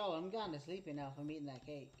know about y'all, I'm gone to sleeping now from eating that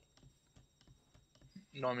cake.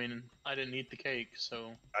 No, I mean, I didn't eat the cake,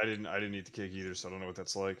 so... I didn't eat the cake either, so I don't know what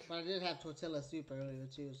that's like. But I did have tortilla soup earlier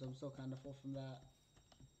too, so I'm still kind of full from that.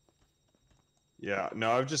 Yeah,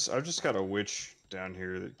 no, I've just got a witch down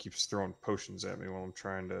here that keeps throwing potions at me while I'm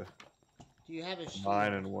trying to Do you have a shield?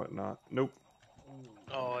 mine and whatnot. Nope. Ooh.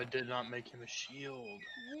 Oh, I did not make him a shield.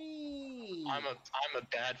 Wee. I'm a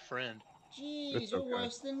bad friend. Jeez, It's you're okay.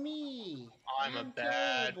 worse than me. I'm a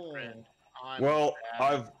bad terrible. friend. I'm Well, a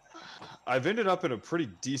bad... I've ended up in a pretty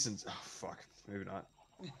decent... Oh, fuck. Maybe not.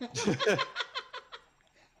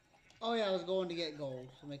 Oh yeah, I was going to get gold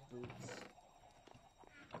to make boots.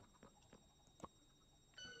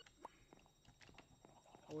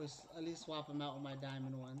 Always at least swap them out with my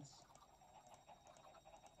diamond ones.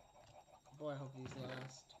 Boy, I hope these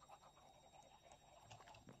last.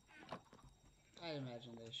 I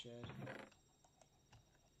imagine they should.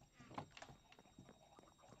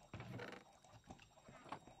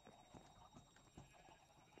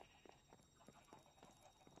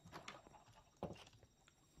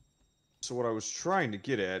 So what I was trying to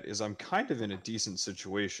get at is I'm kind of in a decent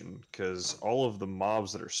situation, because all of the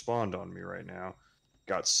mobs that are spawned on me right now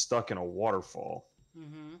got stuck in a waterfall.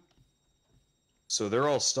 Mm-hmm. So they're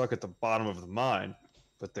all stuck at the bottom of the mine,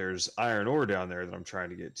 but there's iron ore down there that I'm trying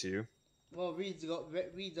to get to. Well, Reed's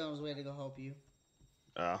on his way to go help you.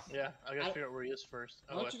 Yeah, I gotta I- figure out where he is first.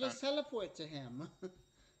 Why Oh, I don't you found just teleport to him?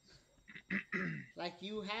 Like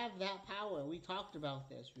you have that power. We talked about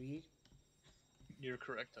this, Reed. You're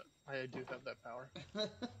correct. I do have that power.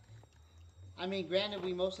 I mean, granted,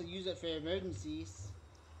 we mostly use it for emergencies,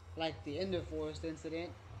 like the Ender Forest incident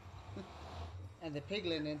and the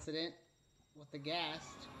Piglin incident with the gas.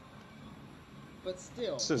 But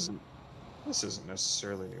still, This isn't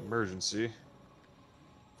necessarily an emergency.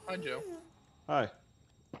 Hi, Joe. Hi.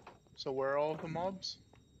 So where are all of the mobs?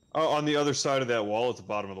 Oh, on the other side of that wall at the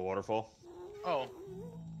bottom of the waterfall. Oh.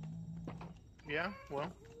 Yeah,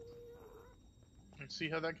 well. Let's see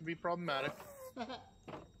how that can be problematic.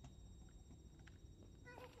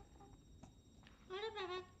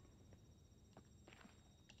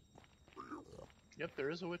 Yep, there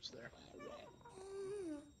is a witch there.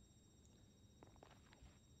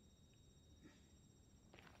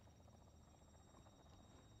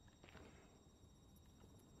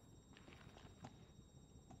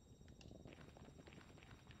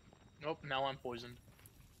 Nope, now I'm poisoned.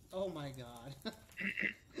 oh my god.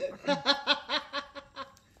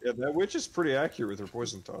 Yeah, that witch is pretty accurate with her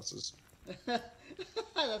poison tosses.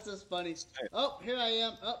 That's just funny. Oh, here I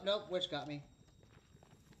am. Oh, nope, witch got me.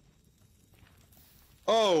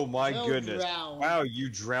 Oh my No goodness. drown. Wow, you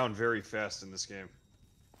drown very fast in this game.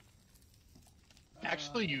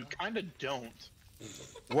 Actually, you kinda don't.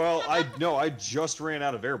 Well, I just ran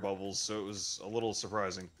out of air bubbles, so it was a little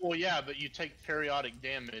surprising. Well, yeah, but you take periodic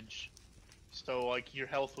damage. So, like, your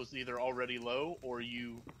health was either already low, or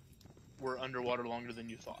you were underwater longer than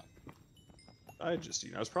you thought. I had just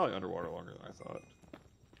eaten. I was probably underwater longer than I thought.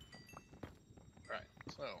 Right,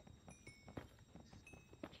 so...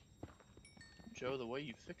 Joe, the way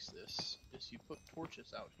you fix this is you put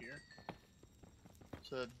torches out here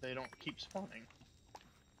so that they don't keep spawning.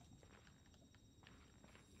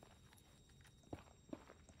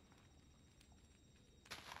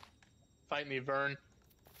 Fight me, Vern.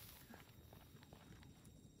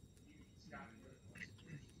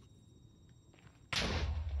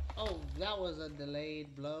 Oh, that was a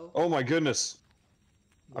delayed blow. Oh my goodness.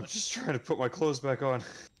 I'm just trying to put my clothes back on.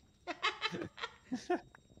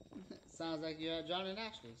 Sounds like you're at John and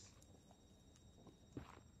Ashley's.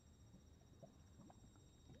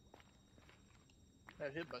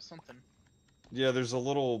 Got hit by something. Yeah, there's a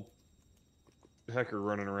little hecker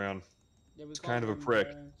running around. Yeah, we It's call kind of a them prick.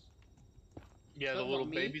 burns. Yeah, the Talking little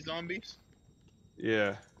about me? baby zombies.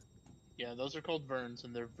 Yeah. Yeah, those are called Verns,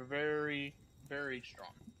 and they're very, very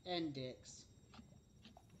strong. And dicks.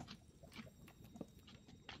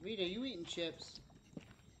 Rita, you eating chips?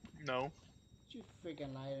 No, You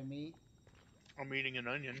freaking lie to me. I'm eating an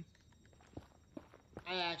onion.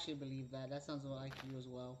 I actually believe that. That sounds like you as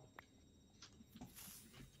well.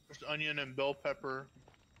 There's onion and bell pepper.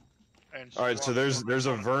 And All right, so there's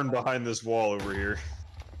a Vern behind this wall over here.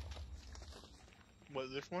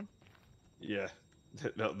 What, this one? Yeah.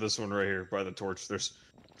 No, this one right here by the torch. There's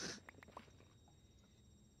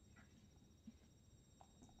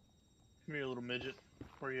Come here, little midget.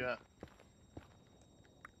 Where you at?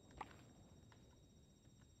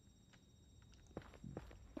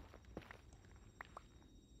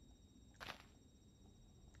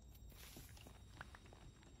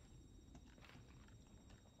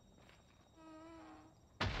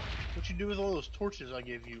 What you do with all those torches I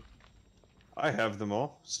gave you? I have them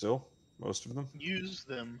all still, most of them. Use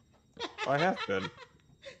them. I have been.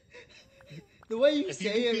 The way you If you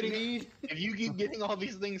say keep it, getting- Reed. If you keep getting all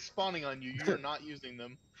these things spawning on you, you're not using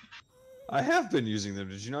them. I have been using them.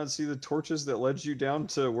 Did you not see the torches that led you down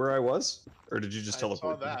to where I was? Or did you just I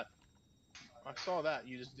teleport? saw that. I saw that.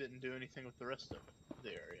 You just didn't do anything with the rest of the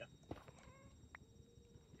area.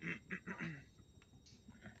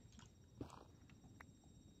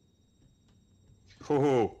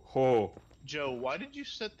 Ho ho. Joe, why did you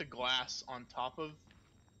set the glass on top of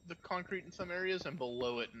the concrete in some areas and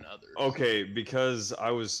below it in others? Okay, because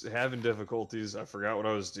I was having difficulties. I forgot what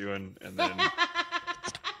I was doing, and then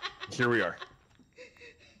here we are.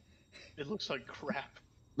 It looks like crap.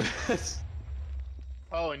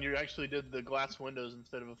 Oh, and you actually did the glass windows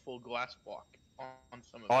instead of a full glass block on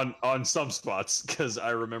some of it. on some spots, because I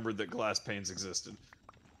remembered that glass panes existed.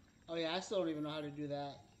 Oh yeah, I still don't even know how to do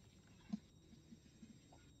that.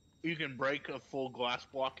 You can break a full glass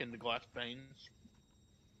block into glass panes.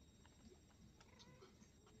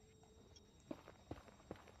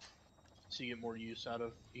 So you get more use out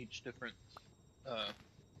of each different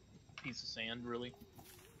piece of sand, really.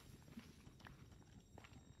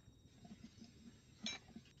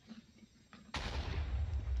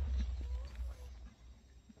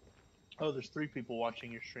 Oh, there's 3 people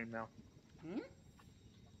watching your stream now. Hmm?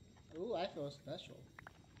 Ooh, I feel special.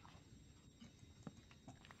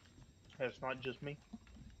 It's not just me.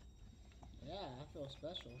 Yeah, I feel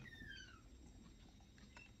special.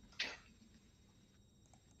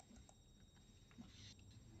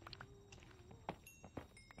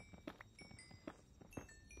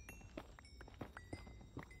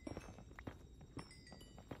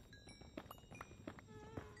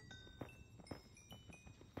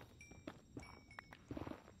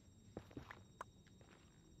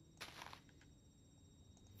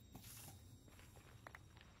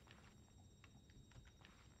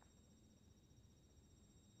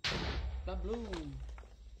 Bloom.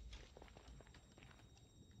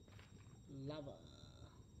 Lava.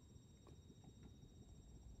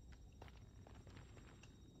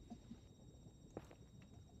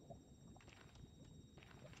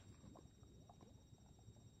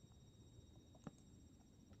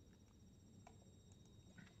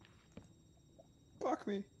 Fuck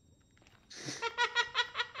me.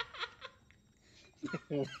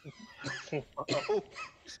 Oh,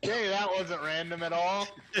 dang, that wasn't random at all.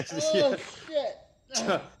 Oh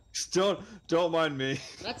shit! Don't mind me.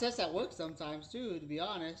 That's us at work sometimes too, to be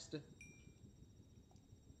honest.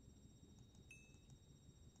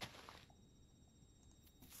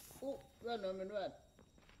 Oh, run, Roman, run.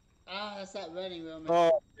 Ah, that's that running, Roman.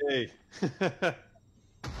 Oh, hey.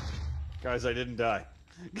 Guys, I didn't die.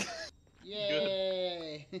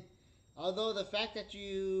 Yay! Although the fact that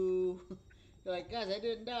you're like, guys, I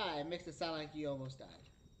didn't die, makes it sound like you almost died.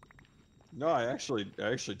 No, I actually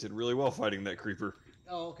did really well fighting that creeper.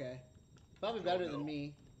 Oh, okay. Probably better than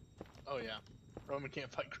me. Oh yeah, Roman can't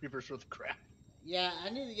fight creepers worth crap. Yeah, I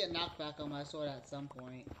need to get knocked back on my sword at some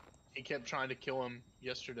point. He kept trying to kill him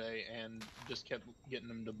yesterday and just kept getting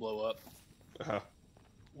him to blow up.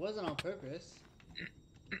 Wasn't on purpose.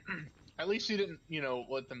 At least you didn't,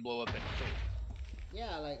 let them blow up in your face.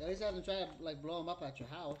 Yeah, like at least I haven't tried to like blow him up at your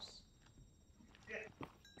house.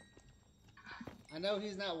 I know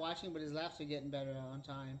he's not watching, but his laughs are getting better on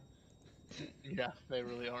time. Yeah, they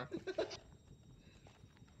really are.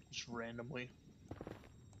 Just randomly.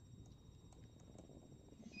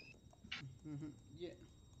 Yeah.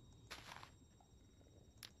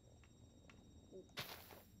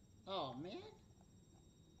 Oh man.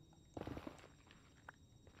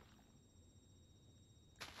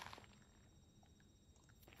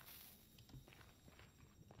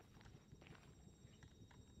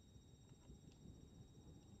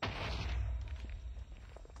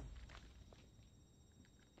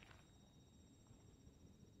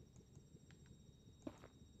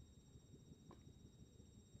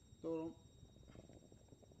 Total.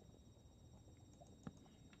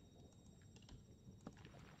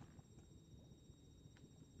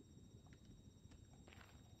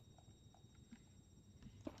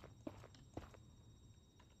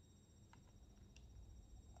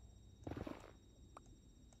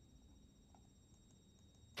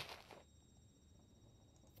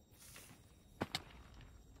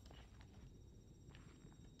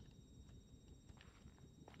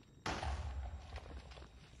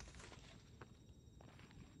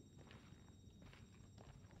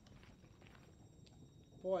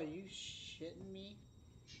 Boy, are you shitting me?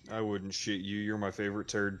 I wouldn't shit you. You're my favorite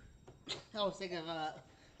turd. I was thinking of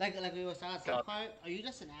like we were talking about part. Are you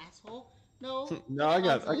just an asshole? No. No, I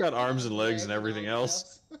got arms and legs and everything all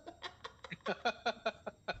else.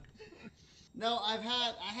 No, I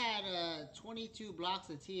had 22 blocks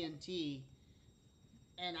of TNT,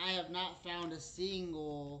 and I have not found a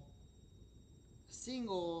single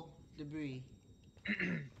debris.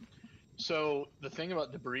 So the thing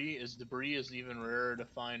about debris is even rarer to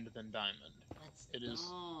find than diamond. That's It is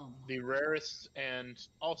dumb. the rarest and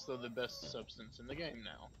also the best substance in the game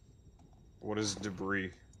now. What is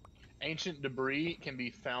debris? Ancient debris can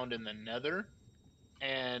be found in the nether,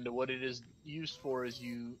 and what it is used for is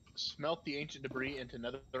you smelt the ancient debris into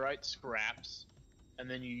netherite scraps, and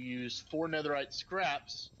then you use 4 netherite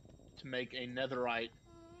scraps to make a netherite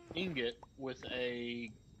ingot with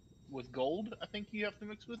gold. I think you have to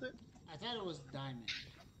mix with it. I thought it was diamond.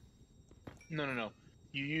 No.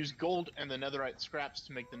 You use gold and the netherite scraps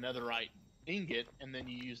to make the netherite ingot, and then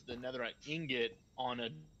you use the netherite ingot on a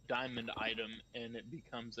diamond item, and it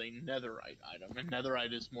becomes a netherite item. And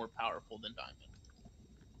netherite is more powerful than diamond.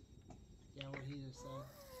 Yeah, what he just said.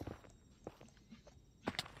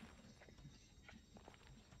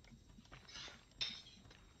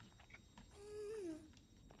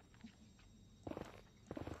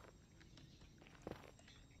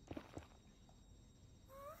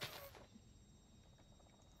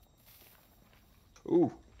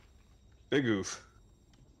 Ooh, big oof.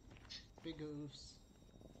 Big goofs.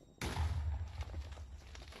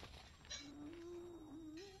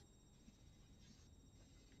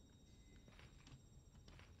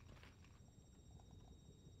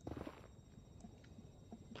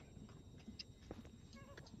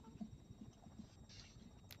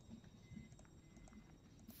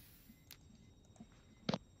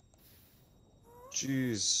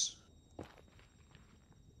 Jeez.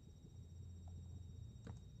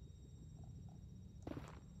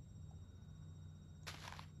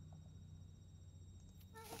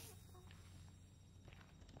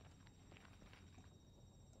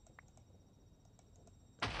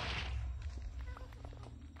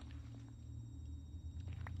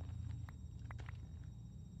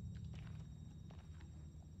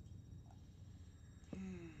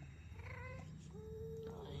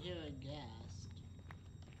 I hear a ghast.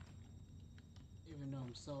 Even though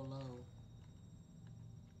I'm so low.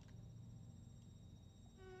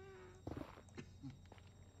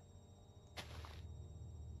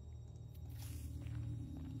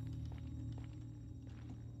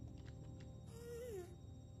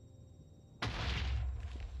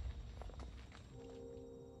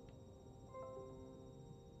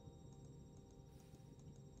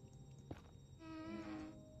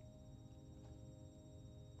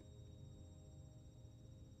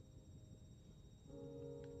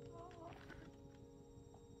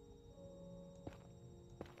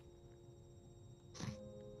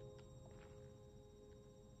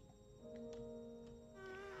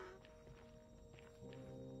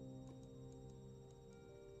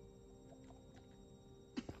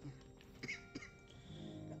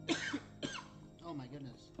 Oh my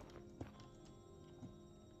goodness.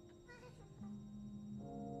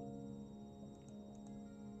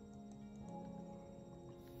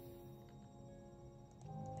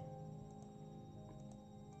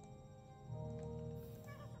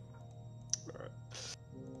 Alright.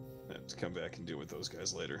 I have to come back and deal with those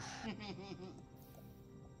guys later.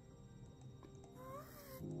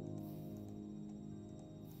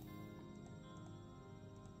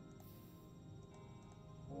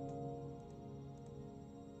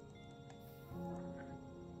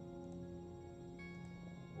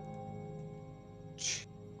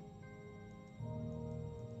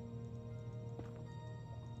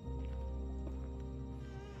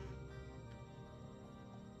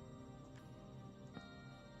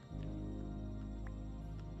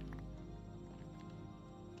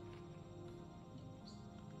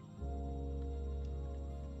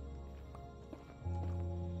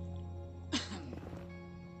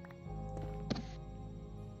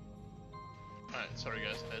 Alright, sorry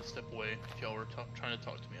guys, I had to step away. If y'all were trying to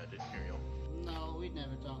talk to me, I didn't hear y'all. No, we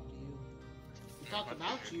never talked to you. We talked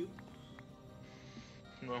about you.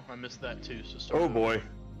 Well, I missed that too, so start Oh over. boy.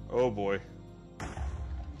 Oh boy.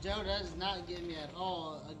 Joe does not give me at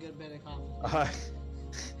all a good bit of confidence.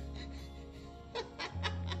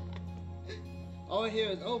 All I hear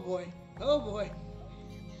is, oh boy, oh boy.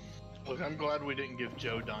 Look, I'm glad we didn't give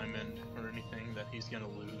Joe Diamond or anything that he's gonna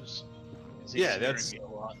lose. 'Cause Yeah, scaring that's- me a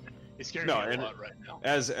lot. He's scaring No, me a and- lot right now.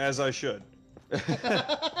 As I should.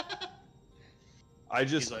 I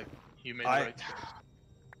just He's like, you made the I- right choice.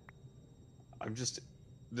 I'm just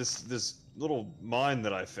this little mine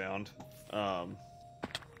that I found.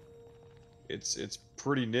 It's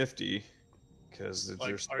pretty nifty because Like,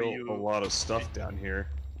 there's are still you- a lot of stuff down here.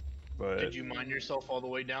 But Did you mine yourself all the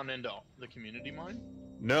way down into the community mine?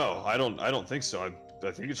 no, I don't think so.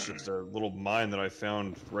 I think it's just a little mine that I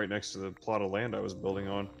found right next to the plot of land I was building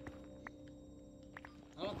on.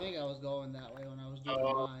 I don't think I was going that way when I was doing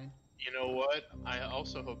Oh. mine. You know what? I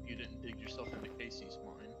also hope you didn't dig yourself into Casey's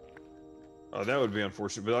mine. Oh, that would be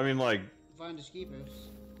unfortunate. But I mean, like, Finders keepers.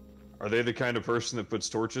 are they the kind of person that puts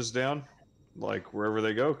torches down, like wherever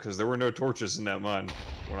they go? Because there were no torches in that mine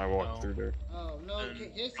when I walked No. through there. Oh no, And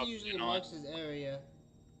Casey probably usually not. marks his area.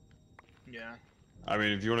 Yeah. I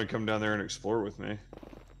mean, if you want to come down there and explore with me,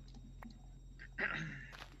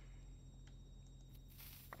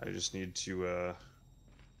 I just need to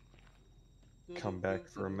come back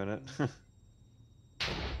for a minute.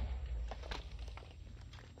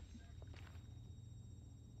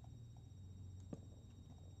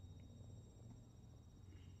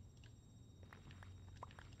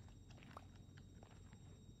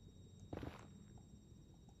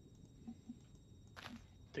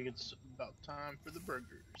 I think it's about time for the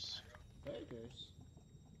burgers. Burgers.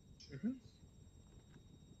 Mm-hmm.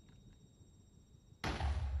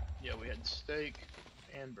 Yeah, we had steak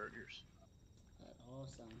and burgers. That all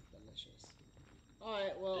sounds delicious.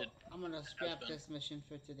 Alright, well, It I'm gonna scrap been. this mission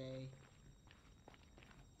for today.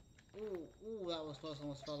 Ooh, that was close,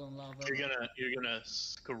 almost fell in lava. You're gonna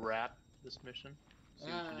scrap this mission. See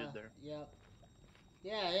what you did there. Yep.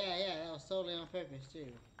 Yeah. That was totally on purpose too.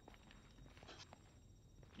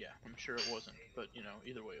 Yeah, I'm sure it wasn't, but you know,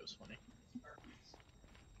 either way, it was funny.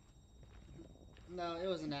 No, it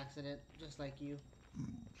was an accident, just like you.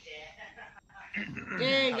 Yeah.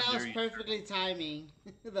 Dang, How that was dare you. perfectly timing,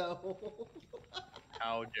 though.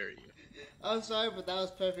 How dare you? I'm sorry, but that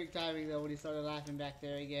was perfect timing, though, when he started laughing back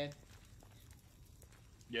there again.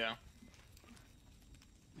 Yeah.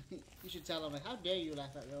 You should tell him, like, how dare you laugh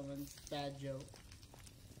at Roman's bad joke?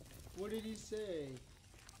 What did he say?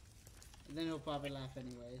 And then he'll probably laugh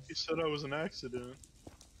anyways. He said I was an accident.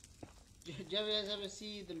 Did you guys ever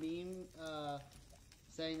see the meme,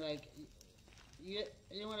 saying, like,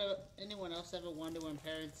 anyone else ever wonder when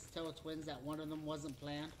parents tell twins that one of them wasn't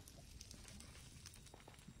planned?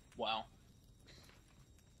 Wow.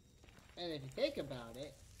 And if you think about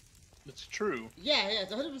it, It's true. yeah,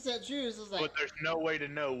 it's 100% true. It's just like, But there's no way to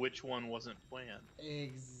know which one wasn't planned.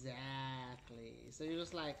 exactly. So you're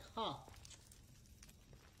just like, huh.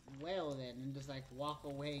 Well then, and just like walk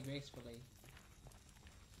away gracefully.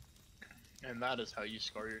 And that is how you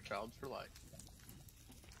scar your child for life.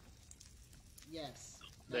 Yes.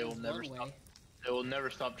 They that will is never one stop. way. They will never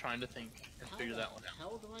stop trying to think and How figure the that one out.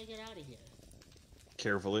 hell do I get out of here?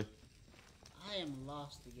 Carefully. I am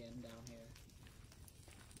lost again down here.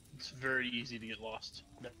 It's very easy to get lost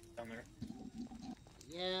down there.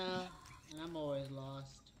 Yeah, and I'm always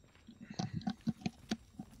lost.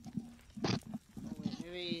 Oh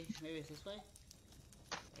wait, maybe it's this way?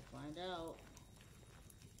 We'll find out.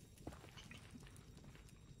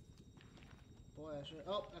 Boy, I sure.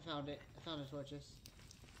 Oh, I found it. I found the torches.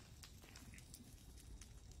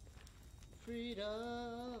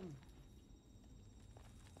 Freedom!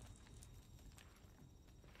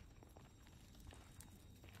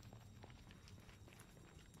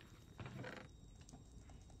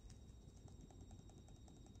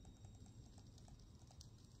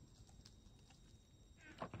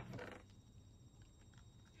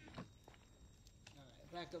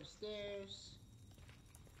 Alright, back upstairs.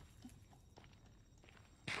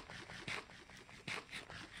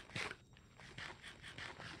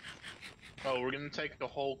 Oh, we're gonna take a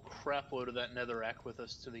whole crap load of that netherrack with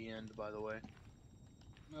us to the end, by the way.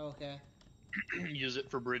 Okay. Use it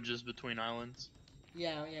for bridges between islands.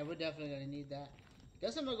 Yeah, we're definitely gonna need that.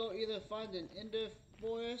 Guess I'm gonna go either find an ender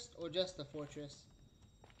forest or just the fortress.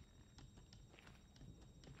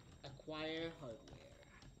 Acquire hardware.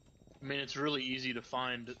 I mean, it's really easy to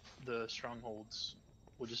find the strongholds.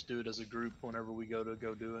 We'll just do it as a group whenever we go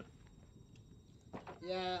do it.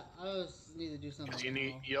 Yeah, I just need to do something. 'Cause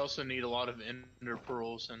now. you also need a lot of ender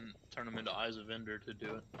pearls and turn them into eyes of ender to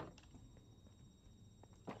do it.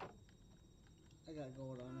 I got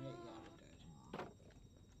gold on it.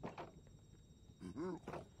 Yeah, we're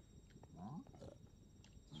good.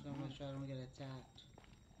 Just gonna make sure I don't get attacked.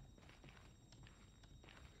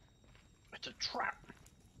 It's a trap.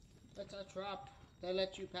 That's a trap. They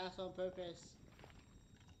let you pass on purpose.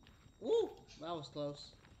 Woo! That was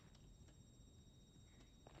close.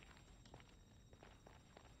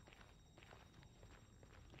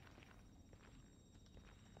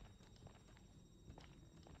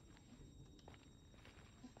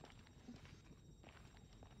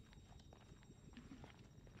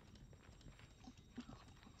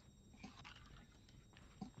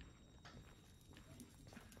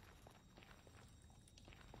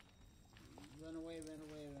 Run away, run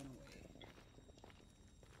away, run away.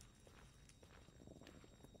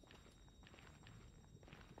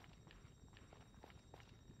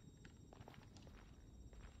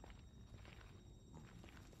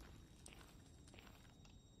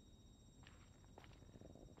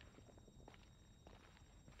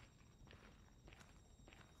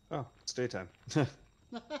 Oh, it's daytime.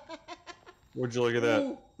 Would you look at that?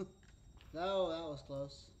 Ooh. No, that was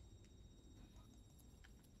close.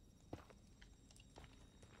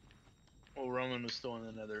 Well, Roman was still in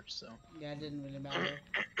the nether, so Yeah, it didn't really matter.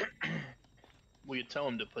 we could tell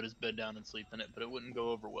him to put his bed down and sleep in it, but it wouldn't go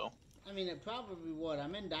over well. I mean, it probably would.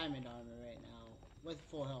 I'm in diamond armor right now with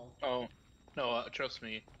full health. Oh, no, trust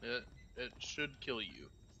me, it should kill you.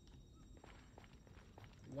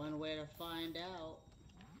 One way to find out.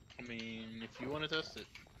 I mean, if you want to test it,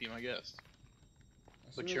 be my guest.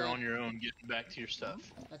 As But soon you're as I- on your own getting back to your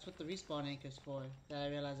stuff. That's what the respawn anchor's for. That I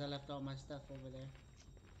realized I left all my stuff over there.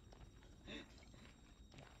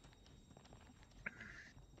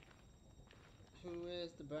 Who is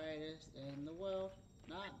the brightest in the world?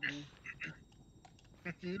 Not me.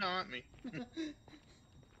 Not me.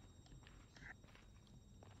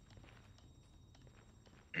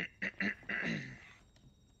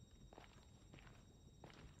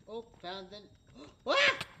 Oh, found found then.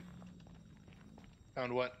 Ah!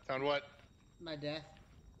 Found what? Found what? My death.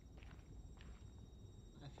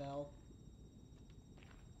 I fell.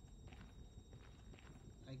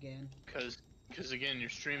 Again. Because again, your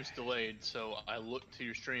stream's delayed, so I looked to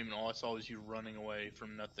your stream and all I saw was you running away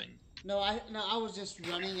from nothing. No, I was just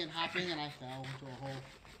running and hopping and I fell into a hole.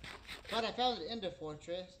 But I found an Ender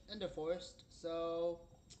Forest, so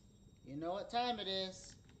you know what time it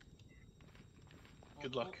is.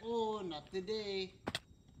 Good luck. Oh, not today.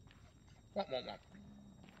 Womp womp womp.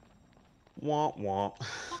 Womp womp.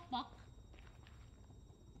 Fuck, fuck.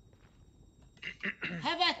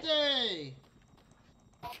 Have at thee!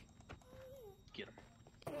 Get him.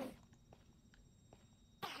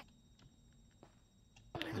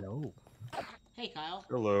 Hello. Hey, Kyle.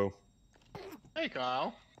 Hello. Hey,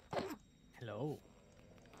 Kyle. Hello.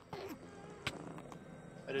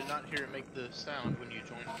 I did not hear it make the sound when you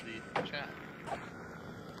joined the chat.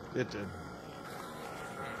 It did.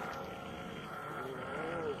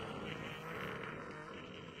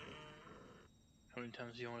 How many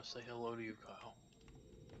times do you want to say hello to you, Kyle?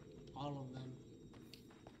 All of them.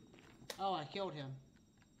 Oh, I killed him.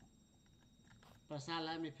 But it's not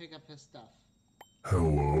letting me pick up his stuff.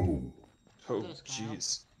 Hello. Oh, There's Kyle.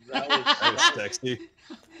 jeez. That was That was sexy.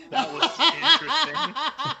 That was interesting.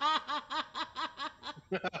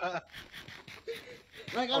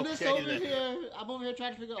 Like, I'm just Okay, over then. here. I'm over here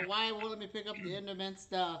trying to figure out why it won't let me pick up the Enderman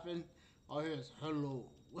stuff. And all here is hello.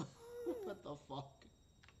 What the fuck?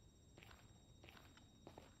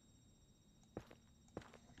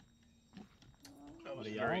 That was What are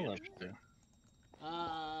very y'all up interesting.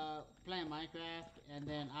 Playing Minecraft, and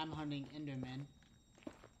then I'm hunting Endermen.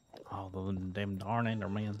 Oh, them darn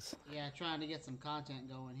Endermans. Yeah, trying to get some content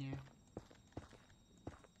going here.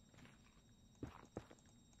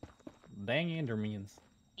 Dang Endermans.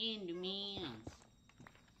 Endermans.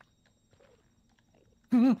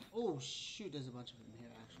 Oh shoot, there's a bunch of them here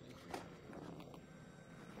actually.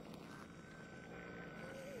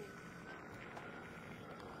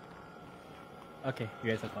 Okay, you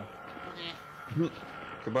guys have fun. Okay.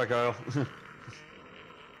 Goodbye, Kyle.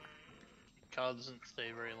 Kyle doesn't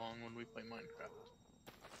stay very long when we play Minecraft.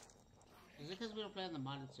 Is it because we don't play on the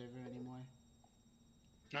modded server anymore?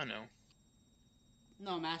 I know.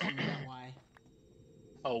 No, I'm asking you that why.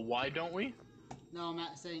 Oh, why don't we? No, I'm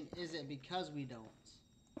not saying is it because we don't.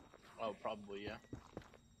 Oh, probably, yeah.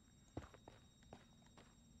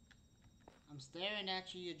 I'm staring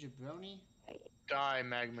at you, you jabroni. Die,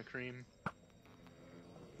 Magma Cream.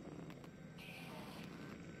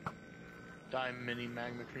 Die, mini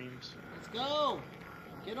Magma Creams. Let's go!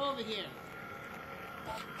 Get over here!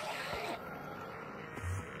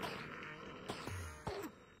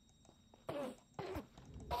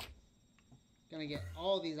 Gonna get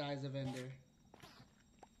all these eyes of Ender.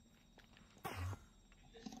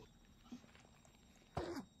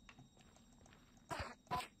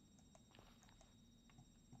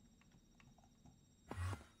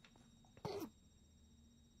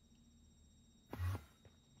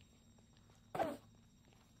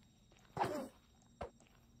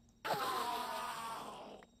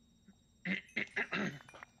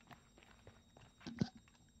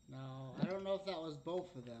 No, I don't know if that was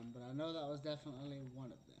both of them, but I know that was definitely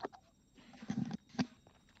one of them.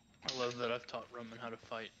 I love that I've taught Roman how to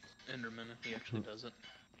fight Enderman and he actually doesn't.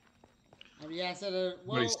 I mean, yeah, I said, But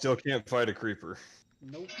well, he still can't fight a creeper.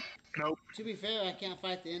 nope. Nope. To be fair, I can't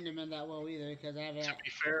fight the Enderman that well either, because I haven't...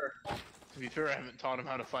 To be fair, I haven't taught him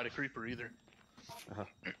how to fight a creeper either.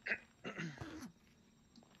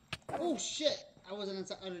 Oh, shit! I wasn't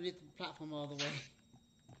inside, underneath the platform all the way.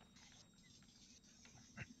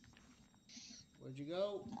 Where'd you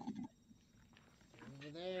go? You're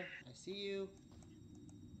over there. I see you.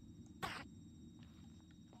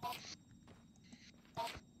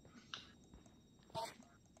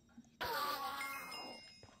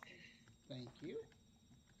 Thank you.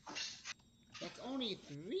 That's only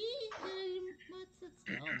 3?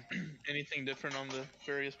 That's dumb. Anything different on the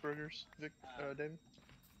various burgers, David?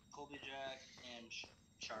 Colby Jack and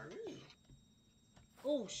Shark. Ooh.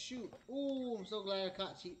 Oh, shoot. Oh, I'm so glad I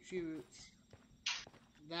caught tree roots.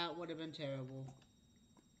 That would have been terrible.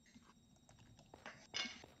 I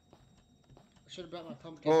should have brought my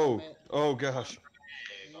pumpkin Oh, helmet. oh gosh.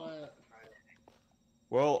 What?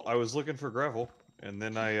 Well, I was looking for gravel, and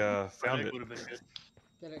then I found it. Would have been good.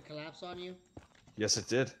 Did it collapse on you? Yes, it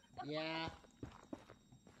did. Yeah.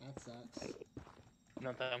 That sucks.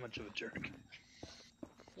 Not that much of a jerk.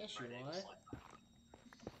 Yes, you are.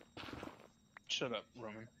 Shut up,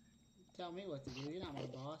 Roman. Tell me what to do. You're not my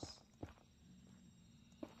boss.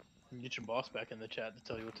 Get your boss back in the chat to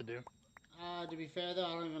tell you what to do. To be fair though,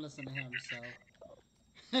 I don't even listen to him,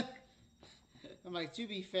 so. I'm like, to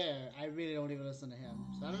be fair, I really don't even listen to him.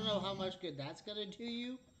 So I don't know how much good that's gonna do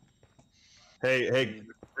you. Hey,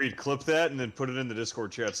 Reed, clip that and then put it in the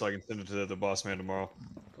Discord chat so I can send it to the boss man tomorrow.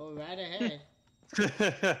 Go right ahead.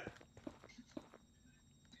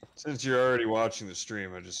 Since you're already watching the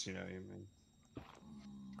stream, I just, you mean.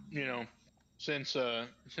 You know, since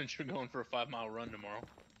you're going for a 5-mile run tomorrow.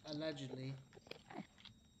 Allegedly.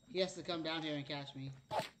 He has to come down here and catch me.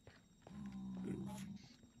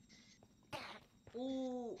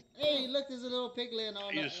 Ooh, hey, look, there's a little piglin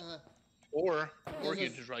on the. Or There's he a-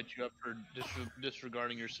 could just write you up for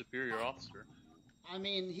disregarding your superior officer. I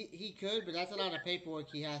mean, he could, but that's a lot of paperwork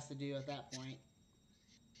he has to do at that point.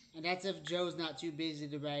 And that's if Joe's not too busy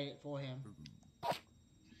to write it for him.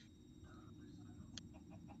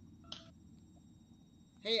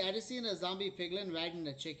 Hey, I just seen a zombie piglin riding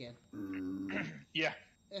a chicken. Yeah.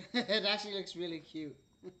 It actually looks really cute.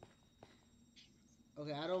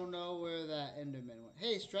 Okay, I don't know where that Enderman went.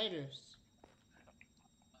 Hey, Striders.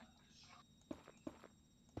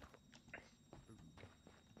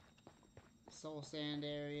 Soul sand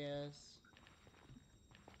areas.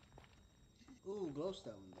 Ooh,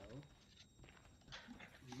 glowstone though.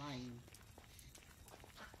 Mine.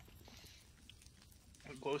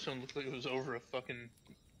 Glowstone looked like it was over a fucking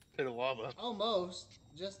pit of lava. Almost.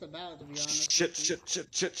 Just about, to be honest. Shit.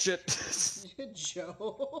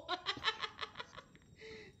 Joe.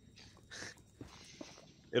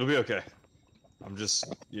 It'll be okay. I'm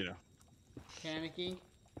just, Panicking.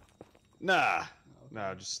 Nah. Okay.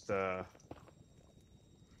 Nah, just, I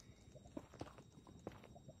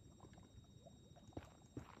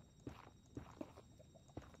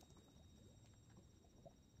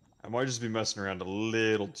might just be messing around a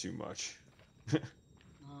little too much.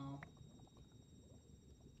 Oh.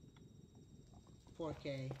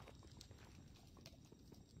 4K.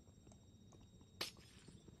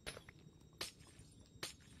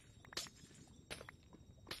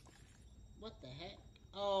 What the heck?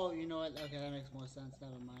 Oh, you know what? Okay, that makes more sense.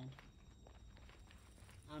 Never mind.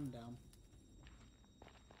 I'm dumb.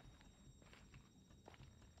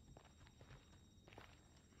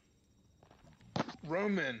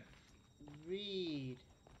 Roman, Read.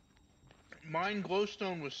 mine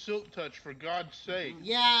glowstone with silk touch, for God's sake.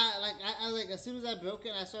 Yeah, like I like as soon as I broke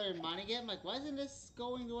it, I started mining it. I'm like, why isn't this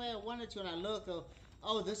going the way I wanted to? And I look,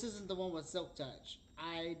 oh, this isn't the one with silk touch.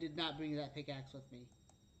 I did not bring that pickaxe with me,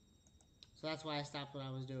 so that's why I stopped what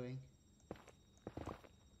I was doing.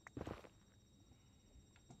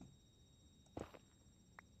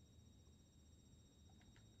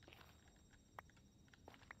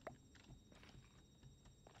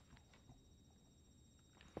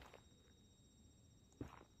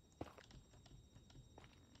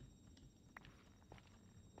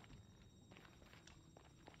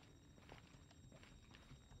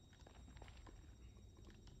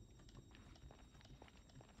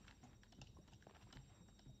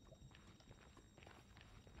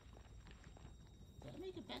 Did I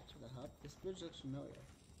make it back to the hub? This bridge looks familiar.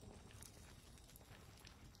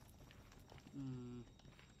 Hmm.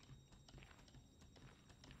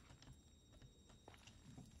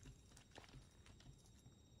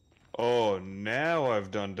 Oh, now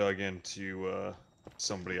I've dug into,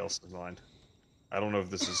 somebody else's mine. I don't know if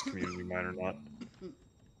this is community mine or not.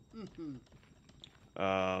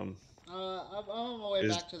 I'm on my way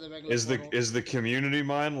back to the regular portal. Is the community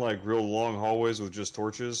mine like real long hallways with just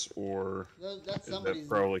torches, or That's is somebody's. that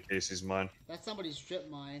probably Casey's mine? That's somebody's strip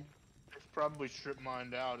mine. It's probably strip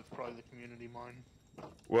mined out. It's probably the community mine.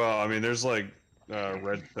 Well, I mean, there's like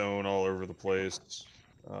redstone all over the place.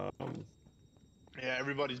 Yeah,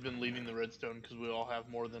 everybody's been leaving the redstone because we all have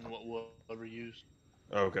more than what we'll ever use.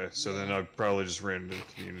 Okay, so then I probably just ran into the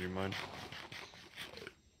community mine.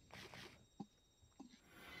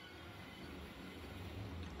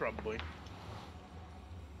 Probably.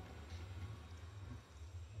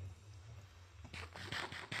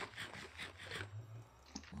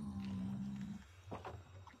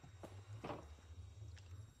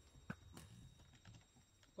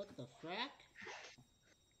 What the frack?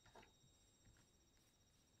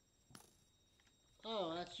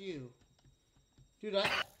 Oh, that's you. Dude, I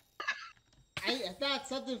thought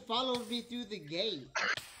something followed me through the gate.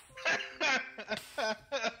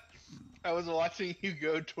 I was watching you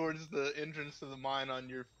go towards the entrance to the mine on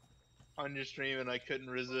your stream, and I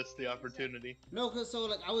couldn't resist the opportunity. No, cause so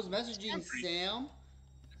like I was messaging Sam,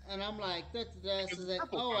 and I'm like, so it's like,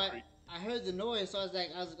 oh, I heard the noise, so I was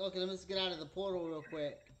like, okay, let me just get out of the portal real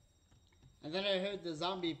quick. And then I heard the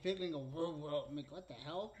zombie piglin go, whoa, whoa. I'm like, what the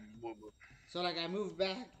hell? So like I moved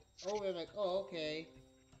back over, I'm like, oh, okay.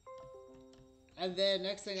 And then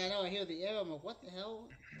next thing I know, I hear the arrow. I'm like, what the hell?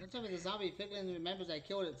 Don't tell me the zombie piglin remembers I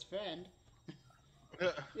killed its friend.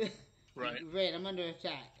 Right. Great, I'm under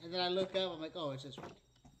attack. And then I look up. I'm like, oh, it's just Reed.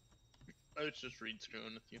 It's just Reed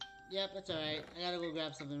screwing with you. Yep, that's alright. I gotta go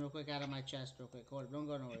grab something real quick out of my chest real quick. Hold it. Don't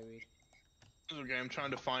go nowhere, Reed. Okay, I'm trying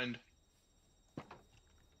to find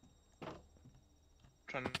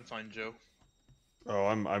Joe. Oh,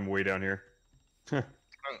 I'm way down here.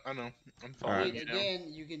 I know. I'm following Alright. you Reed, now. again,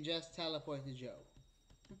 you can just teleport to Joe.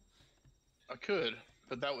 I could,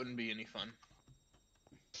 but that wouldn't be any fun.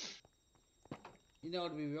 You know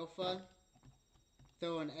what would be real fun?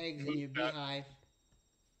 Throwing eggs in your That- beehive.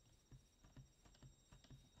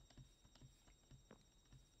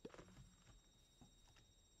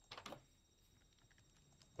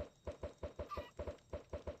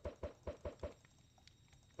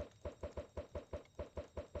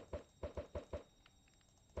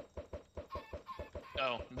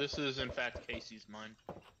 Oh, this is in fact Casey's mine.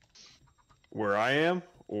 Where I am,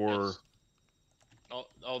 or Yes.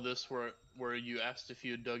 All this where you asked if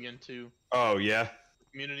you had dug into oh yeah,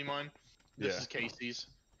 community mine. This Yeah. is Casey's.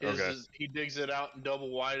 Okay. He digs it out double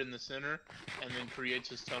wide in the center, and then creates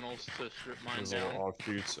his tunnels to strip mine those down. little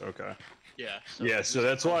offshoots. Okay. Yeah. Yeah, so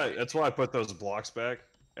this that's why I put those blocks back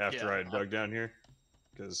after Yeah. I dug down here,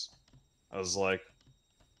 because I was like,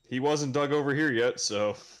 he wasn't dug over here yet,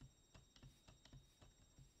 so.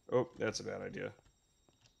 Oh, that's a bad idea.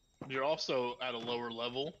 You're also at a lower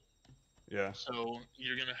level, Yeah. so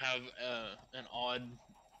you're gonna have an odd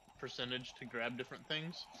percentage to grab different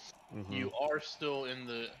things. Mhm. You are still in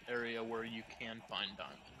the area where you can find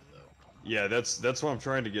diamonds, though. Yeah, that's why I'm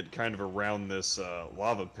trying to get kind of around this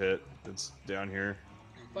lava pit that's down here.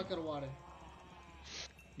 Bucket of water.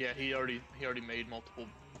 Yeah, he already made multiple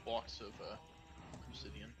blocks of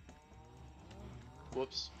obsidian.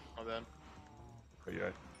 Whoops, my bad. Oh,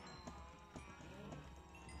 yeah.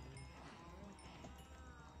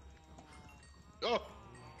 Oh,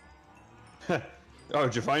 Oh,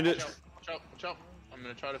 did you find it? watch out, watch out! I'm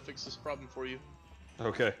gonna try to fix this problem for you.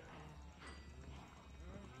 Okay.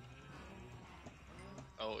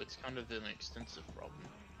 Oh, it's kind of an extensive problem.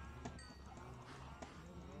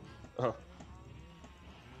 Oh.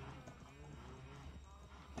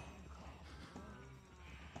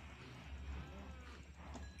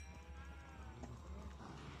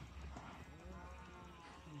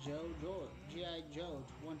 Joe George, G.I. Joe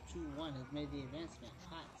 121 has made the advancement.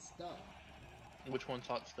 Hot stuff. Which one's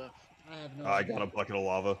hot stuff? I have no I idea. got a bucket of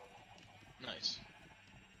lava. Nice.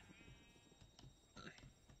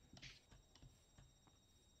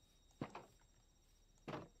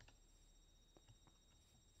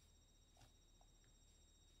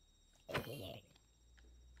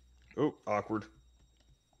 Oh, awkward.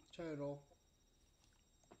 Turtle.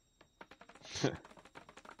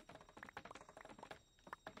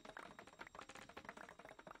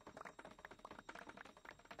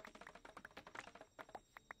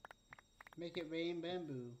 Make it rain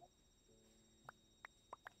bamboo.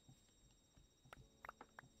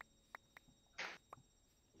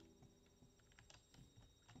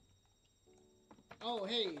 Oh,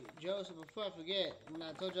 hey, Joe, so before I forget, when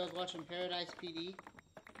I told you I was watching Paradise PD,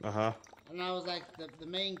 Uh-huh. and I was like, the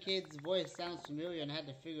main kid's voice sounds familiar, and I had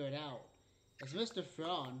to figure it out. It's Mr.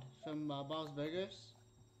 Frond from Bob's Burgers,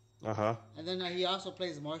 Uh-huh. and then he also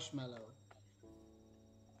plays Marshmallow.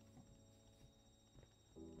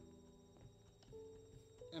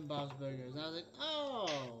 And Bob's Burgers. And I was like,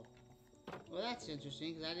 oh, well that's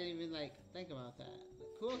interesting because I didn't even like think about that.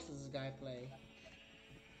 Who else does this guy play?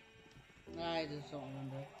 I just don't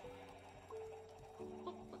remember.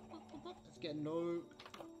 It's getting dark.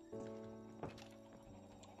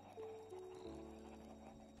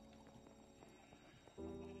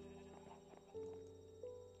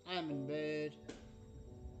 I'm in bed.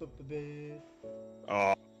 Bed.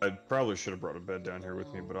 Oh, I probably should have brought a bed down here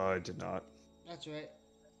with me, but I did not. That's right.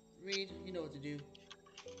 Reed, you know what to do.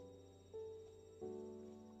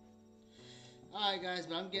 Alright guys,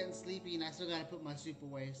 but I'm getting sleepy and I still gotta put my soup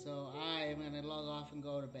away, so I am gonna log off and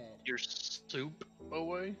go to bed. Your soup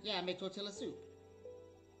away? Yeah, I make tortilla soup.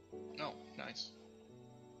 Oh, nice.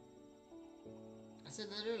 I said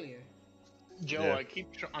that earlier. Joe, Yeah. I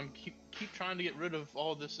keep trying to get rid of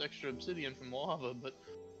all this extra obsidian from the lava, but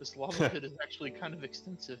this lava pit is actually kind of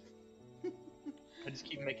extensive. I just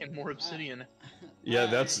keep making more obsidian. Yeah,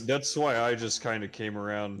 Alright. that's why I just kind of came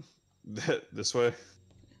around this way.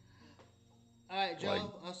 Alright, Joe, Like-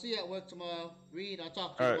 I'll see you at work tomorrow. Reed, I'll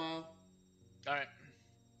talk to you Alright. tomorrow. Alright.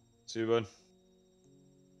 See you, bud.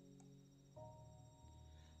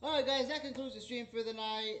 Alright guys, that concludes the stream for the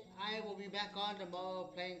night. I will be back on tomorrow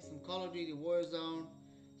playing some Call of Duty Warzone.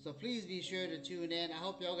 So please be sure to tune in. I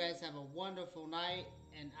hope y'all guys have a wonderful night,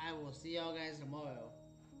 and I will see y'all guys tomorrow.